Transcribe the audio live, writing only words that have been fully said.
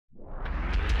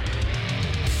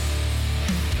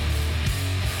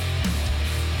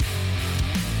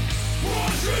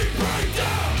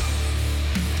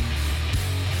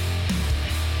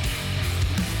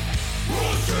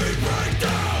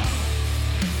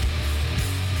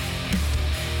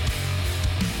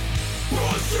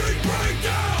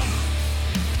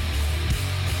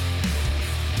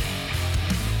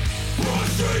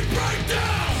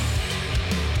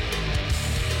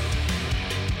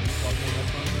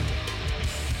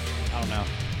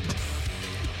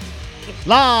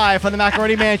Live from the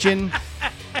Macaroni Mansion,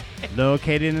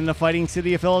 located in the fighting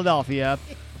city of Philadelphia,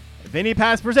 Vinny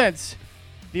Paz presents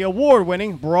the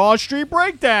award-winning Broad Street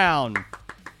Breakdown,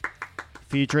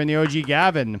 featuring the OG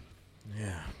Gavin,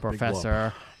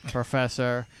 Professor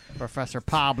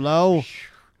Pablo,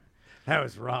 That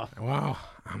was rough. Wow,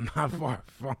 I'm not far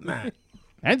from that.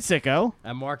 and Sicko,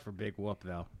 I marked for big whoop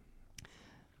though.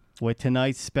 with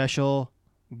tonight's special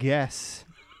guest,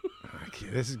 Okay,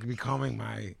 this is becoming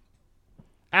my...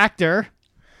 actor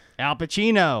Al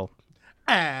Pacino.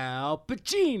 Al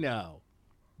Pacino.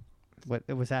 What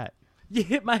was that? You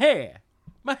hit my hair.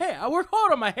 My hair. I work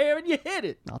hard on my hair and you hit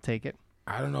it. I'll take it.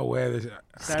 I don't know where this...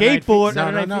 Skateboard.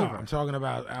 Saturday No. Night Fever. I'm talking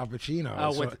about Al Pacino.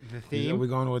 Oh, with the theme? Are we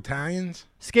going to Italians?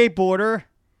 Skateboarder,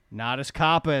 Nadas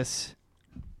Kappas.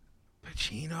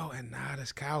 Pacino and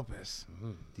Nadas Kalpas.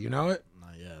 Do you know it?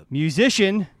 Not yet.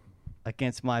 Musician,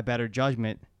 against my better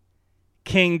judgment,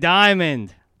 King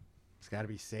Diamond. It's got to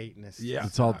be Satanist. Yeah.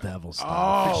 It's all devil stuff.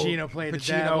 Oh, Pacino played the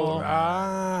devil.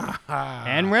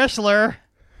 And wrestler,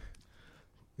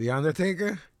 The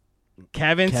Undertaker?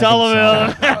 Kevin Kevin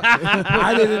Sullivan.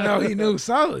 I didn't know he knew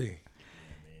Sully.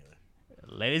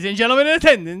 Ladies and gentlemen in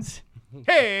attendance,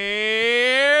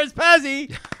 here's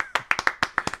Pazzy.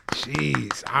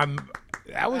 Jeez,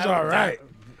 that was all right.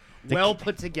 Well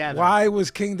put together. Why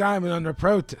was King Diamond under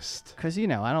protest? Because, I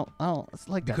don't, it's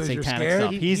like that Because you're satanic scared?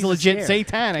 stuff. He- He's he's legit scared.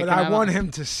 satanic. But and I don't- want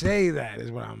him to say that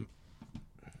is what I'm...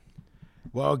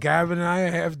 Well, Gavin and I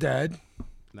are half dead.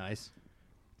 Nice.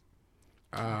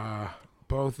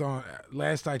 Both on...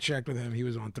 Last I checked with him, he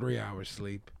was on 3 hours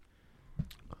sleep.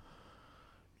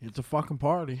 It's a fucking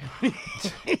party.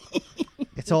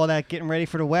 It's all that getting ready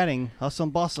for the wedding, hustle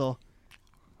and bustle,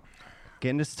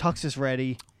 getting his tuxes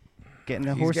ready, getting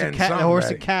the He's horse, getting the something horse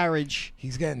ready. and carriage,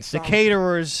 He's getting the something.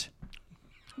 caterers.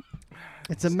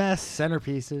 It's a mess.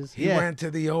 Centerpieces. He Yeah. went to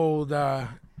the old The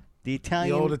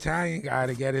Italian Italian guy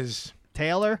to get his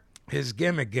Taylor.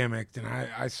 gimmicked, and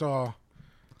I saw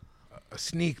a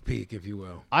sneak peek, if you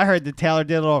will. I heard that Taylor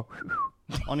did a little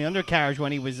on the undercarriage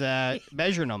when he was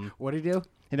measuring them. What'd he do?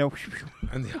 You know,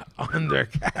 And the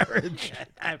undercarriage.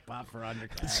 I pop for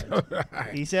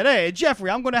undercarriage. he said, "Hey, Jeffrey,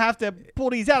 I'm going to have to pull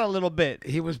these out a little bit.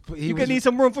 He was. He You was, could need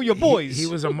some room for your boys." He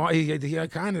was a. He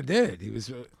kind of did.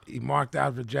 He marked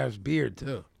out for Jeff's beard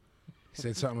too. He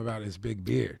said something about his big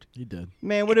beard. He did.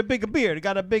 Man with a bigger beard,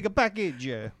 got a bigger package.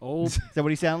 Old, Is that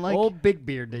what he sound like? old big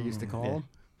beard they used to call him.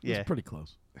 yeah. It's pretty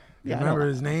close. Yeah, I Remember know.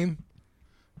 his name?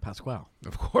 Pasquale.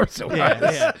 Of course it was.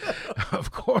 Yeah,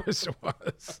 Of course it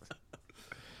was.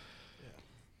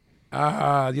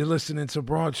 You're listening to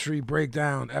Broad Street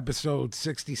Breakdown, episode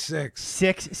 66.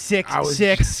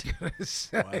 666. just gonna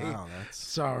say, Wow, that's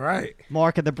it's all right.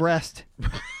 Mark of the breast.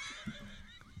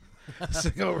 So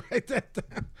go write that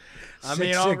down. I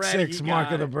mean, already 666, you mark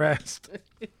got of the it. breast.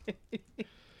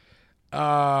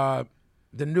 The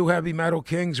new Heavy Metal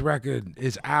Kings record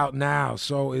is out now.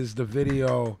 So is the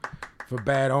video for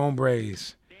Bad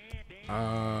Hombres.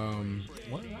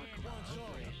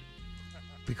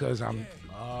 Because I'm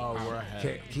we're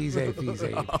ahead. Keys A, Fees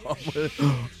A.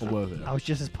 I was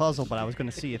just as puzzled, but I was going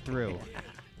to see it through.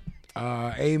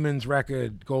 Eamon's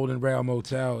record, Golden Rail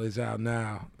Motel, is out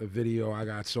now. The video I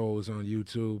Got Soul is on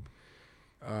YouTube.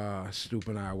 Stoop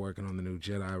and I are working on the new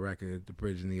Jedi record, The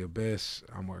Bridge in the Abyss.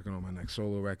 I'm working on my next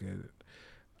solo record.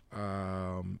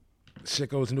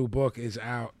 Sicko's new book is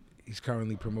out. He's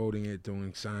currently promoting it,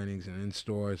 doing signings and in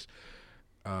stores.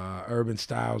 Urban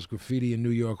Styles, Graffiti in New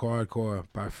York Hardcore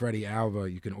by Freddie Alva.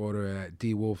 You can order it at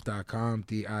dwolf.com,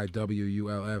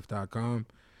 DIWULF.com.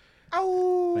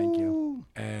 Oh, Thank you.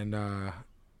 And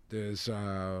there's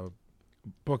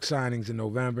book signings in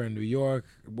November in New York.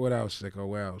 What else, Sicko?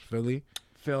 Where else? Philly?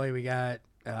 Philly, we got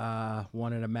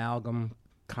one at Amalgam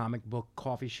comic book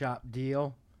coffee shop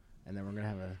deal. And then we're going to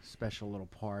have a special little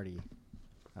party.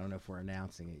 I don't know if we're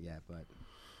announcing it yet, but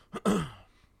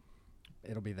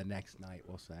it'll be the next night,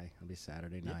 we'll say. It'll be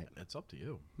Saturday night. It's up to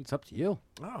you. It's up to you.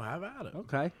 Oh, have at it.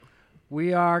 Okay.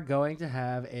 We are going to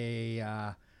have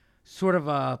a sort of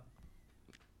a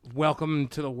welcome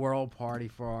to the world party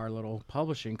for our little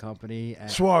publishing company.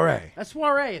 Soiree. A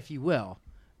soiree, if you will,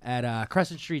 at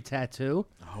Crescent Street Tattoo.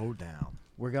 Hold down.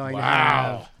 We're going to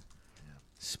Wow. have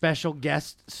special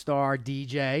guest star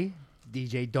DJ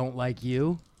Don't Like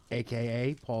You,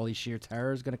 a.k.a. Paulie Sheer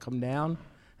Terror, is going to come down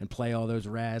and play all those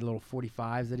rad little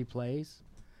 45s that he plays.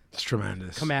 It's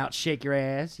tremendous. Come out, shake your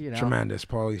ass, you know. Tremendous.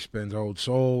 Paulie spins old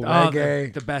soul, Oh,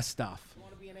 reggae. the best stuff.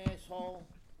 Want to be an asshole?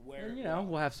 And, you know,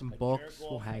 we'll have some books,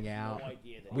 we'll hang out,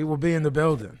 We will be in the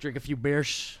building. drink a few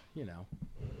beers, you know.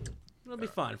 It'll be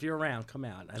fun. If you're around, come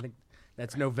out. I think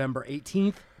that's November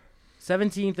 18th,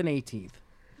 17th, and 18th.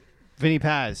 Vinny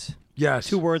Paz, Yes.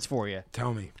 2 words for you.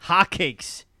 Tell me.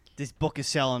 Hotcakes. This book is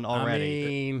selling already. I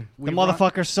mean, The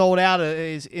motherfucker sold out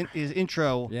his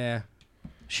intro Yeah.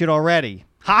 shit already.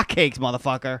 Hotcakes,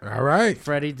 motherfucker. All right.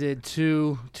 Freddie did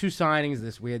two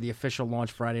signings we had the official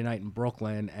launch Friday night in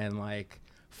Brooklyn and like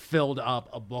filled up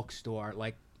a bookstore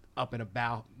like up and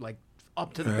about like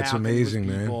up to the That's balcony with amazing,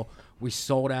 man. people. We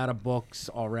sold out of books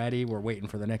already. We're waiting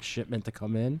for the next shipment to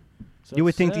come in. So You would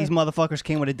it's, think these motherfuckers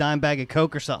came with a dime bag of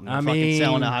Coke or something. They're I fucking mean-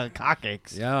 selling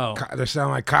hotcakes. Yo, They sound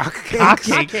like cock cakes.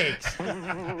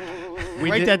 Hotcakes.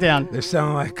 Write that down. They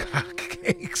sound like cock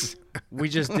cakes. we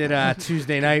just did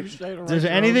Tuesday night. Is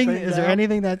there anything? Is there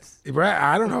anything that's? Right?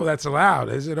 I don't know if that's allowed.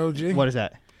 Is it, OG? What is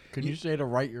that? Can you say to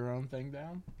write your own thing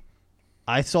down?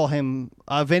 I saw him.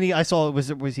 Vinny. I saw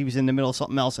it was he was in the middle of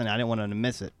something else, and I didn't want him to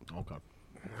miss it. Okay.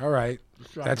 All right.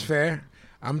 That's fair.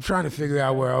 I'm trying to figure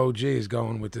out where OG is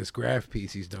going with this graph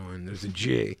piece he's doing. There's a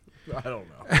G. I don't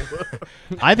know.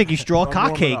 I think you should draw a I'm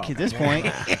cock warming cake up. at this point.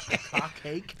 Cock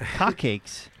cake?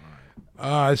 Hotcakes.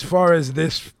 As far as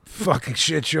this fucking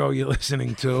shit show you're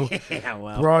listening to,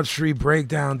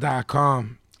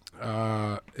 BroadStreetBreakdown.com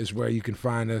is where you can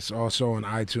find us. Also on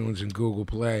iTunes and Google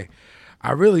Play.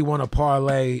 I really want to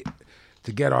parlay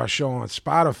to get our show on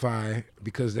Spotify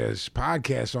because there's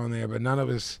podcasts on there, but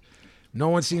no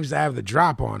one seems to have the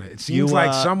drop on it. It seems You,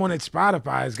 like someone at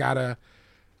Spotify has got to.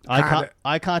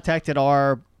 I contacted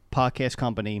our podcast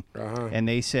company, Uh-huh. and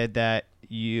they said that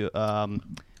you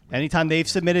anytime they've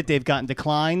submitted, they've gotten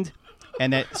declined,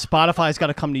 and that Spotify's got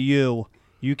to come to you.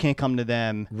 You can't come to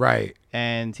them. Right.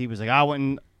 And he was like, I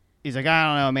wouldn't. He's like, I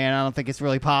don't know, man. I don't think it's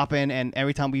really popping. And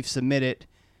every time we've submitted,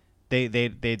 they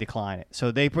decline it.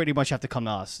 So they pretty much have to come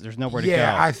to us. There's nowhere to go.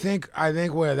 Yeah, I think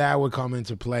where that would come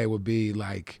into play would be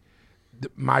like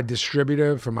my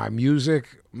distributor for my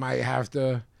music might have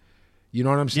to. You know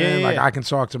what I'm saying? Yeah. Like I can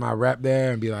talk to my rep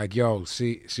there and be like, "Yo,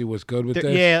 see what's good with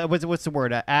this." Yeah, what's the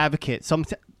word? Advocate.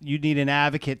 You need an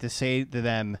advocate to say to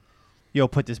them, "Yo,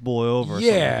 put this boy over." Or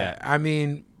something like Yeah, that. I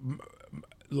mean,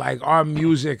 like our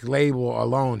music label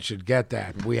alone should get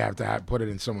that. We have to put it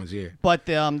in someone's ear. But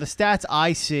the stats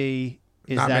I see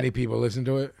is Not that many people listen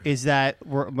to it.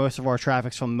 most of our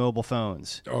traffic's from mobile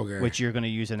phones, Okay. which you're going to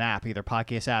use an app, either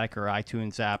Podcast Addict or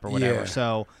iTunes app or whatever. Yeah.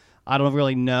 So I don't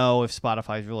really know if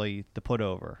Spotify's really the put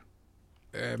over.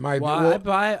 It might Well, be.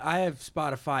 I have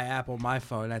Spotify app on my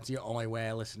phone. That's the only way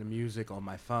I listen to music on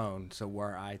my phone. So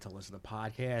were I to listen to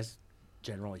podcasts,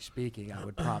 generally speaking, I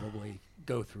would probably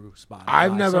go through Spotify.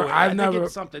 I've never- So I've I think never-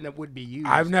 it's something that would be used.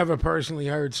 I've never personally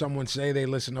heard someone say they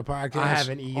listen to podcasts I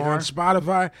haven't either. on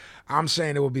Spotify. I'm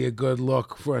saying it would be a good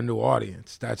look for a new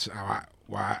audience. That's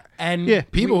why. and Yeah.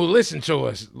 People who listen to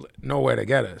us know where to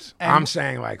get us. And- I'm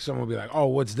saying like someone will be like, "Oh,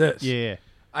 what's this?" Yeah.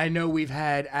 I know we've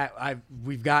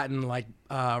gotten like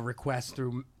requests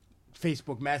through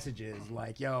Facebook messages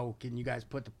like, "Yo, can you guys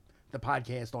put the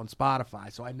podcast on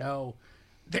Spotify?" So I know,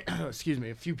 excuse me,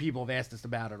 a few people have asked us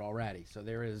about it already. So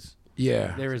there is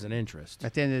an interest.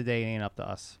 At the end of the day, it ain't up to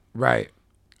us. Right.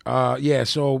 Yeah,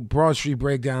 so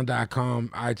BroadStreetBreakdown.com,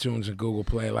 iTunes and Google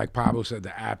Play. Like Pablo said,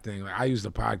 the app thing. Like I use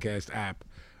the podcast app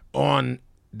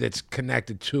that's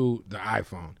connected to the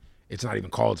iPhone. It's not even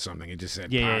called something. It just said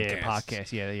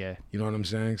Podcast. Yeah. You know what I'm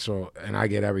saying? So, and I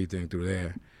get everything through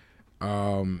there.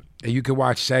 And you can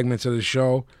watch segments of the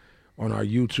show on our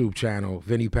YouTube channel.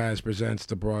 Vinny Paz presents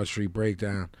the Broad Street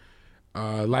Breakdown.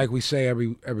 Like we say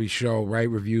every show, write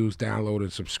reviews, download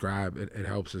and subscribe. It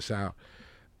helps us out.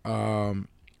 Done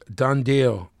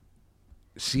deal.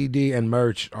 CD and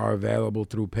merch are available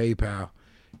through PayPal.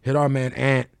 Hit our man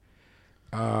Ant.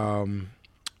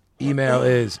 Email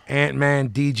is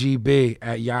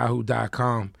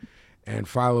antmandgb@yahoo.com. And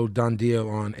follow Done Deal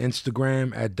on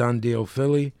Instagram at Done Deal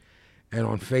Philly and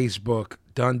on Facebook,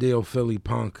 Done Deal Philly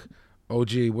Punk.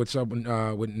 OG, what's up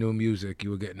with new music you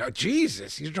were getting? No,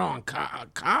 Jesus, he's drawing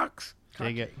cocks.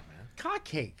 Dig it. Cock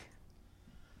cake.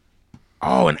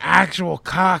 Oh, an actual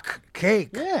cock cake.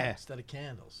 Yeah. Instead of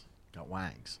candles, got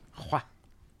wangs. I'm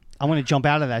gonna jump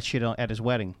out of that shit at his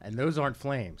wedding. And those aren't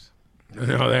flames.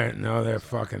 No, they're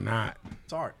fucking not.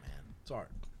 It's art, man. It's art.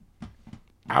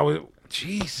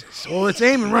 Jesus. Well, it's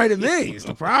aiming right at me. It's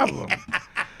the problem.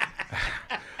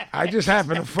 I just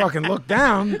happen to fucking look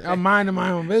down. I'm minding my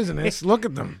own business. Look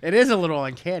at them. It is a little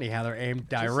uncanny how they're aimed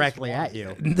directly at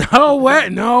you. No way.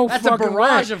 No That's a fucking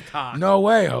barrage way. of cock. No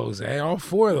way, Jose. All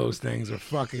 4 of those things are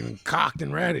fucking cocked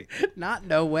and ready. Not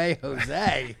no way,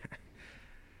 Jose.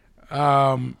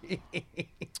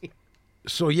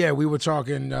 So, yeah, we were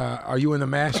talking. Are you in the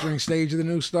mastering stage of the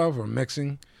new stuff or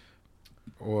mixing?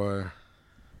 Or,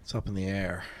 It's up in the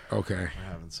air. okay.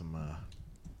 We're having some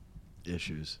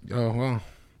issues. Oh, well.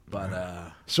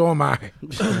 But So am I.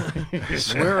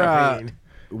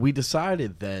 we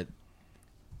decided that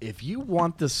if you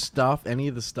want this stuff, any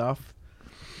of the stuff,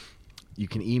 you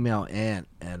can email Ant,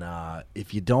 and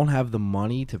if you don't have the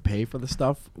money to pay for the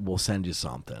stuff, we'll send you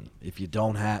something. If you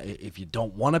don't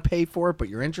want to pay for it but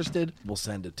you're interested, we'll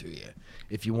send it to you.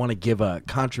 If you want to give a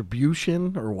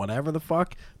contribution or whatever the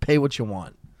fuck, pay what you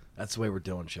want. That's the way we're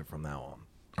doing shit from now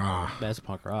on. That's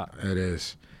punk rock. It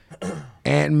is.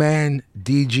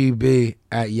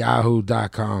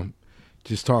 AntmanDGB@yahoo.com.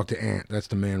 Just talk to Ant. That's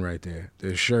the man right there.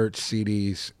 There's shirts,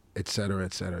 CDs, etc.,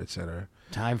 etc., etc.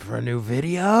 Time for a new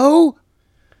video.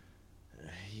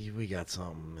 We got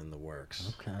something in the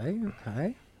works.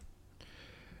 Okay.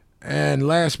 And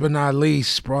last but not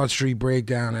least, Broad Street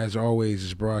Breakdown, as always,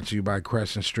 is brought to you by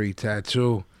Crescent Street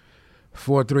Tattoo.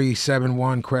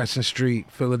 4371 Crescent Street,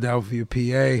 Philadelphia,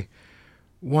 PA.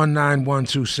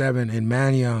 19127 in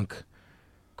Manayunk.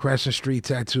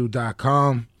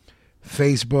 CrescentStreetTattoo.com.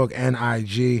 Facebook and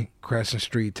IG, Crescent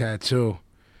Street Tattoo.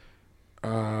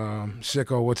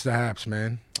 Sicko, what's the haps,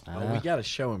 man? We got a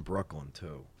show in Brooklyn,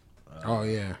 too. Oh,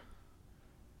 yeah.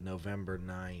 November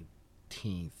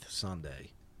 19th,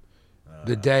 Sunday.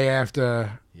 The day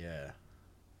after, Yeah.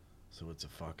 So it's a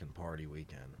fucking party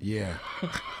weekend. yeah.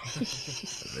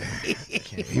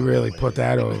 Can't He really put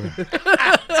that over.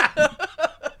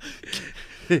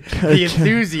 The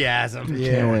enthusiasm.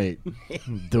 Can't wait.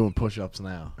 I'm doing push-ups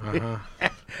now.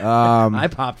 I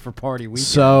popped for party weekend.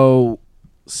 So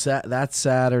that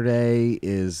Saturday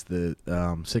is the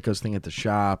Sicko's thing at the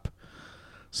shop.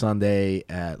 Sunday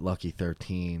at Lucky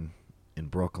 13 in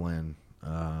Brooklyn.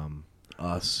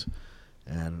 Us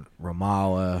and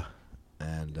Ramallah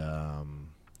and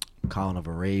Colin of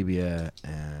Arabia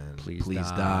and Please Please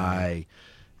Die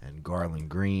and Garland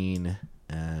Green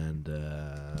and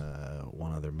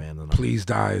one other band. Please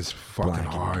Die is fucking Blanking.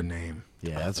 hard name.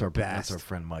 Yeah, that's our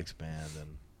friend Mike's band,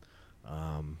 and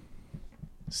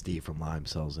Steve from Lime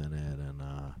Cells in it,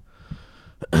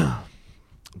 and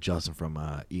Justin from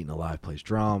Eating Alive plays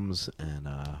drums, and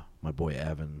my boy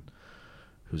Evan,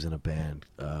 who's in a band,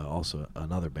 also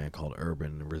another band called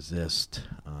Urban Resist.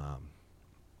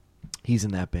 He's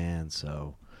in that band,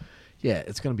 so yeah,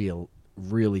 it's gonna be a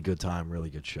really good time, really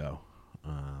good show.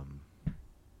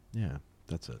 Yeah,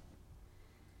 that's it.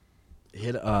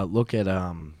 Look at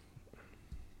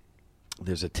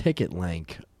there's a ticket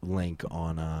link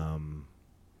on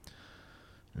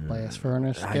Blast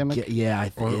Furnace I gimmick.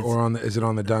 Or on the, is it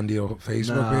on the Done Deal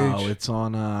Facebook page?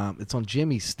 No, it's on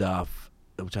Jimmy's stuff,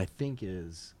 which I think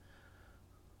is.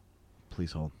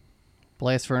 Please hold.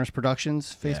 Blast Furnace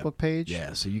Productions Facebook page.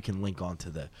 Yeah, so you can link onto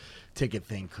the ticket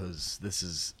thing because this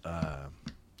is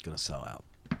gonna sell out.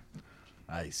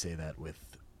 I say that with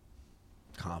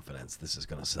confidence. This is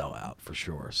gonna sell out for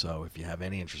sure. So if you have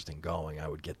any interest in going, I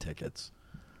would get tickets.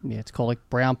 Yeah, it's called like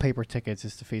Brown Paper Tickets.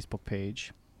 It's the Facebook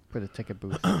page for the ticket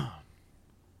booth. And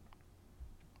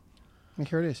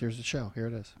here it is. Here's the show. Here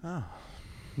it is. Oh,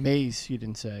 Maze, you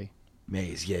didn't say.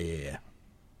 Maze, yeah.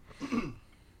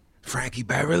 Frankie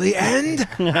Beverly and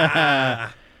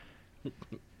Yeah,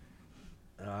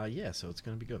 so it's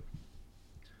gonna be good.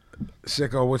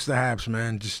 Sicko, what's the haps,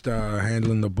 man? Just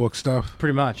handling the book stuff.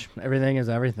 Pretty much. Everything is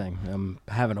everything. I'm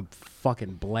having a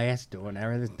fucking blast doing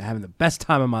everything. Having the best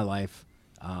time of my life.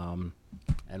 And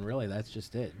really, that's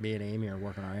just it. Me and Amy are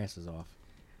working our asses off.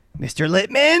 Mr.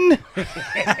 Littman.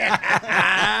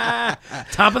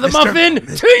 Top of the muffin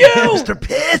to you, Mr.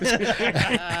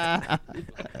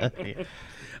 Pitt.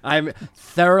 I'm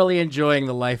thoroughly enjoying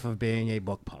the life of being a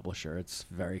book publisher. It's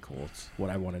very cool. It's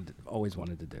what I always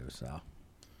wanted to do. So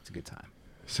it's a good time.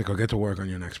 Sicko, get to work on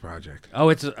your next project. Oh,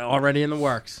 it's already in the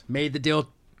works. Made the deal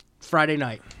Friday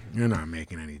night. You're not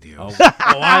making any deals.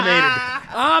 I made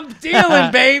it. I'm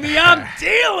dealing, baby. I'm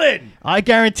dealing. I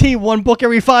guarantee one book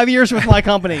every 5 years with my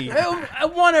company.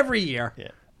 One every year. Yeah.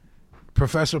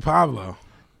 Professor Pablo.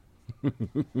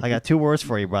 I got 2 words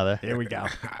for you, brother. Here we go.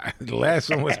 The last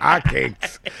one was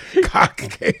hotcakes,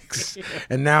 cockcakes,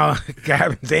 and now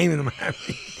Gavin's aiming them at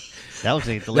me. That was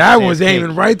a delicious That was ass aiming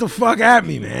cake. right the fuck at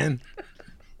me, man.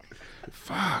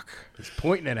 Fuck. He's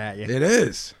pointing it at you. It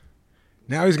is.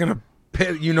 Now he's gonna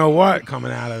pit. You know what?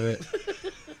 Coming out of it.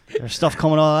 There's stuff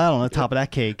coming all out on the top of that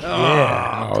cake.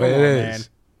 Yeah. Oh, come it on, is. man.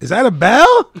 Is that a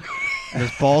bell?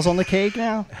 There's balls on the cake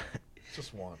now.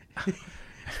 Just one.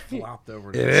 Flopped over.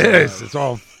 It is. It's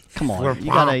all. Come on, Flip you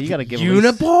flop. gotta give at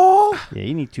least- Uniball? Yeah,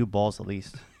 you need 2 balls at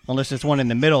least. Unless there's one in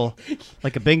the middle,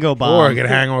 like a bingo Or bomb. it could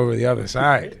hang over the other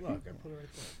side. Look, I put it right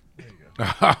there. There you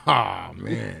go. Oh,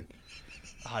 man.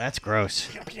 Oh, that's gross.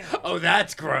 Oh,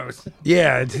 that's gross.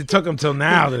 Yeah, it took him till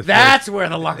now. That's where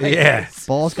the line Yeah. is.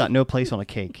 Balls got no place on a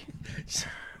cake.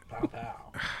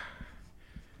 Pow pow.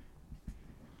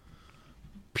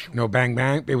 No bang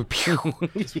bang. They would pew.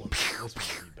 This one would be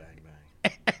bang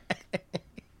bang.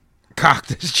 Cock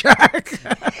this Jack.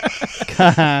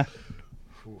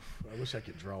 Oof, I wish I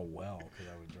could draw well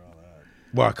because I would draw that.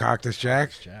 What, cock this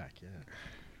Jack? Jack, yeah.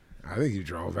 I think you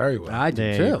draw very well. I do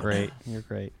Yeah, too. you're great. You're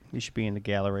great. You should be in the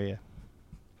Galleria.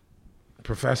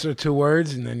 Professor, 2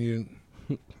 words, and then you.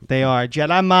 They are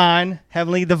Jedi Mind,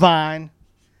 Heavenly Divine,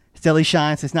 Steadily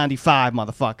Shine since 95,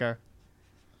 motherfucker.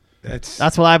 That's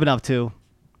That's what I've been up to.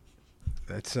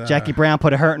 that's Jackie Brown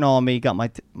put a hurting on me, got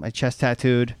my chest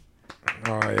tattooed.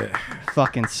 Oh yeah.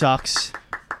 Fucking sucks.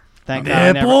 Thank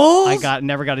God Nipples? I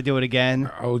never got to do it again.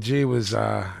 OG was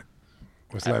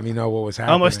letting me know what was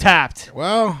happening. Almost tapped.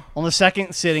 Well, On the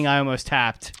second sitting, I almost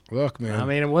tapped. look, man. I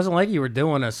mean, it wasn't like you were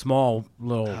doing a small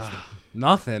little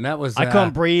nothing. That was I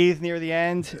couldn't breathe near the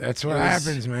end. That's what It was-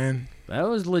 happens, man. that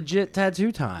was legit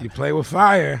tattoo time. You play with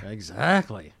fire.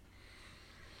 Exactly.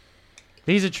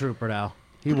 He's a trooper now.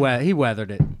 He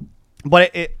weathered it.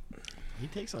 But it He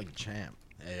takes like a champ.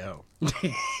 Ayo.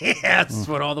 Yeah, that's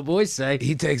what all the boys say.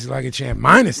 He takes it like a champ,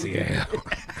 minus the AL.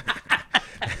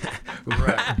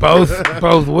 Right.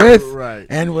 both with Right.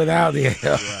 and without the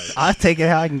AL. I'll take it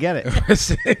how I can get it.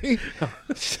 See?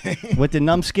 See? With the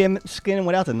numbskin skin and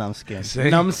without the numbskin. See?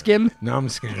 Numbskin.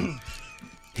 Numbskin.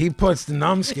 He puts the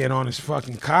numbskin on his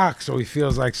fucking cock so he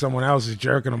feels like someone else is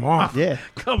jerking him off. Yeah.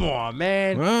 Come on,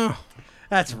 man. Well,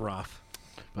 That's rough.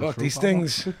 look, these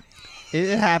things.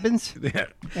 It happens. Yeah.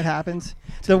 It happens.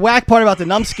 So the whack part about the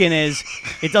numbskin is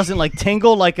it doesn't like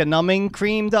tingle like a numbing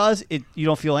cream does. You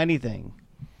don't feel anything.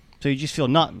 So you just feel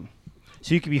nothing.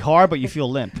 So you can be hard, but you feel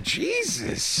limp.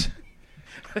 Jesus.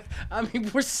 I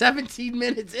mean, we're 17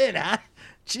 minutes in, huh?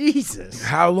 Jesus.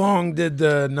 How long did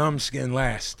the numbskin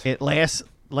last? It lasts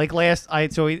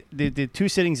so we did 2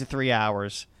 sittings of 3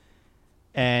 hours,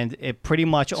 and it pretty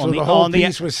much So on the whole on the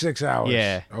piece was 6 hours.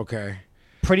 Yeah. Okay.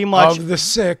 pretty much Of the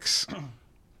 6,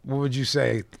 what would you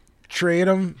say? Trade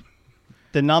them?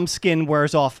 the numbskin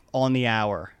wears off on the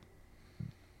hour,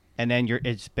 and then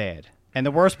it's bad. And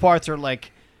the worst parts are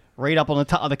like right up on the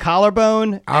top of the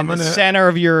collarbone and the center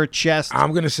of your chest.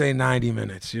 I'm going to say 90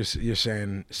 minutes. You're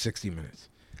saying 60 minutes.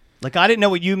 Like, I didn't know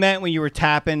what you meant when you were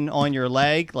tapping on your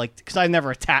leg, like, because I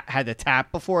never had to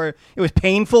tap before. It was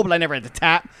painful, but I never had to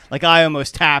tap. Like, I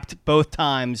almost tapped both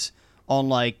times on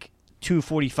like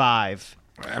 2:45.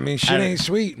 I mean, shit ain't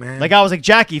sweet, man. Like, I was like,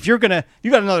 Jackie, if you got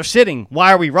another sitting,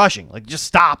 why are we rushing? Like, just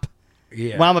stop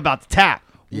yeah. when I'm about to tap.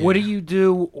 What do you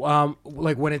do,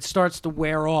 like, when it starts to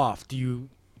wear off? Do you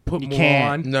put more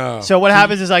can't. on? No. So what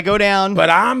happens is I go down. But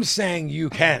I'm saying you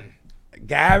can.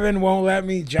 Gavin won't let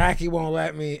me. Jackie won't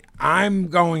let me. I'm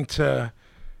going to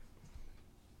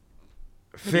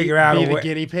figure out Be a the way.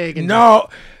 guinea pig. And No,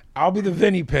 I'll be the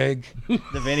Vinny pig.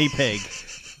 The Vinny Pig.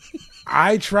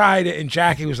 I tried it, and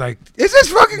Jackie was like, "Is this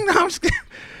fucking numbskin?"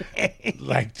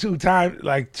 Like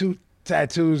 2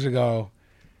 tattoos ago,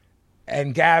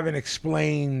 and Gavin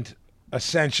explained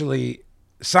essentially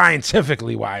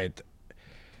scientifically why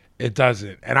it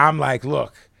doesn't. And I'm like,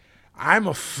 look, I'm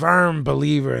a firm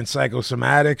believer in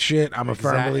psychosomatic shit. I'm a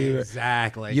firm believer.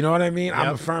 Exactly. You know what I mean?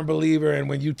 I'm a firm believer. And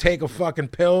when you take a fucking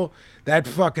pill, that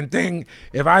fucking thing,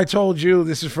 if I told you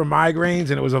this is for migraines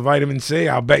and it was a vitamin C,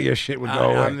 I'll bet your shit would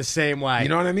go away. I'm the same way. You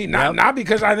know what I mean? Yep. Not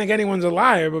because I think anyone's a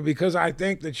liar, but because I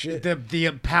think that shit.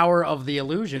 The power of the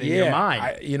illusion in your mind.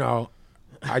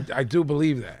 I do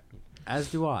believe that.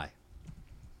 As do I.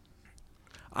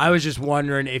 I was just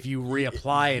wondering if you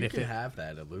reapply it. You If can it have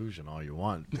that illusion all you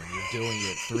want when you're doing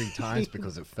it 3 times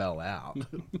because it fell out.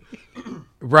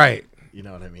 Right. You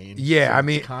know what I mean? Yeah, I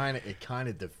mean- it kind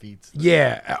of defeats.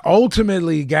 Yeah.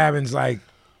 Ultimately, Gavin's like,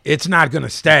 it's not going to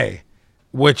stay,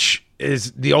 which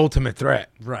is the ultimate threat.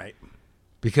 right.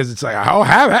 Because it's like, oh,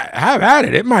 have at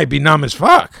it. It might be numb as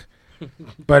fuck,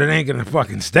 but it ain't gonna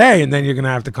fucking stay. And then you're gonna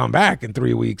have to come back in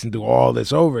 3 weeks and do all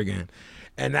this over again.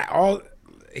 And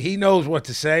he knows what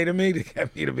to say to me to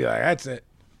get me to be like, that's it.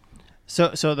 So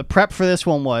the prep for this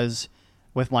one was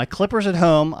with my clippers at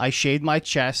home. I shaved my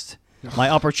chest, my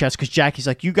upper chest, because Jackie's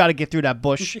like, you got to get through that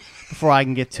bush before I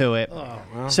can get to it.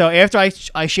 So after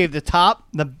I shaved the top,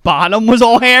 the bottom was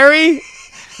all hairy.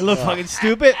 It looked fucking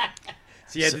stupid.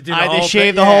 So you had to do I had to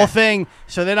shave the whole thing.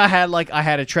 So then I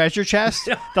had a treasure chest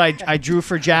that I drew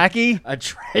for Jackie, A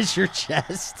treasure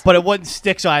chest. but it wouldn't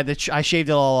stick, so I shaved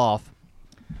it all off.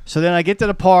 So then I get to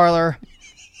the parlor.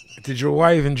 Did your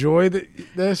wife enjoy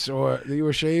this, or that you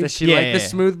were shaved? Does she like the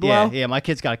smooth blow? Yeah, my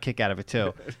kids got a kick out of it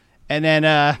too. And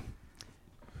then,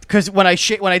 because when I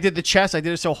did the chest, I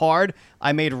did it so hard,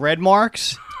 I made red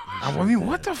marks I mean,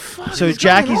 what the fuck? So is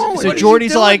Jackie's, going on with so you?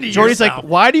 Jordy's doing like, to Jordy's like, yourself?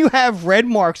 why do you have red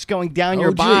marks going down your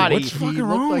OG, body? what's He fucking looked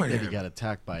wrong like with that he him? got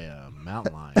attacked by a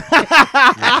mountain lion.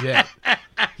 Legit.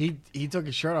 He took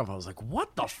his shirt off. I was like,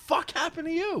 what the fuck happened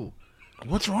to you?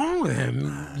 What's wrong with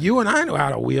him? You and I know how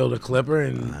to wield a clipper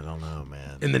in I don't know,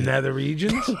 man. the nether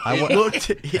regions.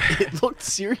 It looked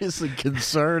seriously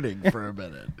concerning for a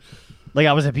minute. Like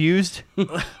I was abused.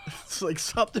 It's like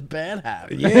something bad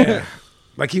happened. Yeah,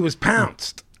 like he was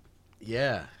pounced.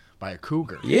 Yeah, by a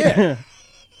cougar. Yeah,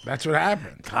 that's what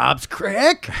happened. Cobb's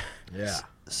Creek. Yeah.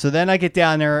 So then I get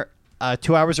down there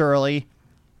 2 hours early.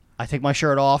 I take my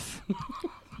shirt off.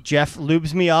 Jeff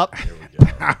lubes me up.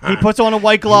 He puts on a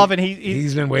white glove and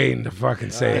He's been waiting to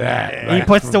fucking say that. he like,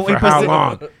 puts the for how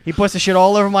long? he puts the shit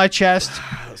all over my chest.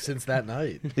 Since that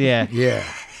night. Yeah. Yeah,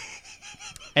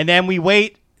 And then we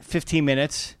wait 15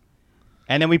 minutes,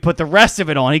 and then we put the rest of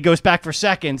it on. He goes back for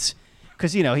seconds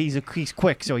because he's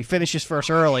quick, so he finishes first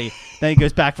early. Then he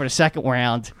goes back for the second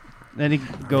round. Then he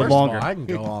can go First longer. Of all, I can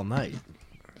go all night.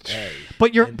 Hey,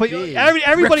 but and B,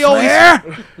 everybody Ric always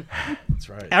Flair? that's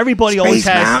right. everybody always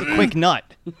Space has Mountain? the quick nut.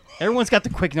 Everyone's got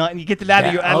the quick nut, and you get to that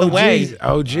out of the way.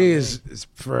 OG is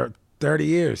for 30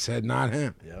 years said not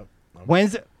him. Yep.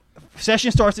 When's the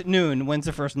session starts at noon? When's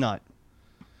the first nut?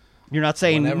 You're not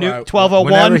saying Whenever noon, I- 12:01.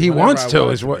 Whenever he Whenever wants I to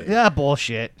want is to what. be. Yeah,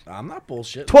 bullshit. I'm not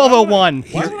bullshit.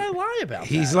 12:01. Why would I lie about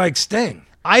He's that? like Sting.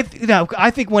 I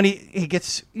think when he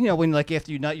gets when like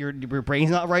after you nut your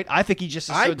brain's not right. I think he just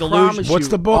is I so delusional. promise What's you,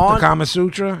 the book? on- The Kama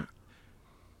Sutra.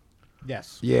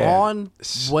 Yes. Yeah. On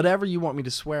whatever you want me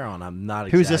to swear on, I'm not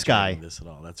Who's this guy? exaggerating this at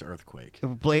all. That's Earthquake.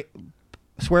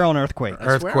 Swear on Earthquake.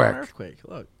 I swear on Earthquake. Earthquake.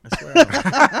 Look, I swear on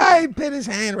Earthquake. I put his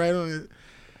hand right on it.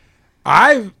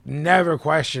 I've never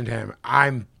questioned him.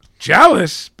 I'm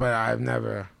jealous, but I've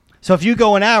never. So if you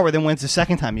go an hour, then when's the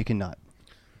second time you can nut?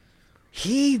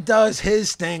 He does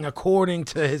his thing according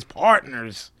to his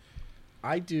partners.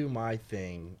 I do my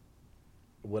thing,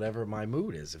 whatever my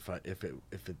mood is. If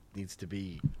it needs to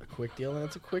be a quick deal, then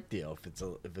it's a quick deal.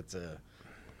 If it's a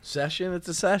session, it's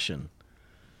a session.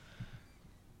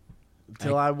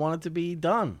 Until I want it to be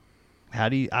done. I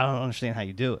don't understand how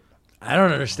you do it. I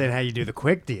don't understand how you do the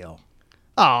quick deal.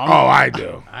 Oh, Oh, I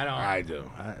do. I don't.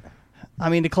 I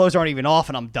mean the clothes aren't even off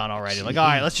and I'm done already. Like all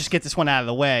right, let's just get this one out of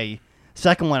the way.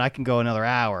 Second one I can go another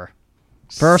hour.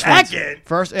 First one.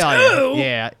 First. Oh,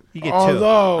 yeah, you get two.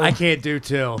 Although, I can't do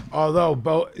two.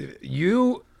 both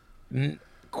you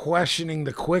questioning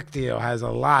the quick deal has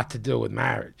a lot to do with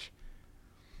marriage.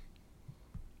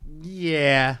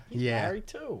 Yeah. He's Yeah. married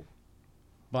too.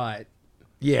 But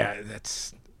Yeah,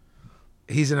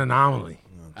 he's an anomaly.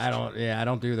 I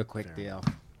don't do the quick deal.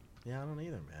 Yeah, I don't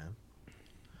either, man.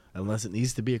 Unless it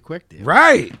needs to be a quick deal.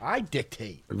 Right, I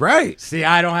dictate. right. See,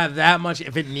 I don't have that much.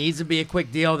 If it needs to be a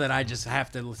quick deal, then I just have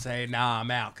to say, nah,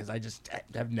 I'm out, because I just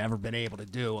have never been able to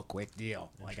do a quick deal.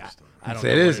 Like I don't know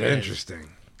It what is interesting.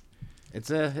 It's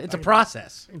a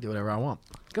process. I can do whatever I want.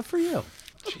 Good for you.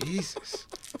 Jesus.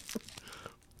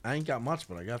 I ain't got much,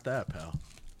 but I got that, pal.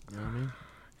 You know what I mean?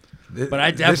 But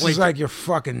I This definitely- is like your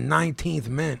fucking 19th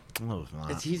mint. No, it's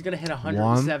not. He's gonna hit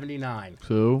 179.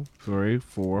 2, 3,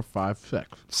 4, 5, 6.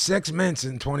 6 mints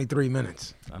in 23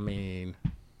 minutes. I mean,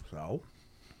 So,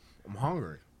 I'm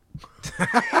hungry.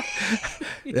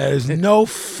 There's no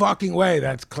fucking way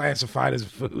that's classified as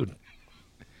food.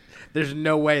 there's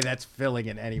no way that's filling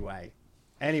in any way,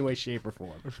 shape, or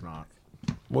form. It's not.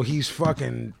 Well, he's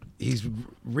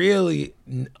really,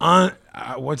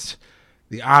 what's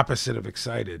the opposite of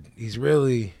excited? He's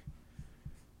really,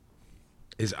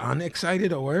 is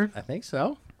unexcited a word? I think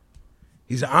so.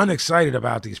 He's unexcited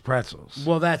about these pretzels.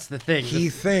 Well, that's the thing. He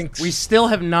thinks, We still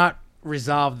have not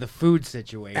resolved the food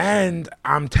situation. and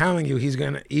I'm telling you, he's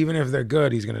going to, even if they're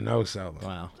good, he's going to no-sell them.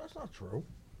 Wow. That's not true.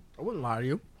 I wouldn't lie to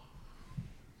you.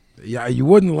 Yeah, you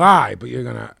wouldn't lie, but you're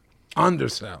going to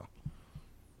undersell.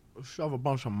 Shove a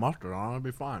bunch of mustard on it, it'll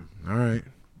be fine. All right.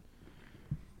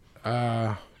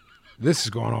 This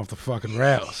is going off the fucking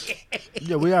rails.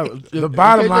 Yeah, we have. The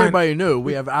bottom line- Anybody knew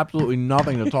we have absolutely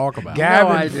nothing to talk about.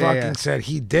 Gavin idea. fucking said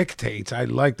he dictates. I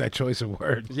like that choice of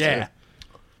words. Yeah.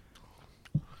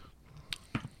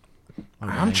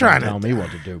 I'm trying Tell to. me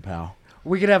what to do, pal.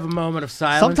 We could have a moment of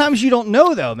silence. Sometimes you don't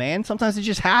know though, man. Sometimes it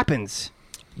just happens.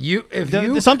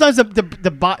 Sometimes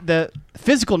the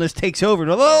physicalness takes over.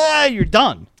 You're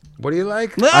done. What do you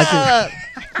like?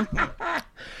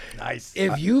 Nice.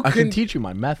 If you I can, can teach you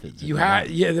my methods. you have.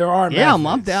 Yeah, there are. Yeah, methods.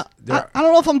 I'm down. There I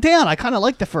don't know if I'm down. I kind of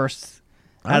like the first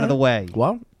out of the way.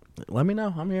 Well, let me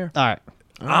know. I'm here. All right.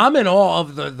 I'm in awe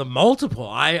of the multiple.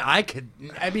 I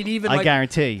mean, even I like,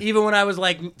 guarantee. even when I was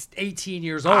like 18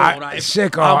 years old,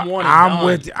 Sicko, I'm one and done.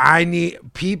 with. I need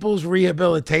people's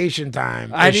rehabilitation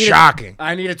time I is need shocking.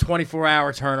 I need a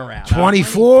 24-hour turnaround.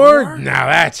 24? Now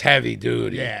that's heavy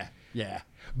duty. Yeah.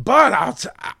 But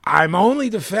I'm only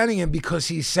defending him because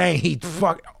he's saying he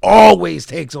always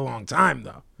takes a long time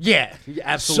though. Yeah,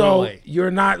 absolutely. So you're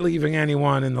not leaving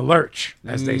anyone in the lurch,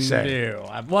 as they say. No.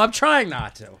 I'm trying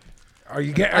not to.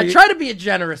 I try to be a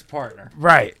generous partner.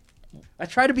 Right. I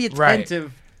try to be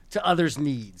attentive to others'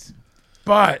 needs.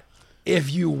 But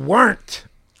if you weren't,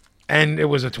 and it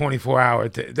was a 24-hour,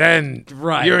 then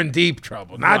you're in deep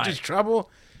trouble. Not just trouble,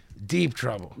 deep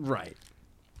trouble. Right.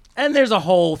 And there's a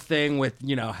whole thing with,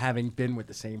 having been with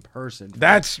the same person for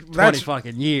That's 20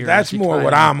 fucking years. That's You more kinda-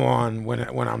 what I'm on when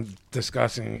I'm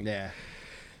discussing Yeah.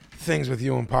 things with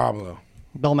you and Pablo.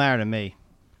 Don't matter to me.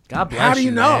 God bless How do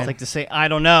you know? man. It's like to say I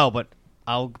don't know, but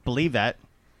I'll believe that.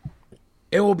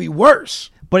 It will be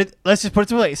worse. But let's just put it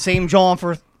this way: same John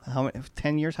for how many?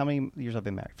 10 years? How many years I've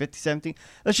been married? 50, 17?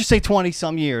 Let's just say 20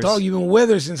 some years. Dog, you've been with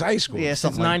her since high school. Yeah,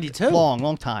 something like 92. that.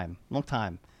 Long time. I'm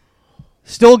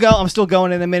still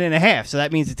going in a minute and a half. So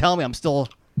that means to tell me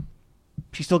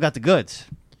she still got the goods.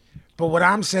 But what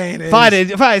I'm saying is,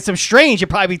 If I had some strange, it'd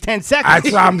probably be 10 seconds.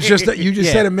 that's why I'm just. You just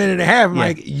Yeah. said a minute and a half. I'm Yeah.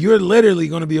 like, you're literally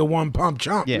going to be a one pump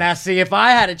chump. Yeah. Now, see, if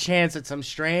I had a chance at some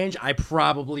strange, I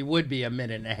probably would be a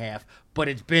minute and a half. But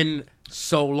it's been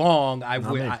so long,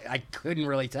 I couldn't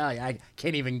really tell you. I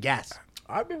can't even guess.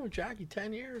 I've been with Jackie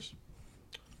 10 years.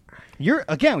 You're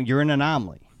an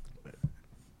anomaly.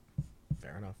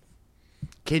 Fair enough.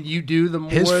 Can you do the more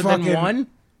His than fucking- one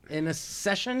in a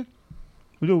session?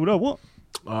 What?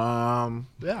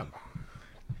 Yeah.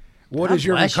 What God is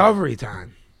your bless you. recovery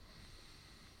time?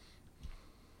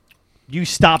 You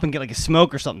stop and get like a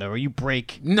smoke or something, or you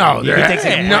break. No, Yeah, there- it takes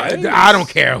like a no, break. I don't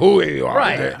care who you are.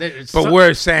 Right. But There's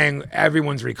we're saying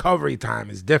everyone's recovery time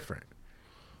is different.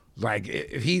 Like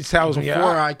if he tells me,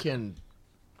 Before I can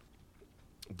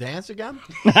dance again,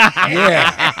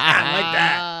 yeah, I like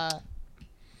that.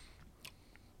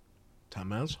 10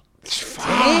 minutes.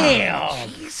 Damn.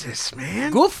 Jesus,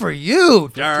 man. Good for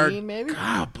you, Dirk. 15 maybe.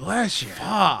 God bless you.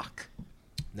 Fuck.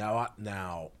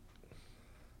 Now.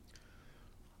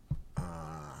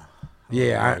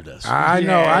 Yeah, word this. I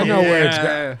know where it's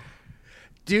going.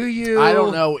 Do you? I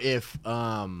don't know if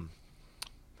the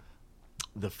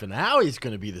finale is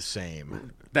going to be the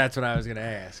same, That's what I was gonna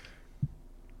ask.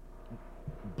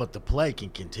 but the play can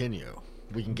continue.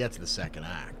 We can get to the second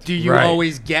act. Do you Right.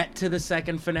 always get to the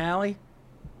second finale?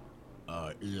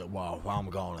 Yeah, well, if I'm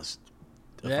going to.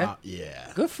 Yeah?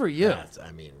 Yeah. Good for you.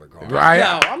 I mean, regardless. Right.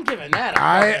 Yo, I'm giving that.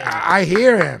 I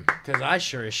hear him. Because I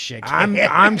sure as shit.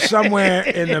 I'm somewhere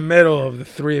in the middle of the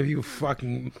three of you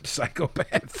fucking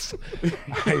psychopaths.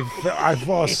 I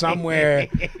fall somewhere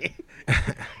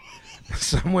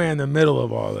in the middle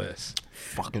of all this.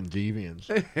 Fucking deviants.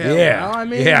 Yeah. well, I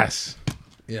mean- yes.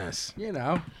 You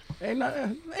know, ain't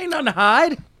nothing to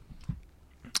hide.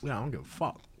 Yeah, I don't give a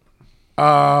fuck.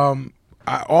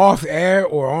 Off air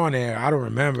or on air, I don't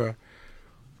remember.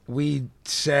 We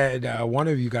said one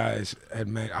of you guys had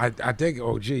made. I think.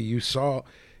 Oh, gee, you saw it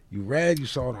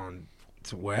on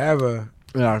to wherever.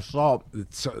 Yeah, I saw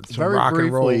It's very rock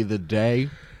and roll. briefly the day.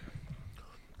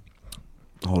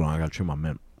 Hold on, I gotta chew my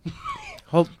mint.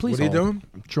 Hold, please. What are you hold. doing?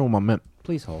 I'm chewing my mint.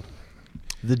 Please hold.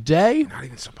 The day, Not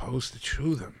even supposed to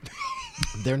chew them.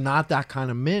 they're not that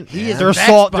kind of mint. He man. is They're vexed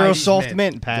soft. by They're a these soft men.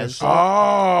 mint, Paz.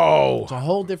 Oh, It's a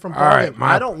whole different All right, ballgame.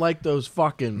 I don't like those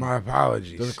fucking. my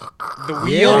apologies. The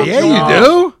Yeah, wheel. yeah, jaw. you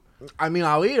do. I mean,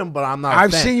 I'll eat them, but I'm not. a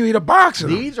I've fan. seen you eat a box of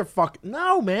them. These are fucking.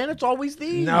 No, man, it's always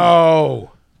these.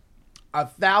 No,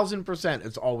 1,000%.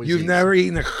 It's always. you've these. never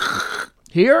eaten a.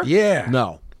 Here? Yeah.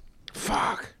 No,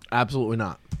 Fuck. absolutely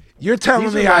not. You're telling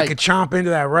These me are I like- could chomp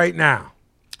into that right now?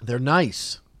 They're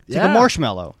nice. It's like a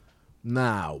marshmallow.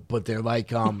 No, but they're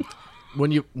like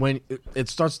when it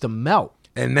starts to melt.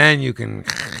 And then you can.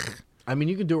 I mean,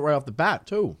 you can do it right off the bat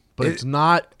too, but Is- it's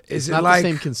not. is It's it not like- the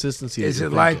same consistency. Is as it you're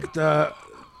like thinking.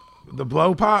 the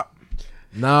blow pop?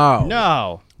 No,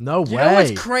 No. no You way. know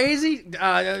what's crazy?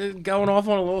 Going off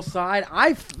on a little side,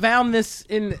 I found this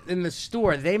in the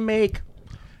store. They make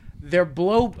their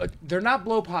they're not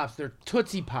blow pops. They're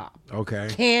Tootsie Pop Okay.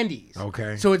 candies.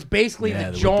 Okay. So it's basically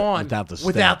Yeah, the John without the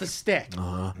stick. stick.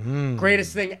 Mm.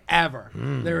 Greatest thing ever.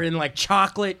 They're in like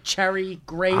chocolate, cherry,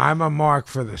 grape. I'm a mark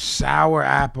for the sour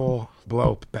apple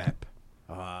blow pep.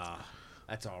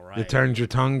 That's all right. It turns your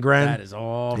tongue grin. That is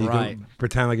all You right. can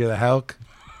pretend like you're the Hulk.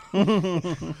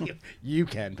 You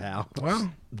can, pal.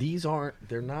 Well, These aren't.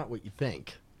 They're not what you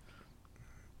think.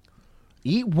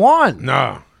 Eat one.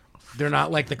 no. They're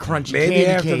not like the crunchy Maybe candy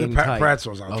after cane the type.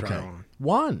 pretzels, I'll Okay. try one.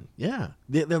 One, yeah.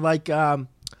 They're like, how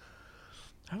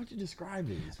would you describe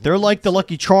these? They're like the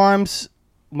Lucky Charms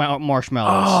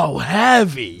marshmallows, Oh,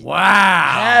 heavy.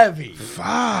 Wow. Heavy.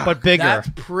 Fuck. but bigger. That's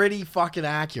pretty fucking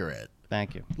accurate.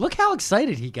 Thank you. Look how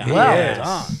excited he got. Well Yes.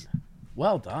 done.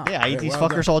 Well done. Yeah, I eat these well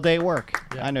fuckers all day at work.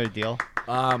 I know the deal.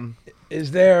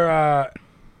 Is there?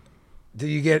 Do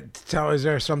you get tell? Is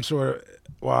there some sort of?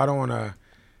 Well, I don't want to.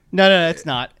 No, it's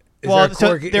not. Is Well, there a so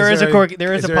quirky- there is a quirky,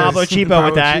 there is a Pablo Cheapo Pablo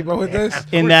with that. Cheapo with this?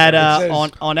 In that It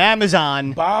says, on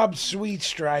Amazon. Bob Sweet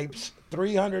Stripes,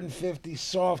 350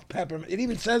 soft peppermint. It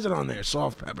even says it on there,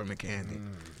 soft peppermint candy.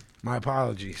 My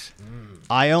apologies.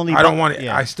 I I don't want it.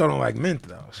 Yeah. I still don't like mint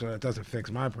though, so that doesn't fix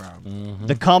my problem.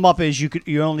 The come up is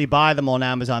you only buy them on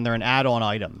Amazon. They're an add-on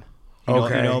item. You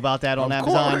know about that on Of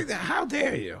Amazon? course. How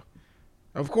dare you?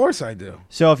 Of course I do.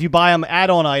 So if you buy them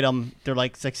add-on item, they're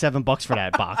like it's like $7 for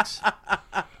that box.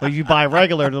 But if you buy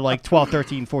regular, they're like $12,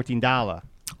 $13, $14.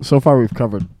 So far, we've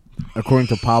covered, according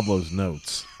to Pablo's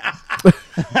notes.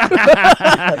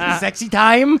 Sexy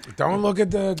time. Don't look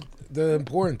at the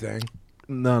important thing.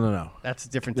 No. That's a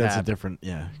different That's a tab. different,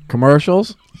 yeah.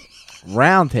 Commercials,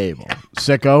 round table,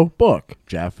 sicko, book,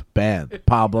 Jeff, band,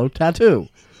 Pablo, tattoo.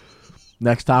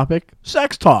 Next topic,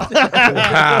 sex talk.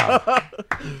 Wow.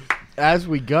 As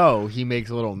we go, he makes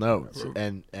little notes,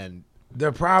 and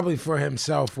They're probably for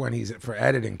himself when he's for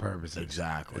editing purposes.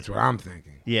 exactly. That's what I'm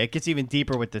thinking. Yeah, it gets even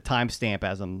deeper with the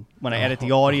timestamp when I edit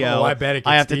the audio. I bet it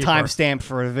I gets have to deeper. timestamp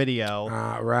for a video.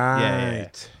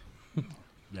 Right.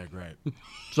 Yeah, great.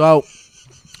 So,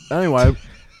 anyway,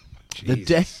 the day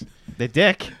Jesus. The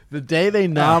dick. they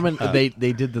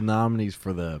they did the nominees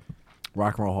for the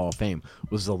Rock and Roll Hall of Fame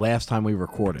was the last time we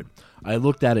recorded. I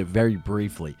looked at it very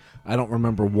briefly. I don't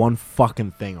remember one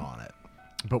fucking thing on it.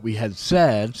 But we had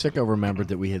said, Sicko remembered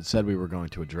that we had said we were going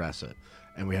to address it.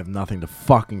 And we have nothing to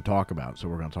fucking talk about, so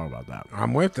we're going to talk about that.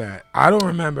 I'm with that. I don't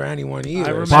remember anyone either. I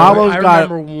remember, so- Pablo's I got-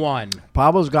 remember one.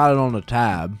 Pablo's got it on the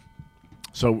tab,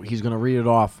 so he's going to read it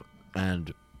off,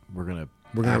 and we're going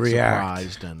to act react.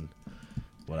 surprised and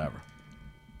whatever.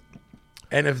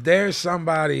 and if there's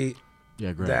somebody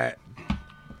Yeah, great. that.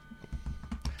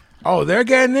 Oh, they're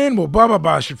getting in? Well,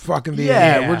 Bubba should fucking be in.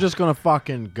 yeah, Yeah. we're just going to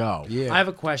fucking go. Yeah. I have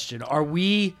a question. Are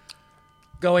we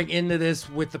going into this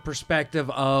with the perspective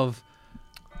of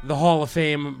the Hall of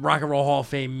Fame, Rock and Roll Hall of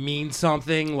Fame means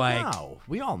something? Like, No,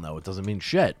 we all know it doesn't mean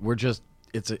shit. We're just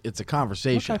it's a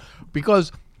conversation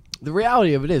because the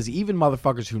reality of it is even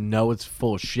motherfuckers who know it's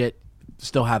full of shit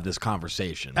still have this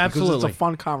conversation because Absolutely. it's a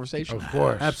fun conversation. Of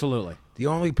course. absolutely. The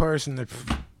only person that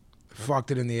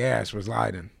fucked it in the ass was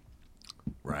Leiden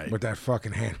Right, with that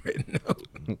fucking handwritten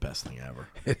note. best thing ever.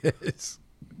 It's-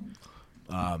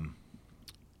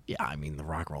 Yeah, I mean the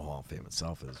Rock and Roll Hall of Fame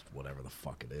itself is whatever the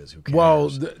fuck it is. Who cares? well,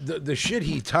 the shit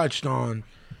he touched on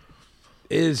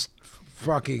is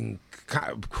fucking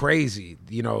crazy.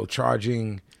 You know,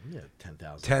 charging yeah,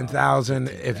 10,000. 10,000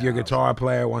 if your guitar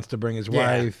player wants to bring his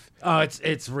wife. Oh,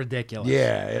 it's ridiculous.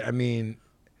 Yeah, I mean,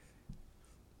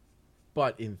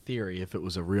 But in theory, if it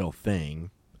was a real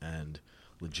thing and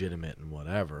legitimate and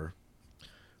whatever,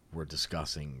 we're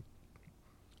discussing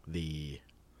the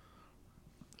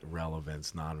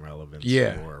relevance, non-relevance,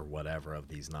 Yeah. or whatever of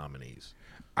these nominees.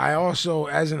 I also,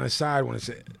 as an aside, want to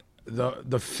say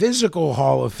the physical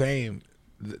Hall of Fame.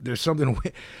 There's something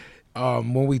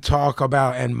when we talk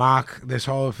about and mock this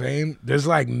Hall of Fame. There's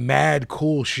like mad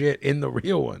cool shit in the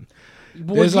real one.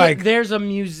 Well, There's yeah, like there's a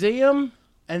museum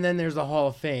and then there's a Hall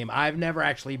of Fame. I've never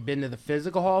actually been to the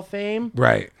physical Hall of Fame.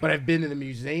 right. But I've been to the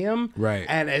museum. Right.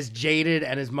 And as jaded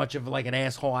and as much of like an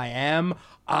asshole I am,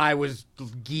 I was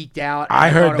geeked out. and I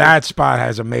thought heard it that spot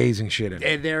has amazing shit in was- it.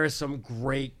 and there is some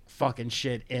great fucking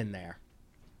shit in there.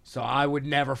 So I would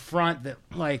never front that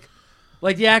like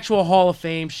the actual Hall of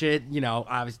Fame shit, you know,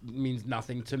 obviously means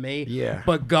nothing to me. Yeah.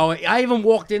 But I even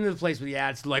walked into the place with the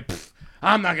ads like, "Pfft,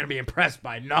 I'm not gonna be impressed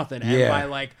by nothing. And Yeah. by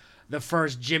like the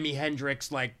first Jimi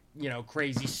Hendrix like, you know,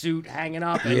 crazy suit hanging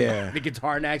up and Yeah. the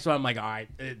guitar next one, I'm like, all right,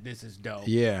 this is dope.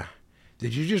 Yeah.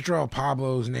 Did you just draw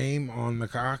Pablo's name on the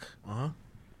cock?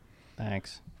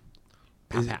 Thanks.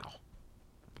 Is- Pow.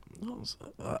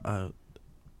 Well,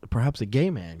 perhaps a gay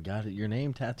man got your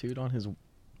name tattooed on his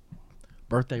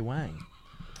birthday wang.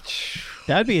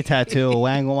 That'd be a tattoo, a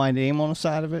wang with my name on the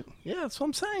side of it. Yeah, that's what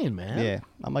I'm saying, man. Yeah,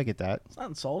 I might get that. It's not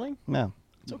insulting. No,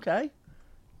 It's okay.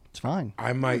 it's fine.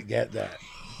 I might get that.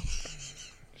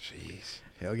 Jeez.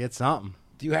 He'll get something.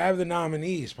 Do you have the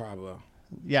nominees, Pablo?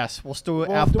 Yes, we'll do it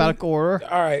Well, alphabetical order.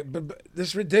 All right, but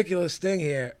this ridiculous thing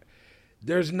here.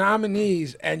 there's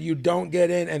nominees and you don't get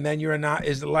in, and then you're not.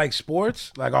 Is it like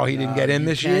sports? Like, oh, he didn't get in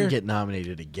this You year. can get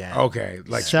nominated again. Okay,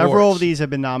 like Several sports. of these have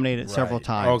been nominated several Right.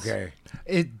 times. Okay,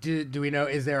 Do we know?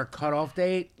 Is there a cutoff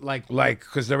date? Like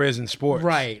because there is in sports,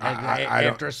 right I don't-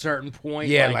 after a certain point.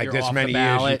 Yeah, like like you're this off many the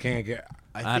years you ballot? can't get.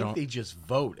 I think don't- they just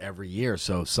vote every year,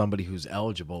 so somebody who's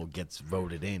eligible gets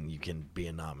voted in. You can be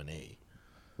a nominee.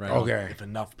 Right. Okay, If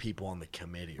enough people on the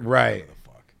committee. Or Right. whatever the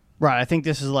fuck. Right. I think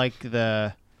this is like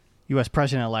the U.S.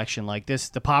 president election. Like this,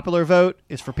 the popular vote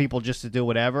is for people just to do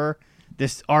whatever.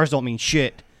 Ours don't mean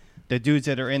shit. The dudes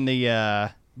that are in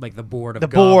the Like the board of The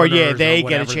board, yeah, governors or they get a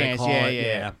whatever they chance. call Yeah, it,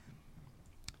 yeah.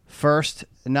 first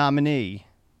nominee,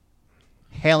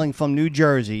 hailing from New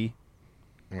Jersey,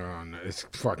 oh, no, this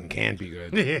fucking can't be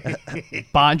good.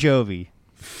 Bon Jovi.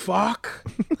 Fuck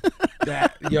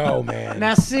that, yo, man.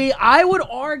 Now, see, I would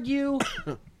argue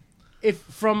if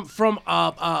from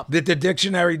The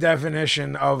dictionary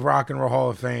definition of Rock and Roll Hall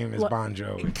of Fame is Bon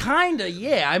Jovi. kinda,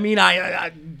 yeah. I mean,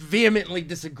 I vehemently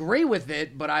disagree with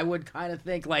it, but I would kind of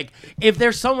think like if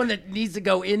there's someone that needs to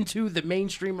go into the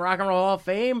mainstream Rock and Roll Hall of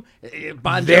Fame,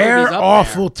 Bon Jovi's They're up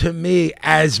awful there. to me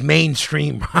as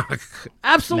mainstream rock.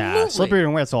 Absolutely. Nah, Slippery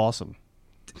and Wet's awesome.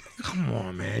 Come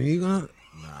on, man. You gonna?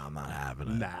 Nah, I'm not having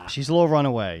it. Nah, She's a little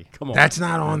runaway. come on. That's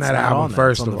not on that It's not album. on that.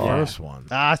 First It's on of the all, first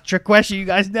one. Trick question. You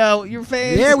guys know. You're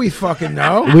fans. yeah, we fucking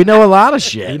know. We know a lot of We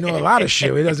shit. know a lot of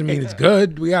shit. It doesn't mean it's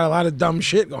good. We got a lot of dumb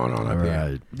shit going on up here.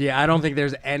 Right. Yeah, I don't think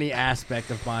there's any aspect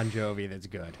of Bon Jovi that's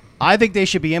good. I think they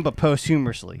should be in, but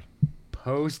posthumously.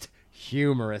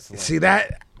 Humorously. See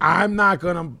that? I'm not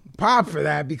gonna pop for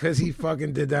that because he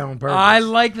fucking did that on purpose. I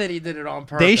like that he did it on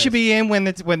purpose. They should be in when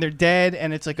they're dead,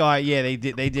 and it's like, all right, yeah, they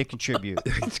did contribute.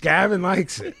 Gavin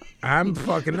likes it. I'm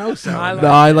fucking no selling. No,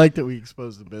 I like that we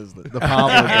expose the business, the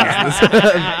Pablo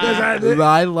business.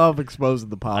 I I love exposing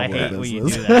the I Pablo hate when you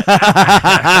business. do that.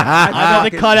 I'd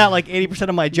rather cut out like 80%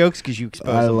 of my jokes because you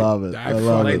expose I them. love it. I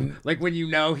love it. like when you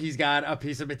know he's got a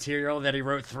piece of material that he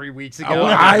wrote 3 weeks ago.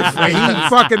 he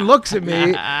fucking looks at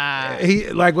me. He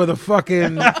like with a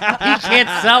fucking he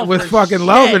can't sell with for fucking shit.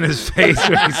 love in his face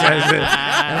when he says it.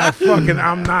 And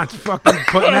I'm not fucking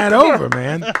putting that over,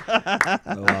 man. I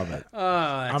love it.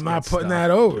 I'm not putting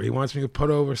that over. He wants me to put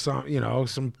over some.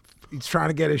 He's trying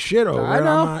to get his shit over. I And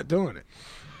know. I'm not doing it.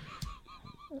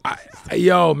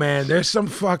 Yo, man, there's some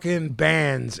fucking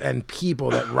bands and people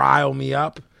that rile me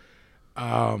up.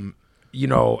 However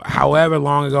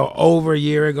long ago, over a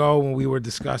year ago, when we were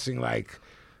discussing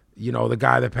the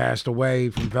guy that passed away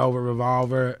from Velvet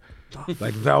Revolver,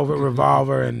 like Velvet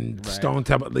Revolver and Stone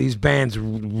Temple. These bands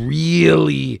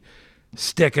really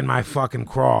stick in my fucking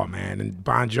craw, man. And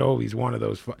Bon Jovi's one of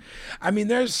those. I mean,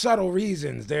 there's subtle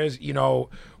reasons. There's,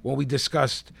 when we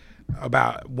discussed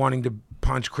about wanting to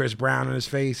punch Chris Brown in his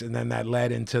face, and then that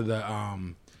led into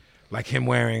the, like him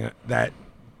wearing that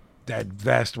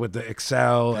vest with the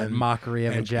Excel That and mockery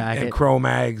of a jacket. and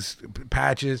Cro-Mags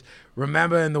patches.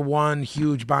 Remember in the one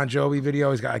huge Bon Jovi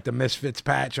video, he's got like the Misfits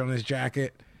patch on his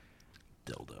jacket.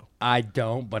 Dildo. I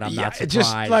don't, but I'm not it's surprised.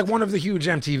 just like one of the huge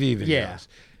MTV videos. Yeah.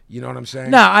 You know what I'm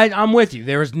saying? no, I'm with you.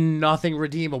 There is nothing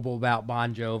redeemable about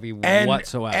Bon Jovi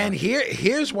whatsoever. And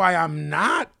here's why I'm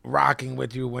not rocking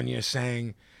with you when you're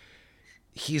saying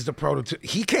he's the prototype.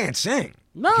 He can't sing.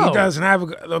 No. He doesn't have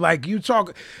you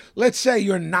talk. Let's say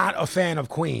you're not a fan of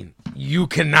Queen. You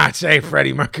cannot say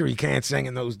Freddie Mercury can't sing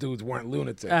and those dudes weren't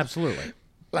lunatics. Absolutely.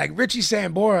 Like Richie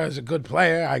Sambora is a good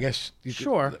player, I guess.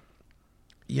 Sure.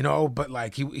 But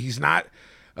like he's not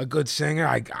a good singer.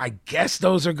 I guess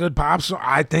those are good pop songs.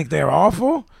 I think they're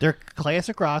awful. They're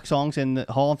classic rock songs, and the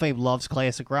Hall of Fame loves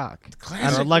classic rock.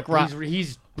 Classic- I like rock.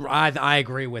 I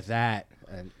agree with that.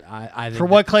 And I think For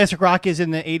what classic rock is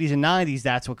in the 80s and 90s,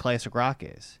 that's what classic rock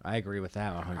is. I agree with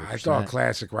that 100%. I thought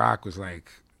classic rock was like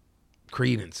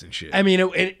Creedence and shit. I mean,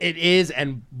 it is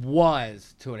and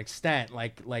was to an extent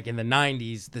like in the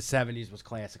 90s, the 70s was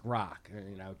classic rock.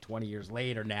 20 years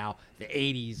later now, the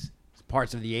 80s,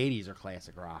 parts of the 80s are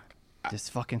classic rock. This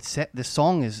fucking set,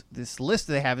 this list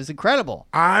they have is incredible.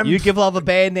 I'm- You Give Love a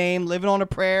Bad Name, Living on a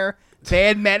Prayer,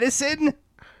 Bad Medicine,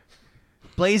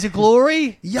 Blaze of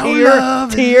Glory,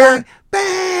 Tear.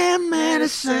 bad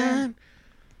medicine.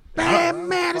 Bad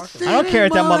medicine. I don't care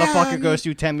if that motherfucker goes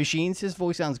through 10 machines. His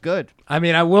voice sounds good. I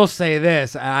mean, I will say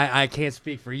this. I can't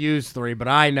speak for you three, but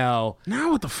I know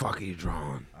Now what the fuck are you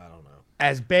drawing?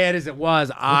 as bad as it was,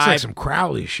 Looks like some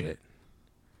Crowley shit.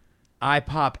 I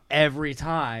pop every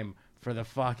time for the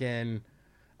fucking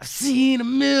I've seen a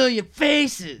million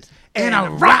faces and I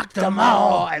rocked them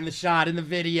all. And the shot in the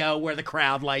video where the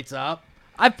crowd lights up.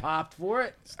 I popped for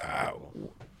it.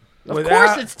 Of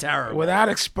course it's terrible. Without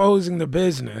exposing the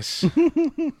business,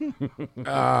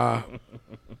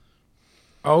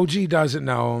 OG doesn't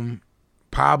know him.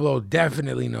 Pablo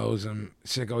definitely knows him.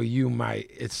 Sicko, you might.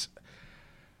 It's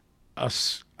a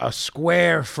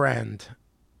square friend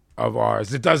of ours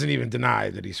that doesn't even deny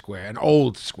that he's square. An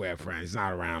old square friend. He's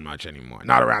not around much anymore.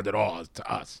 Not around at all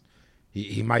to us.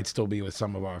 He might still be with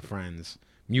some of our friends.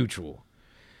 Mutual.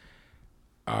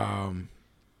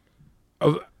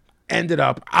 Ended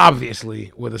up,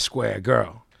 obviously, with a square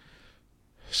girl.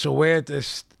 So we're at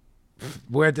this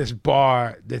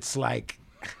bar that's like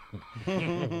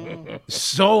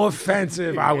so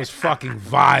offensive. I was fucking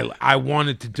violent. I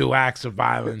wanted to do acts of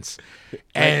violence.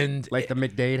 And like the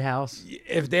McDade house.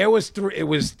 if there was it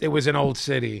was an old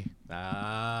city.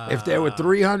 If there were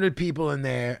 300 people in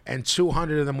there and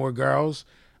 200 of them were girls,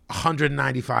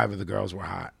 195 of the girls were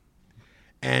hot.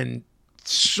 And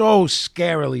so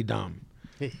scarily dumb.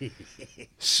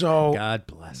 So God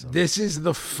bless him. this is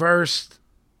the first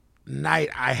night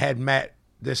I had met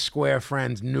this square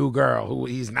friend's new girl who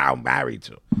he's now married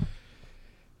to.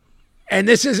 And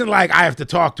this isn't like I have to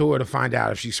talk to her to find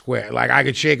out if she's square. Like I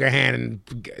could shake her hand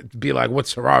and be like, "What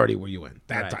sorority were you in?"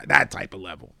 That type of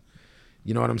level.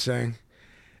 You know what I'm saying?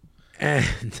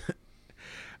 And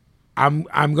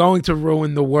I'm going to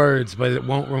ruin the words, but it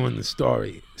won't ruin the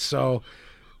story. So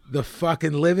the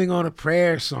fucking Living on a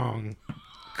Prayer song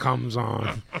comes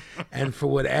on, and for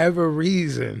whatever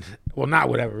reason, well, not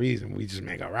whatever reason, we just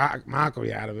make a rock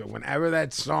mockery out of it. Whenever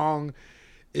that song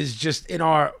is just in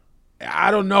our, I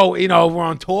don't know, we're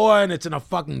on tour and it's in a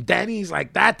fucking Denny's,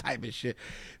 like that type of shit.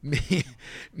 Me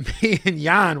and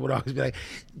Jan would always be like,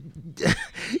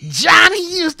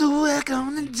 Johnny used to work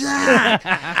on the dock.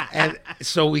 And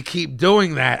so we keep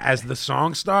doing that as the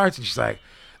song starts, and she's like,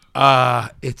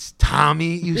 it's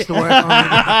Tommy used to work on it.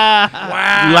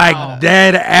 Wow. Like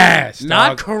dead ass.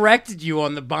 Not dog. corrected you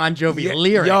on the Bon Jovi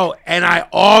lyric. Yo, and I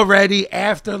already,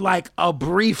 after like a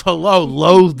brief hello,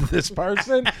 loathed this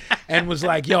person and was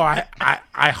like, yo,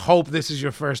 I hope this is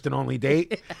your first and only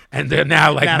date. And they're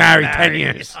now like married 10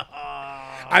 years.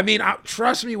 I mean,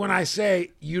 trust me when I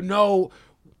say,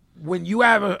 when you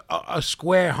have a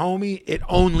square homie, it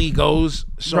only goes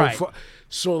so Right. far.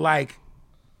 So like,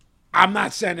 I'm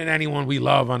not sending anyone we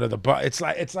love under the bus. It's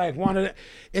like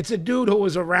it's a dude who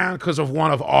was around because of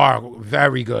one of our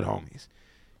very good homies.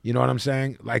 You know what I'm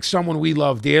saying? Like someone we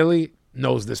love dearly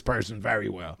knows this person very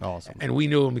well. Awesome. And we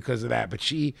knew him because of that. But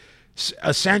she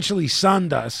essentially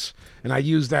sunned us, and I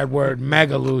use that word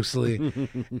mega loosely.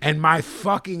 And my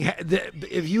fucking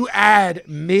if you add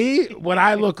me, what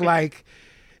I look like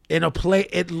in a place,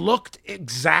 it looked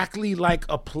exactly like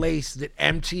a place that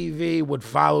MTV would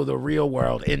follow The Real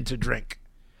World in to drink.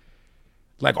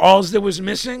 Like all that was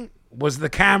missing was the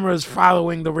cameras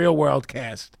following The Real World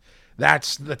cast.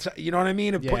 That's you know what I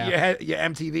mean? Put your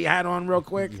MTV hat on real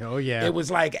quick. Oh yeah. It was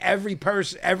like every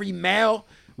person, every male,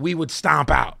 we would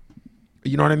stomp out.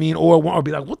 You know what I mean? Or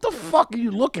be like, "What the fuck are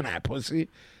you looking at, pussy?"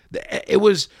 It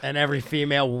was, and every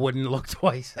female wouldn't look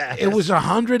twice at it us. was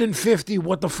 150.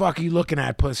 What the fuck are you looking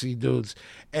at, pussy dudes?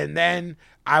 And then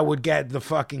I would get the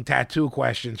fucking tattoo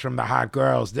questions from the hot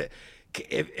girls that,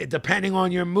 if depending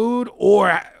on your mood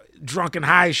or drunken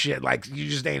high shit, like you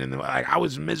just ain't in the, like I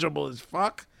was miserable as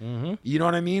fuck. Mm-hmm. You know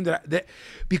what I mean? That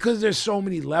because there's so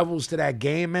many levels to that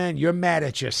game, man. You're mad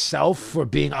at yourself for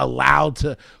being allowed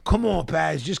to come on,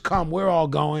 Paz, just come. We're all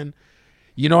going.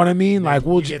 You know what I mean? Like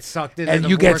we'll get sucked into and the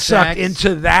you get sucked vortex.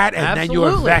 into that, and then you're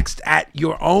Absolutely. vexed at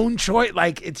your own choice.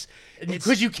 Like it's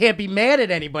because you can't be mad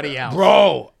at anybody else.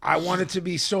 bro. I want it to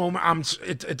be so.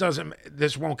 It doesn't.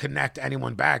 This won't connect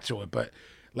anyone back to it, but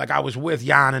like I was with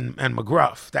Jan and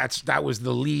McGruff. That was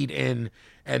the lead in,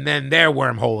 and then their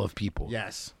wormhole of people.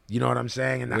 Yes. You know what I'm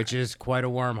saying? And Which is quite a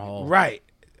wormhole. right.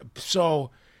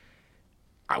 So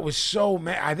I was so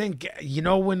mad. I think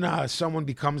when someone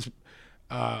becomes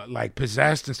like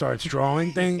possessed and starts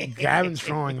drawing things. Gavin's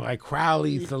drawing like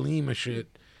Crowley, Thelema shit.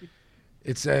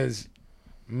 It says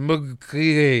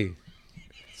Mugri.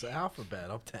 It's the alphabet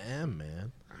up to M,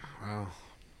 man. Wow.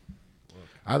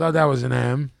 I thought that was an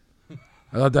M.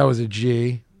 I thought that was a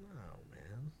G.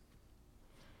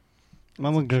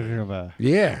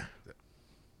 Yeah.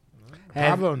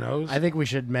 Pablo knows. I think we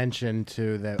should mention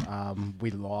too that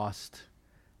we lost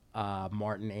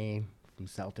Martin A. from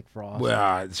Celtic Frost.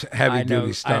 Well, it's heavy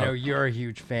duty stuff. I know you're a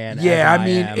huge fan. Yeah, as I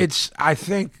mean, am. I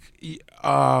think,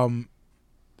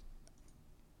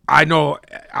 I know,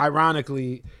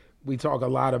 ironically, we talk a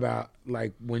lot about,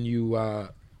 like, when you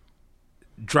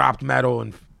dropped metal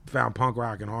and found punk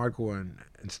rock and hardcore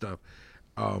and stuff.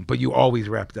 but you always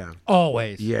rep them.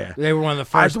 Always. Yeah. They were one of the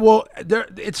first.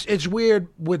 It's weird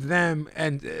with them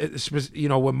and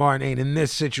with Martin Ain in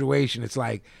this situation. It's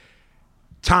like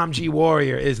Tom G.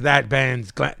 Warrior is that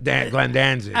band's Glenn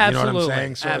Danzig. Absolutely. You know what I'm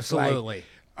saying? So Absolutely. It's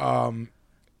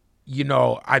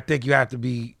like, I think you have to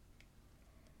be.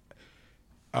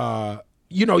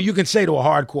 You can say to a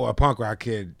hardcore punk rock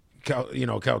kid,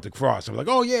 Celtic Frost. I'm like,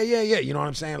 oh yeah. You know what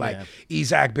I'm saying? Like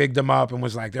Isaac bigged them up and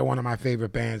was like, they're one of my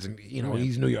favorite bands, and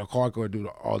he's New York hardcore dude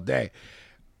all day.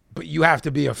 But you have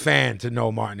to be a fan to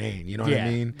know Martin Ain. You know what I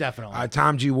mean? Definitely.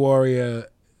 Tom G. Warrior,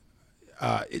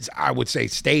 I would say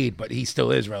stayed, but he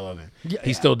still is relevant.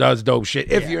 He still does dope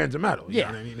shit if you're into metal. You know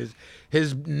what I mean?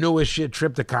 His newest shit,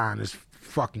 Triptychon, is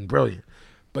fucking brilliant.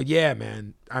 But yeah,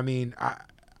 man. I mean,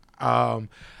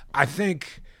 I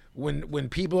think when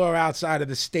people are outside of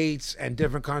the States and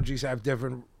different countries have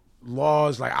different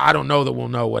laws, like I don't know that we'll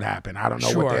know what happened. I don't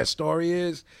know what their story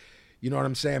is. You know what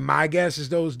I'm saying? My guess is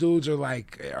those dudes are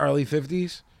like early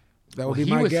 50s. That would be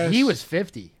my guess. He was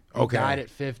 50. Okay. He died at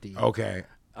 50. Okay.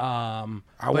 I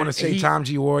but want to say Tom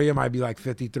G. Warrior might be like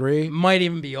 53. Might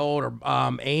even be older.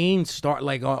 Ain start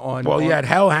like on. Well, you had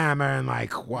Hellhammer and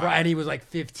like what? Right, and he was like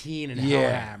 15 in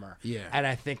Hellhammer. Yeah. And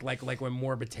I think like when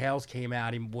Morbid Tales came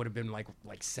out, he would have been like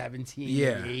 17,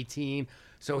 Yeah. maybe 18.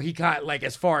 So he got like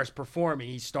as far as performing,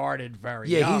 he started very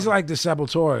Yeah, young. he's like the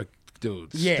Sepultura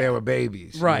dudes. Yeah. They were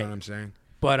babies. Right. You know what I'm saying?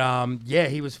 But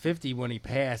he was 50 when he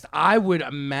passed. I would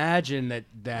imagine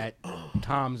that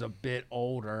Tom's a bit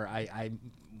older. I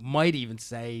might even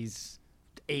say he's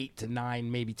 8 to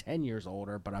 9, maybe 10 years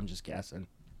older, but I'm just guessing.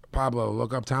 Pablo,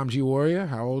 look up Tom G. Warrior,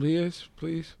 how old he is,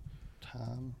 please.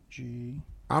 Tom G.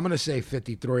 I'm going to say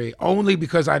 53, only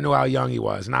because I know how young he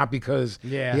was, not because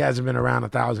he hasn't been around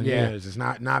 1,000 years. It's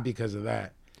not because of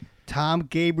that. Tom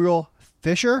Gabriel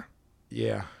Fisher,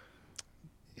 Yeah.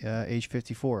 age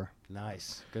 54.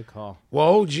 Nice. Good call.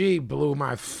 Well, OG blew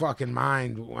my fucking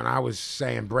mind when I was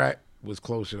saying Brett was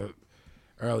closer to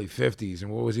early 50s. And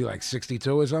what was he, like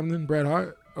 62 or something, Bret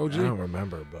Hart? OG? I don't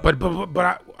remember, but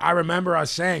But I remember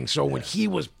us saying, so when he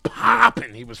was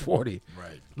popping, he was 40.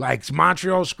 right, Like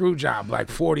Montreal Screwjob, like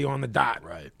 40 on the dot.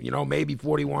 Right. Maybe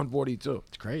 41, 42.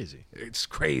 it's crazy. It's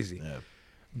crazy. Yeah.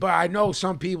 But I know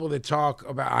some people that talk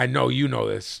about, I know you know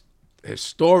this,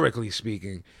 historically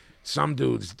speaking, some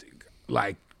dudes,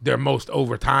 like, their most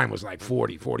overtime was like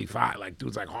 40, 45, like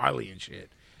dudes like Harley and shit.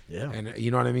 Yeah. And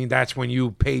you know what I mean? That's when you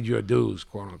paid your dues,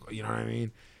 quote unquote. You know what I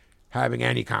mean? Having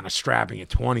any kind of strap in your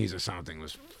 20s or something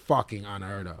was fucking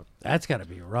unheard of. That's got to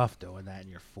be rough doing that in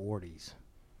your 40s.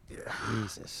 Yeah.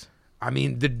 Jesus. I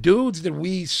mean, the dudes that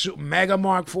we mega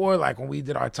marked for, like when we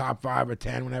did our top 5 or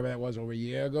 10, whenever that was over a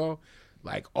year ago,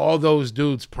 like all those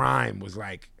dudes' prime was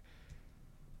like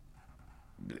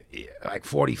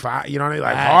 45. You know what I mean?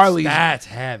 Like Harley's. That's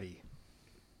heavy.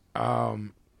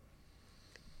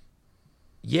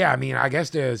 Yeah, I mean, I guess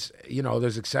there's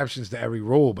exceptions to every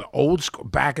rule, but old school,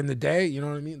 back in the day, you know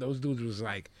what I mean? Those dudes was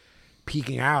like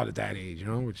peaking out at that age,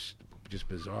 which is just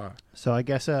bizarre. So I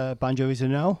guess Bon Jovi's a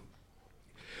no?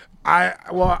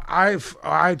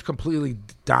 I completely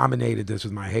dominated this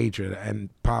with my hatred, and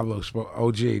Pablo spoke.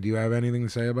 OG, do you have anything to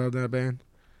say about that band?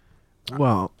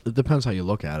 Well, it depends how you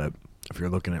look at it. If you're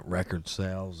looking at record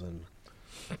sales and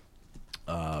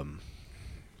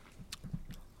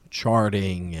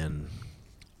charting and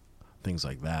things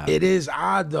like that. It is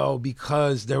odd, though,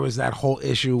 because there was that whole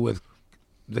issue with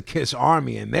the Kiss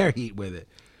Army and their heat with it.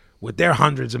 With their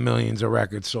hundreds of millions of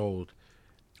records sold,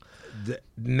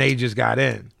 they just got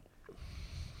in.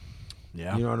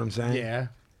 Yeah. You know what I'm saying? Yeah.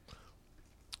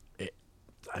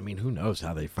 I mean, who knows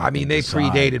how they I mean, they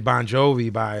decide. predated Bon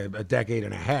Jovi by a decade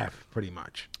and a half, pretty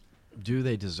much. Do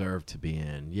they deserve to be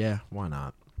in? Yeah, why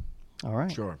not? All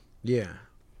right. Sure. Yeah.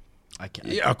 I can't.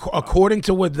 Yeah, according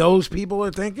to what those people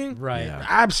are thinking? Right. Yeah.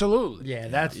 Absolutely. Yeah,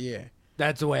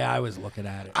 that's the way I was looking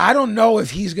at it. I don't know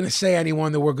if he's going to say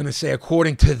anyone that we're going to say,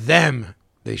 according to them,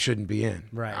 they shouldn't be in.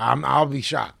 Right. I'll be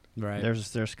shocked. Right.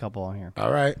 There's a couple on here.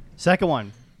 All right. Second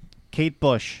one, Kate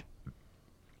Bush.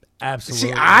 Absolutely.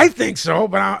 See, I think so,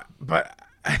 but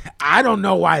I don't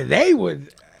know why they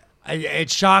would. It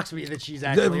shocks me that she's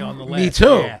actually on the list. Me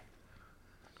too. Yeah.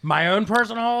 My own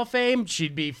personal Hall of Fame,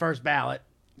 she'd be first ballot.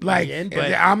 Like,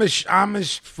 but I'm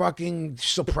as fucking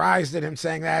surprised at him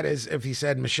saying that as if he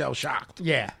said Michelle shocked.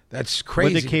 yeah. That's What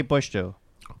crazy. did Kate Bush do?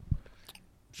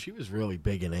 She was really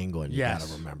big in England. You Yes.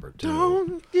 gotta remember too.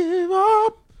 Don't give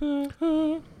up.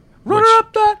 Run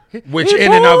up that. Which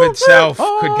in and of itself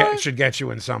should get you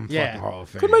in some Yeah. fucking Hall of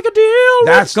Fame. Could make a deal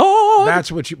That's with God.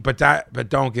 that's what you. But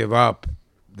don't give up.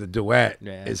 The duet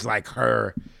Yeah. is like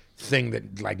her thing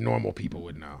that like normal people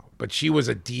would know. But she was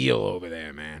a deal over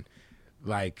there, man.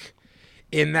 like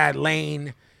in that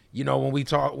lane. You know, when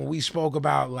we spoke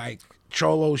about like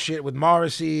Cholo shit with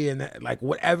Morrissey and like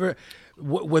whatever.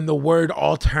 When the word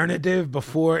alternative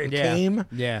before it came,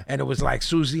 and it was like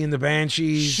Susie and the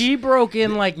Banshees. She broke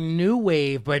in like new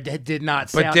wave, but it did not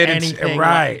sound didn't- anything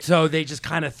right. like, so they just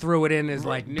kind of threw it in as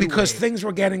like new because wave. things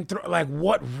were getting through. Like,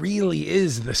 what really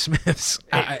is the Smiths?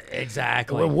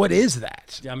 Exactly. What is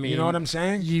that? I mean, you know what I'm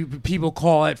saying? People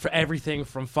call it for everything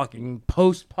from fucking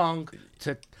post punk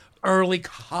to early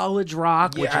college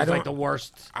rock, which I is like don't- the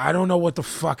worst. I don't know what the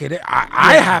fuck it is.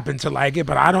 I happen to like it,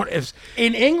 but I don't. If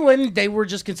In England, they were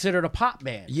just considered a pop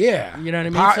band. yeah, You know what I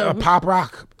mean? Pop, So pop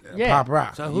rock, pop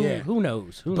rock. So who yeah. who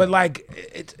knows? Who But knows?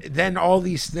 like, then all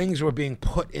these things were being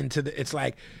put into the. It's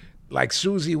like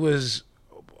Susie was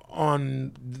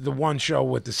on the one show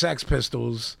with the Sex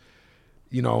Pistols,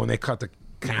 you know, when they cut the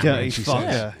camera. Yeah, and she fuck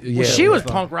says, yeah. Well, she was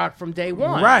punk rock from day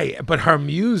one. right, but her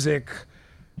music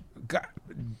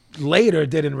later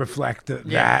didn't reflect that.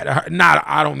 Not,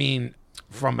 I don't mean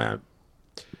from a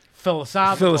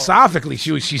philosophically.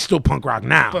 She's still punk rock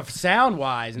now. But sound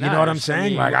wise, you know what I'm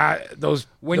saying?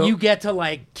 When you get to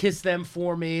like Kiss Them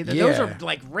For Me, those are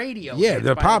like radio. Yeah, hits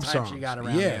they're by pop the time songs. She got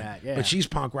around to that. Yeah, But she's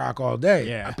punk rock all day.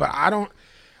 Yeah. But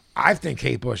I think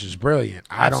Kate Bush is brilliant.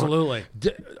 Absolutely.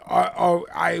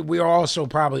 We are also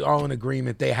probably all in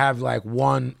agreement. They have like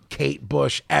one Kate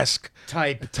Bush-esque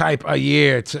type a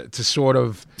year to sort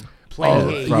of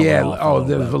play.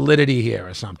 the validity here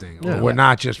or something. Yeah. We're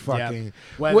not just fucking. Yeah.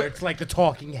 Whether it's like the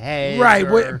Talking Heads, Right,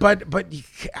 or, but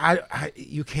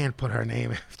you can't put her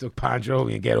name after Bon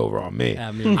Jovi and get over on me.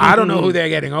 I mean- I don't know who they're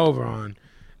getting over on,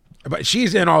 but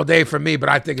she's in all day for me. But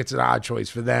I think it's an odd choice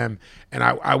for them, and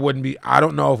I wouldn't be. I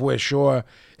don't know if we're sure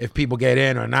if people get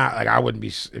in or not. Like I wouldn't be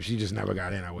if she just never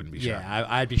got in. I wouldn't be shocked. yeah,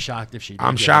 I'd be shocked if she. Did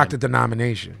I'm get shocked in. at the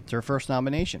nomination. It's her first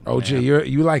nomination. OG,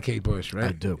 you like Kate Bush, right?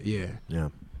 I do. Yeah. Yeah.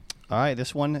 All right,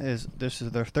 this is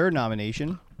their third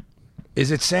nomination. Is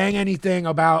it saying anything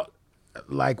about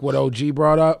like what OG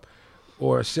brought up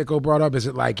or Sicko brought up? Is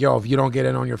it like, yo, if you don't get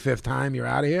in on your fifth time, you're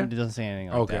out of here? It doesn't say anything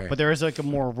like Okay. that. But there is like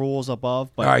more rules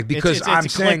above. But All right, because it's I'm a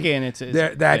saying click in, it's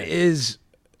that yeah. is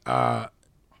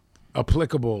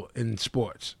applicable in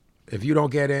sports. If you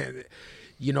don't get in,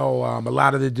 you know, a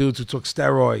lot of the dudes who took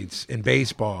steroids in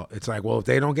baseball, it's like, well, if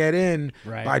they don't get in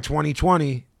Right. by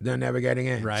 2020, they're never getting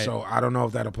in. Right. So I don't know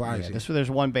if that applies. here. There's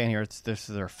one band here. This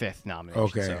is their fifth nomination.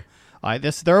 Okay. So, all right,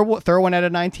 this their third one out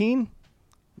of 19.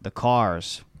 The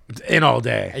Cars. In all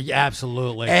day. Yeah,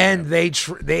 absolutely. And they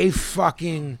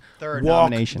fucking Third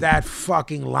walk nomination. that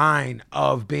fucking line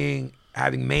of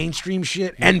having mainstream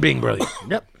shit and being brilliant.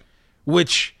 Yep.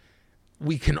 Which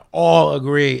we can all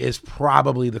agree is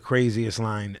probably the craziest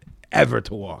line ever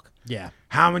to walk. Yeah.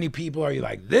 How many people are you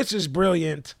like, this is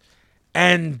brilliant,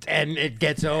 and it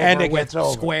gets over and it with gets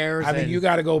over. squares. I mean, and- you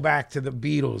got to go back to the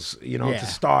Beatles, you know, Yeah. to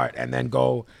start, and then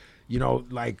go, you know,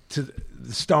 like to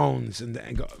the Stones, and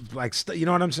go, like, you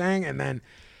know what I'm saying? And then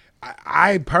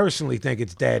I personally think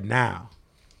it's dead now.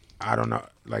 I don't know.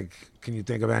 Like, can you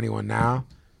think of anyone now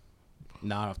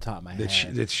Not off the top of my that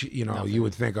head. you know, Nothing. you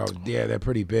would think, oh, yeah, they're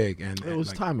pretty big, and It was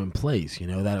like, time and place, you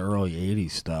know, that early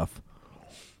 80s stuff.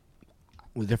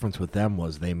 The difference with them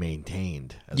was they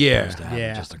maintained as Yeah. opposed to having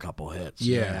Yeah. just a couple hits.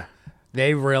 yeah.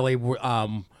 They really were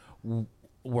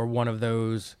one of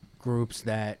those groups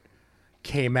that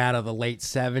came out of the late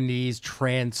 70s,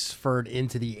 transferred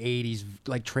into the 80s,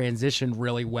 like transitioned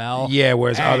really well. Yeah,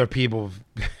 whereas And- other people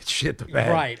shit the bed.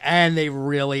 Right. And they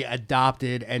really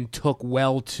adopted and took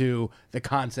well to the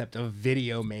concept of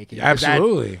video making. 'Cause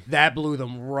Absolutely. That blew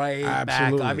them right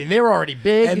Absolutely. back. I mean, they were already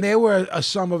big. And they were a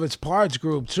sum of its parts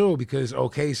group too, because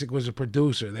O'Kasich was a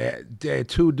producer. They had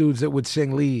two dudes that would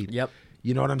sing lead. Yep.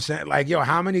 You know what I'm saying? Like, yo,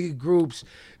 how many groups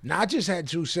not just had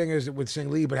two singers that would sing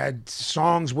lead, but had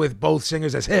songs with both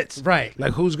singers as hits? Right.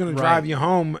 Like, who's gonna drive you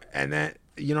home? And then,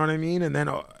 you know what I mean? And then,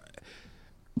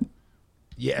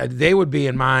 yeah, they would be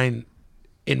in my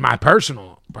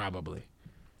personal probably.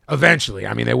 Eventually,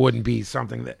 I mean, there wouldn't be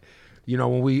something that, you know,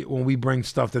 when we bring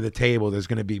stuff to the table, there's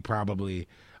gonna be probably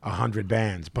 100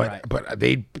 bands, but Right. but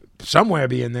they'd somewhere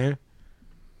be in there.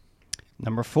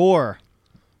 Number 4.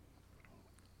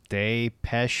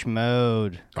 Depeche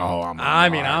Mode. Oh,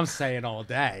 I'm saying all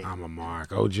day. I'm a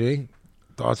mark. OG,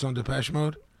 thoughts on Depeche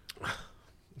Mode?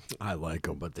 I like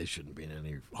them, but they shouldn't be in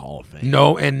any Hall of Fame.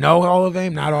 No Hall of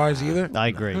Fame, not ours either. I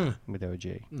agree with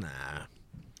OG. Nah.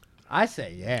 I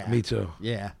say yeah. Me too.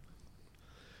 Yeah.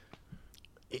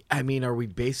 I mean, are we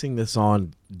basing this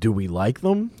on do we like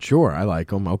them? Sure, I like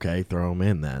them. Okay, throw them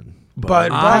in then.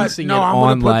 But I'm no, basing I'm it gonna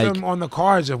on, put like, them on the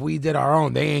cards if we did our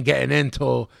own. They ain't getting in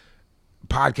till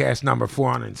podcast number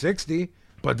 460,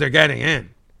 but they're getting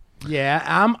in. Yeah,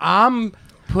 I'm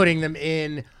putting them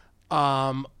in.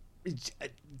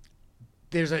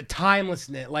 There's a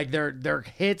timelessness, like their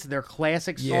hits, their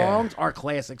classic songs are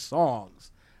classic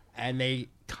songs, and they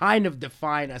kind of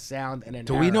define a sound and an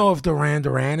Do era. we know if Duran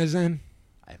Duran is in?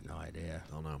 I have no idea.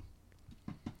 Don't know.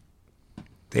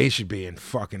 They should be in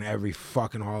fucking every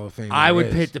fucking Hall of Fame. I there would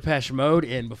is. pit Depeche Mode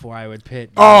in before I would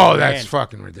pit. Oh, Duran. that's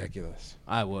fucking ridiculous.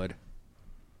 I would.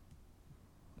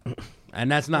 And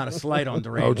that's not a slight on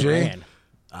Duran OG? Duran.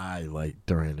 I like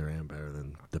Duran Duran better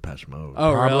than Depeche Mode.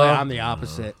 Oh, Pablo? really? I'm the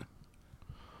opposite.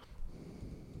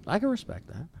 I can respect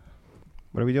that.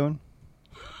 What are we doing?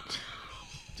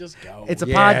 Just go. It's a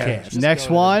Yeah. podcast. Next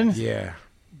one, Yeah.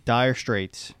 Dire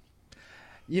Straits.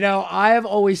 You know, I have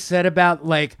always said about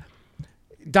like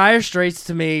Dire Straits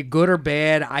to me, good or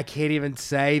bad, I can't even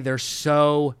say. They're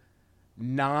so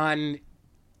they're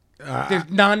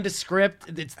nondescript.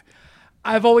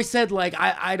 I've always said like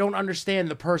I don't understand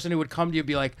the person who would come to you and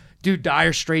be like, dude,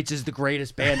 Dire Straits is the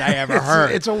greatest band I ever heard.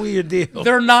 It's a weird deal.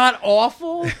 They're not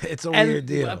awful. It's a weird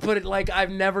deal. But like I've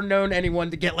never known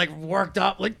anyone to get like worked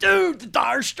up like, dude, the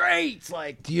Dire Straits.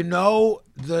 Like Do you know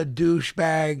the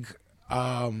douchebag?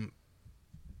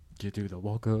 you do the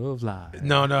walk of life.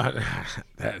 No.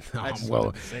 just Well,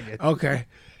 wanted to sing it. okay.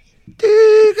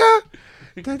 Diga,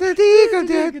 da, da, diga,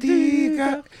 da,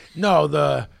 diga. No,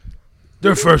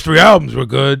 their first 3 albums were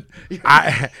good.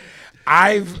 I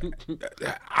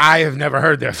have never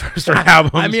heard their first 3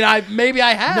 albums. I mean, maybe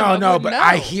I have. I no, wouldn't but know.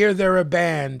 I hear they're a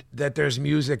band that there's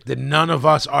music that none of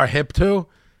us are hip to.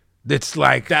 That's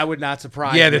like that would not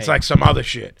surprise. yeah, me. that's like some other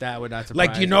shit. that would not surprise.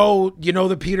 Like you know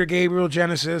the Peter Gabriel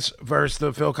Genesis versus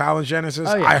the Phil Collins Genesis.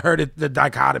 Oh, yeah. I heard it. The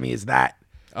dichotomy is that.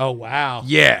 Oh wow.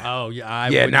 Yeah. Oh yeah. I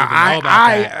Yeah. wouldn't Now even know about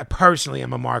that. I personally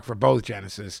am a mark for both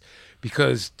Genesis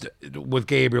because with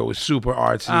Gabriel it was super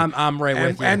artsy. I'm right and,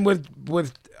 with you. And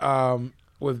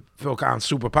with Phil Collins,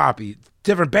 super poppy.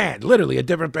 Different band, literally a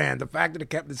different band. The fact that it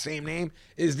kept the same name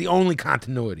is the only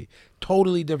continuity.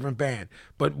 Totally different band.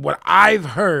 But what I've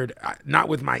heard, not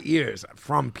with my ears,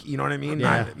 from you know what I mean,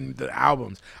 Yeah. the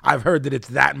albums, I've heard that it's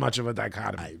that much of a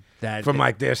dichotomy from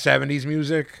like their '70s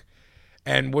music.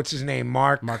 And what's his name?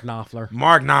 Mark Knopfler.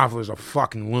 Mark Knopfler's a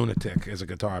fucking lunatic as a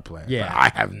guitar player. Yeah. But I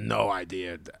have no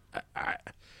idea.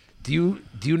 Do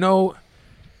you know?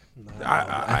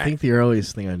 I think the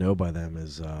earliest thing I know by them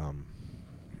is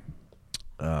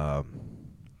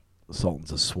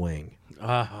Sultans of Swing.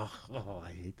 I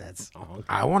hate that song.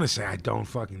 I want to say I don't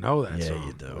fucking know that Yeah, song.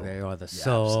 you do. They are the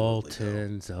absolutely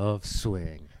Sultans of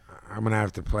Swing. I'm gonna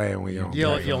have to play and we don't.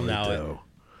 You'll know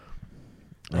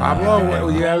it. Pablo,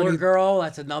 you have Roller any? Girl,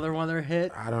 that's another one they're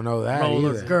hit. I don't know that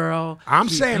Roller either. Girl. I'm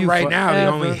Keep saying You right now the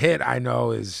only Forever. hit I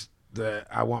know is the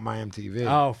I Want My MTV.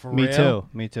 Oh, for Me real? too.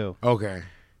 Me too. Okay.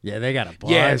 Yeah, they got a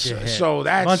bunch Yeah, of so, hits. so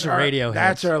that's bunch of radio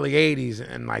that's hits. early '80s,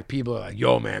 and like people are like,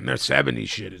 "Yo, man, their '70s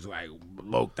shit is like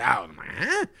loked out." I'm like,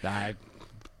 huh? I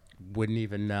wouldn't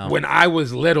even know. When I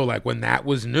was little, like when that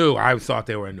was new, I thought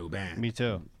they were a new band. Me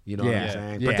too. You know what I'm Yeah,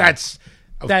 saying? yeah. But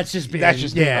that's just being,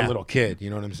 being yeah. a little kid. You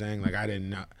know what I'm saying? Like I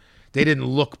didn't know. They didn't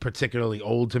look particularly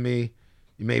old to me.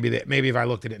 Maybe if I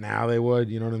looked at it now, they would.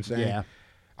 You know what I'm saying? Yeah.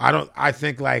 I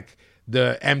think like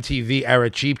the MTV era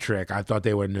Cheap Trick. I thought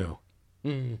they were new. That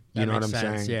You know what makes I'm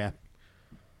sense, saying? Yeah.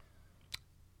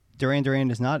 Duran Duran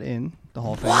is not in the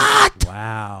Hall of Fame.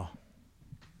 Wow.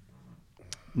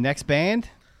 Next band.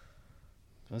 This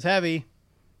one's heavy.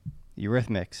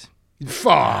 Eurythmics.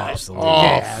 Fuck. Absolutely. Oh,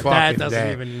 yeah, that fucking doesn't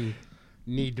day. even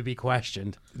need to be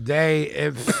questioned.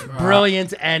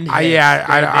 Brilliant. and I hits.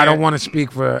 I They're- don't want to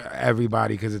speak for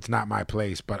everybody because it's not my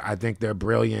place, but I think they're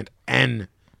brilliant and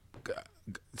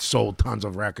sold tons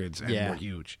of records and Yeah. were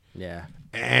huge. Yeah,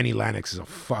 Annie Lennox is a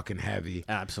fucking heavy.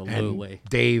 absolutely. And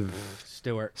Dave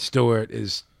Stewart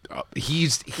is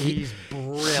he's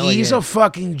brilliant. he's a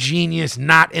fucking genius.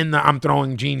 Not in the I'm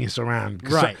throwing genius around.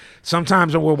 'Cause Right.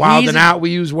 sometimes when we're wilding out, we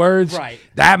use words. Right.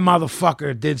 That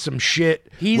motherfucker did some shit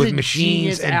He's with a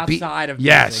machines genius and outside of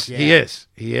yes, music,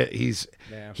 he yeah. is.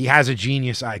 He has a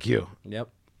genius IQ. Yep.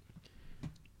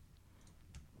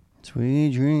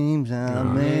 Sweet dreams I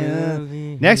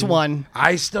made. Next one.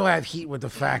 I still have heat with the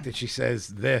fact that she says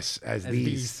this as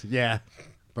these. Yeah.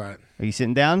 But Are you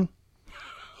sitting down?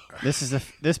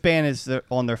 This band is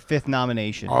on their 5th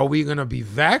nomination. are we gonna be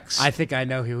vexed? I think I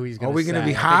know who he's going Are to we gonna say.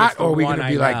 be I think hot, it's the or are we one gonna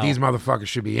I be like know. these motherfuckers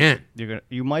should be in?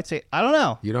 You might say, I don't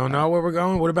know. You don't know where we're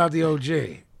going. What about the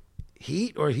OG?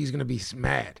 Heat, or he's gonna be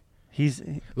mad?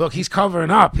 Look, he's covering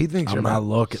up. He thinks I'm you're not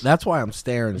looking. That's why I'm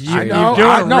staring. I straight. know, doing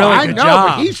I a know, really I good know. job.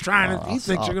 But he's trying to. He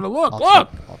thinks you're gonna look.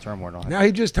 I'll turn more on. Now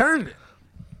he just turned it.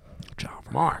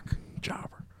 Jobber. Mark.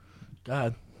 Jobber.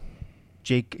 God.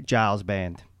 Jake Giles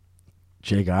Band.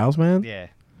 Jay Giles, man. Yeah.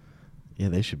 Yeah,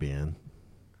 they should be in.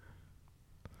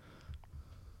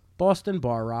 Boston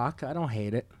Bar Rock. I don't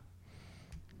hate it.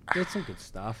 Did some good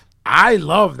stuff. I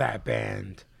love that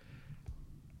band.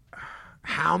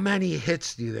 How many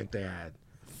hits do you think they had?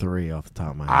 3 off the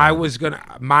top of my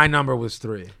head. My number was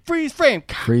 3. Freeze frame.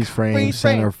 Freeze frame, Freeze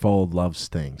frame. centerfold, love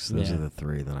stinks. Those Yeah. are the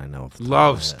 3 that I know. Off the top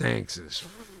Love of my head. Stinks is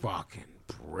fucking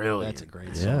brilliant. That's a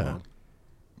great Yeah. song.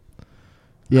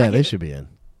 Yeah, they should be in.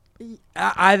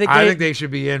 I think I they, think they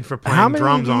should be in for playing How many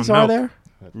drums of on these are Milk.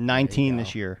 there? 19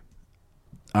 this year.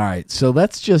 All right, so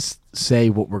let's just say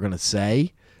what we're gonna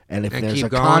say, and if And there's keep a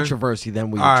going? controversy,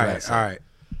 then we All address right, all it. right.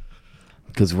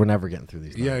 Because we're never getting through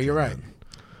these. Yeah, 19, you're right. man.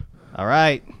 All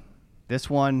right. This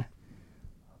one,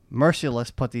 Merciless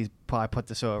probably put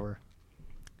this over.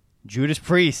 Judas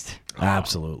Priest.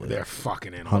 Absolutely, They're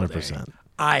fucking in all day. 100%.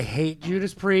 I hate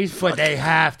Judas Priest, but they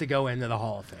have to go into the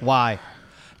Hall of Fame. Why?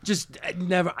 Just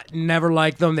never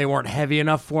liked them. They weren't heavy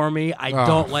enough for me. I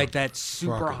don't like that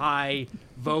super fucking- high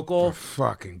vocal.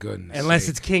 For fucking goodness Unless sake.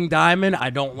 it's King Diamond, I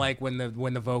don't like when the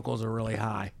vocals are really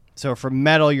high. So for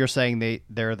metal, you're saying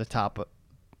they're the top.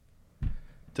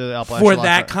 The upper For echelon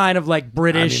that kind of like I mean,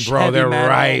 British bro, heavy they're metal,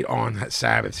 right on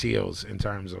Sabbath's heels in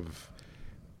terms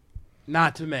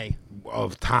not to me.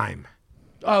 of time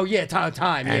Oh yeah,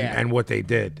 time. and, Yeah, and what they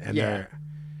did. And Yeah. they're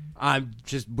I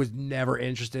just was never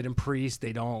interested in Priest.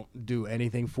 They don't do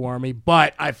anything for me.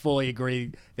 But I fully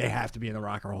agree they have to be in the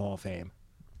Rock and Roll Hall of Fame.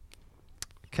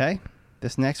 Okay.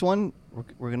 This next one,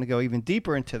 we're going to go even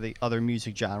deeper into the other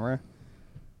music genre.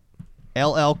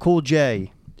 LL Cool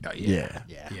J. Yeah.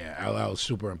 yeah, LL is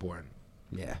super important.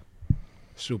 Yeah.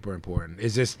 Super important.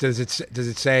 Is this does it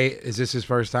say is this his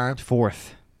first time?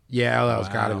 4th. Yeah, LL's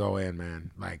got to go in,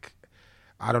 man. Like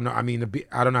I don't know. I mean,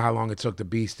 I don't know how long it took the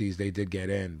Beasties. They did get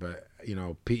in, but you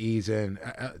know, PE's in.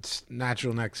 It's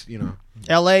natural next. You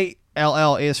know,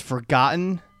 LL is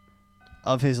forgotten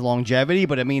of his longevity,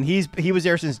 but I mean, he was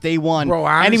there since day one, Bro,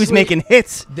 and he was honestly, making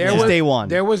hits there since was day one.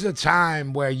 There was a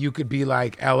time where you could be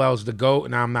like, LL's the GOAT,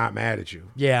 and I'm not mad at you.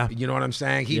 Yeah. You know what I'm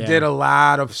saying? He Yeah. did a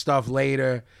lot of stuff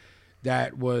later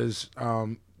that was,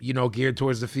 you know, geared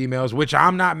towards the females, which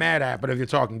I'm not mad at. But if you're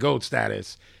talking GOAT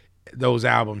status, those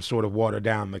albums sort of watered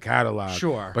down the catalog.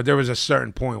 Sure. But there was a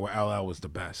certain point where LL was the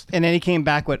best. And then he came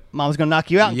back with "Mom's Gonna Knock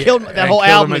You Out" and Yeah, killed that and whole killed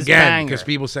album him is again banger. because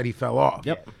people said he fell off.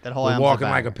 Yep, that whole With album's Walking a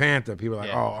Like a banger. Panther, people are like,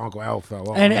 Yeah. oh, Uncle L fell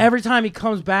off. And every time he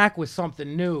comes back with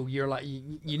something new, you're like,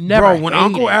 you never. Bro, when hate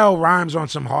Uncle it. L rhymes on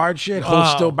some hard shit, he'll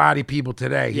Oh. still body people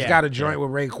today. He's Yeah, got a joint with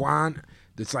Raekwon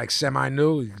that's like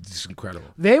semi-new. It's incredible.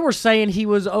 They were saying he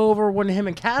was over when him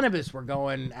and Cannabis were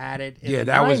going at it. In Yeah, the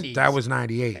that 90s. was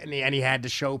 98. and he had to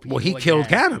show people. Well, he killed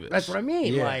again. Cannabis. That's what I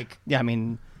mean. Yeah. Like Yeah, I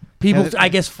mean, people, Yeah, I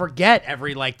guess, forget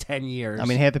every like 10 years. I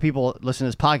mean, half the people listening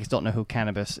to this podcast don't know who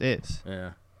Cannabis is.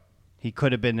 yeah. He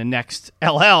could have been the next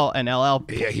LL, and LL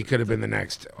Yeah, he could have been the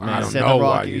next. I he don't said know the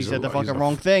wrong, why. he said the fucking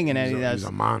wrong thing, and then he he's does.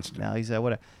 a monster. Now he's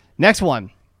whatever. Next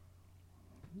one.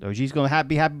 OG's gonna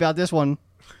be happy about this one.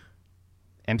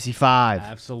 MC5,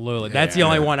 Absolutely. That's the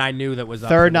only one I knew that was up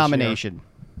for third this year. nomination.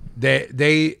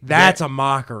 That's a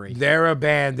mockery. They're a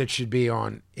band that should be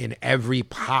on in every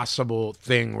possible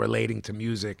thing relating to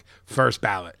music. First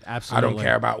ballot. I don't Absolutely.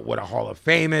 care about what a Hall of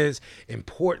Fame is,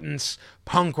 importance,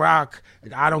 punk rock.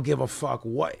 I don't give a fuck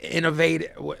what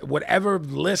innovative, whatever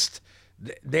list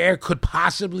there could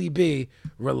possibly be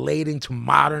relating to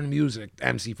modern music.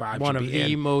 MC5 One should of be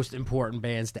the in. most important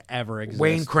bands to ever exist.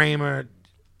 Wayne Kramer,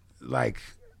 like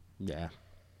Yeah.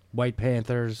 White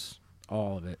Panthers,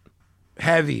 all of it.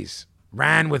 heavies,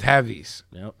 ran with heavies.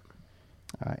 Yep. All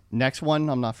right. Next one.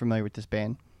 I'm not familiar with this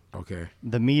band. Okay.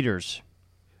 The Meters.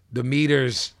 The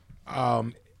Meters,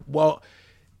 well,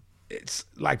 it's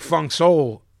like funk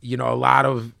soul, you know, a lot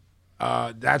of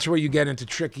that's where you get into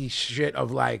tricky shit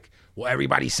of like, well,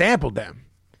 everybody sampled them.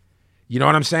 You know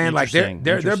what I'm saying? Like they're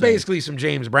Interesting. basically some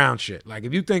James Brown shit. Like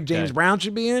if you think James Okay. Brown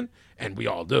should be in, and we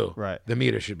all do, Right. The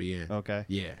Meters should be in. Okay.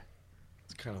 Yeah.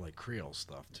 It's kind of like Creole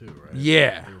stuff too, right?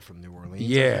 Yeah. They were from New Orleans.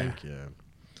 Yeah. I think. Yeah.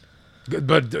 Good,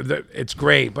 but it's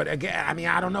great. But again, I mean,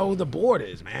 I don't know who the board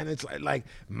is, man. It's like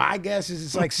my guess is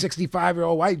it's like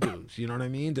 65-year-old white dudes. You know what I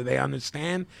mean? Do they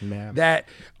understand Yeah. that?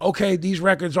 Okay, these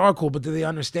records are cool, but do they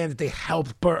understand that they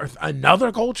helped birth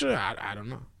another culture? I don't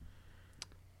know.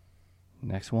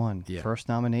 Next one. Yeah. First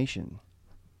nomination.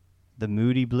 The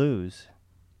Moody Blues.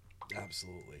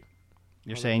 Absolutely.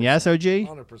 You're saying yes, OG?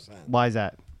 100%. Why is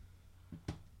that?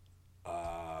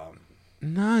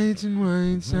 Nights in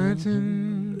white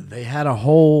satin. They had a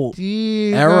whole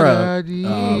era.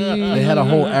 They had a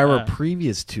whole era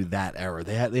previous to that era.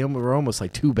 They were almost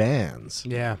like two bands.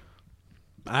 Yeah.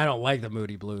 I don't like the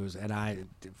Moody Blues, and I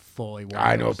fully.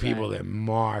 I know 100%. people that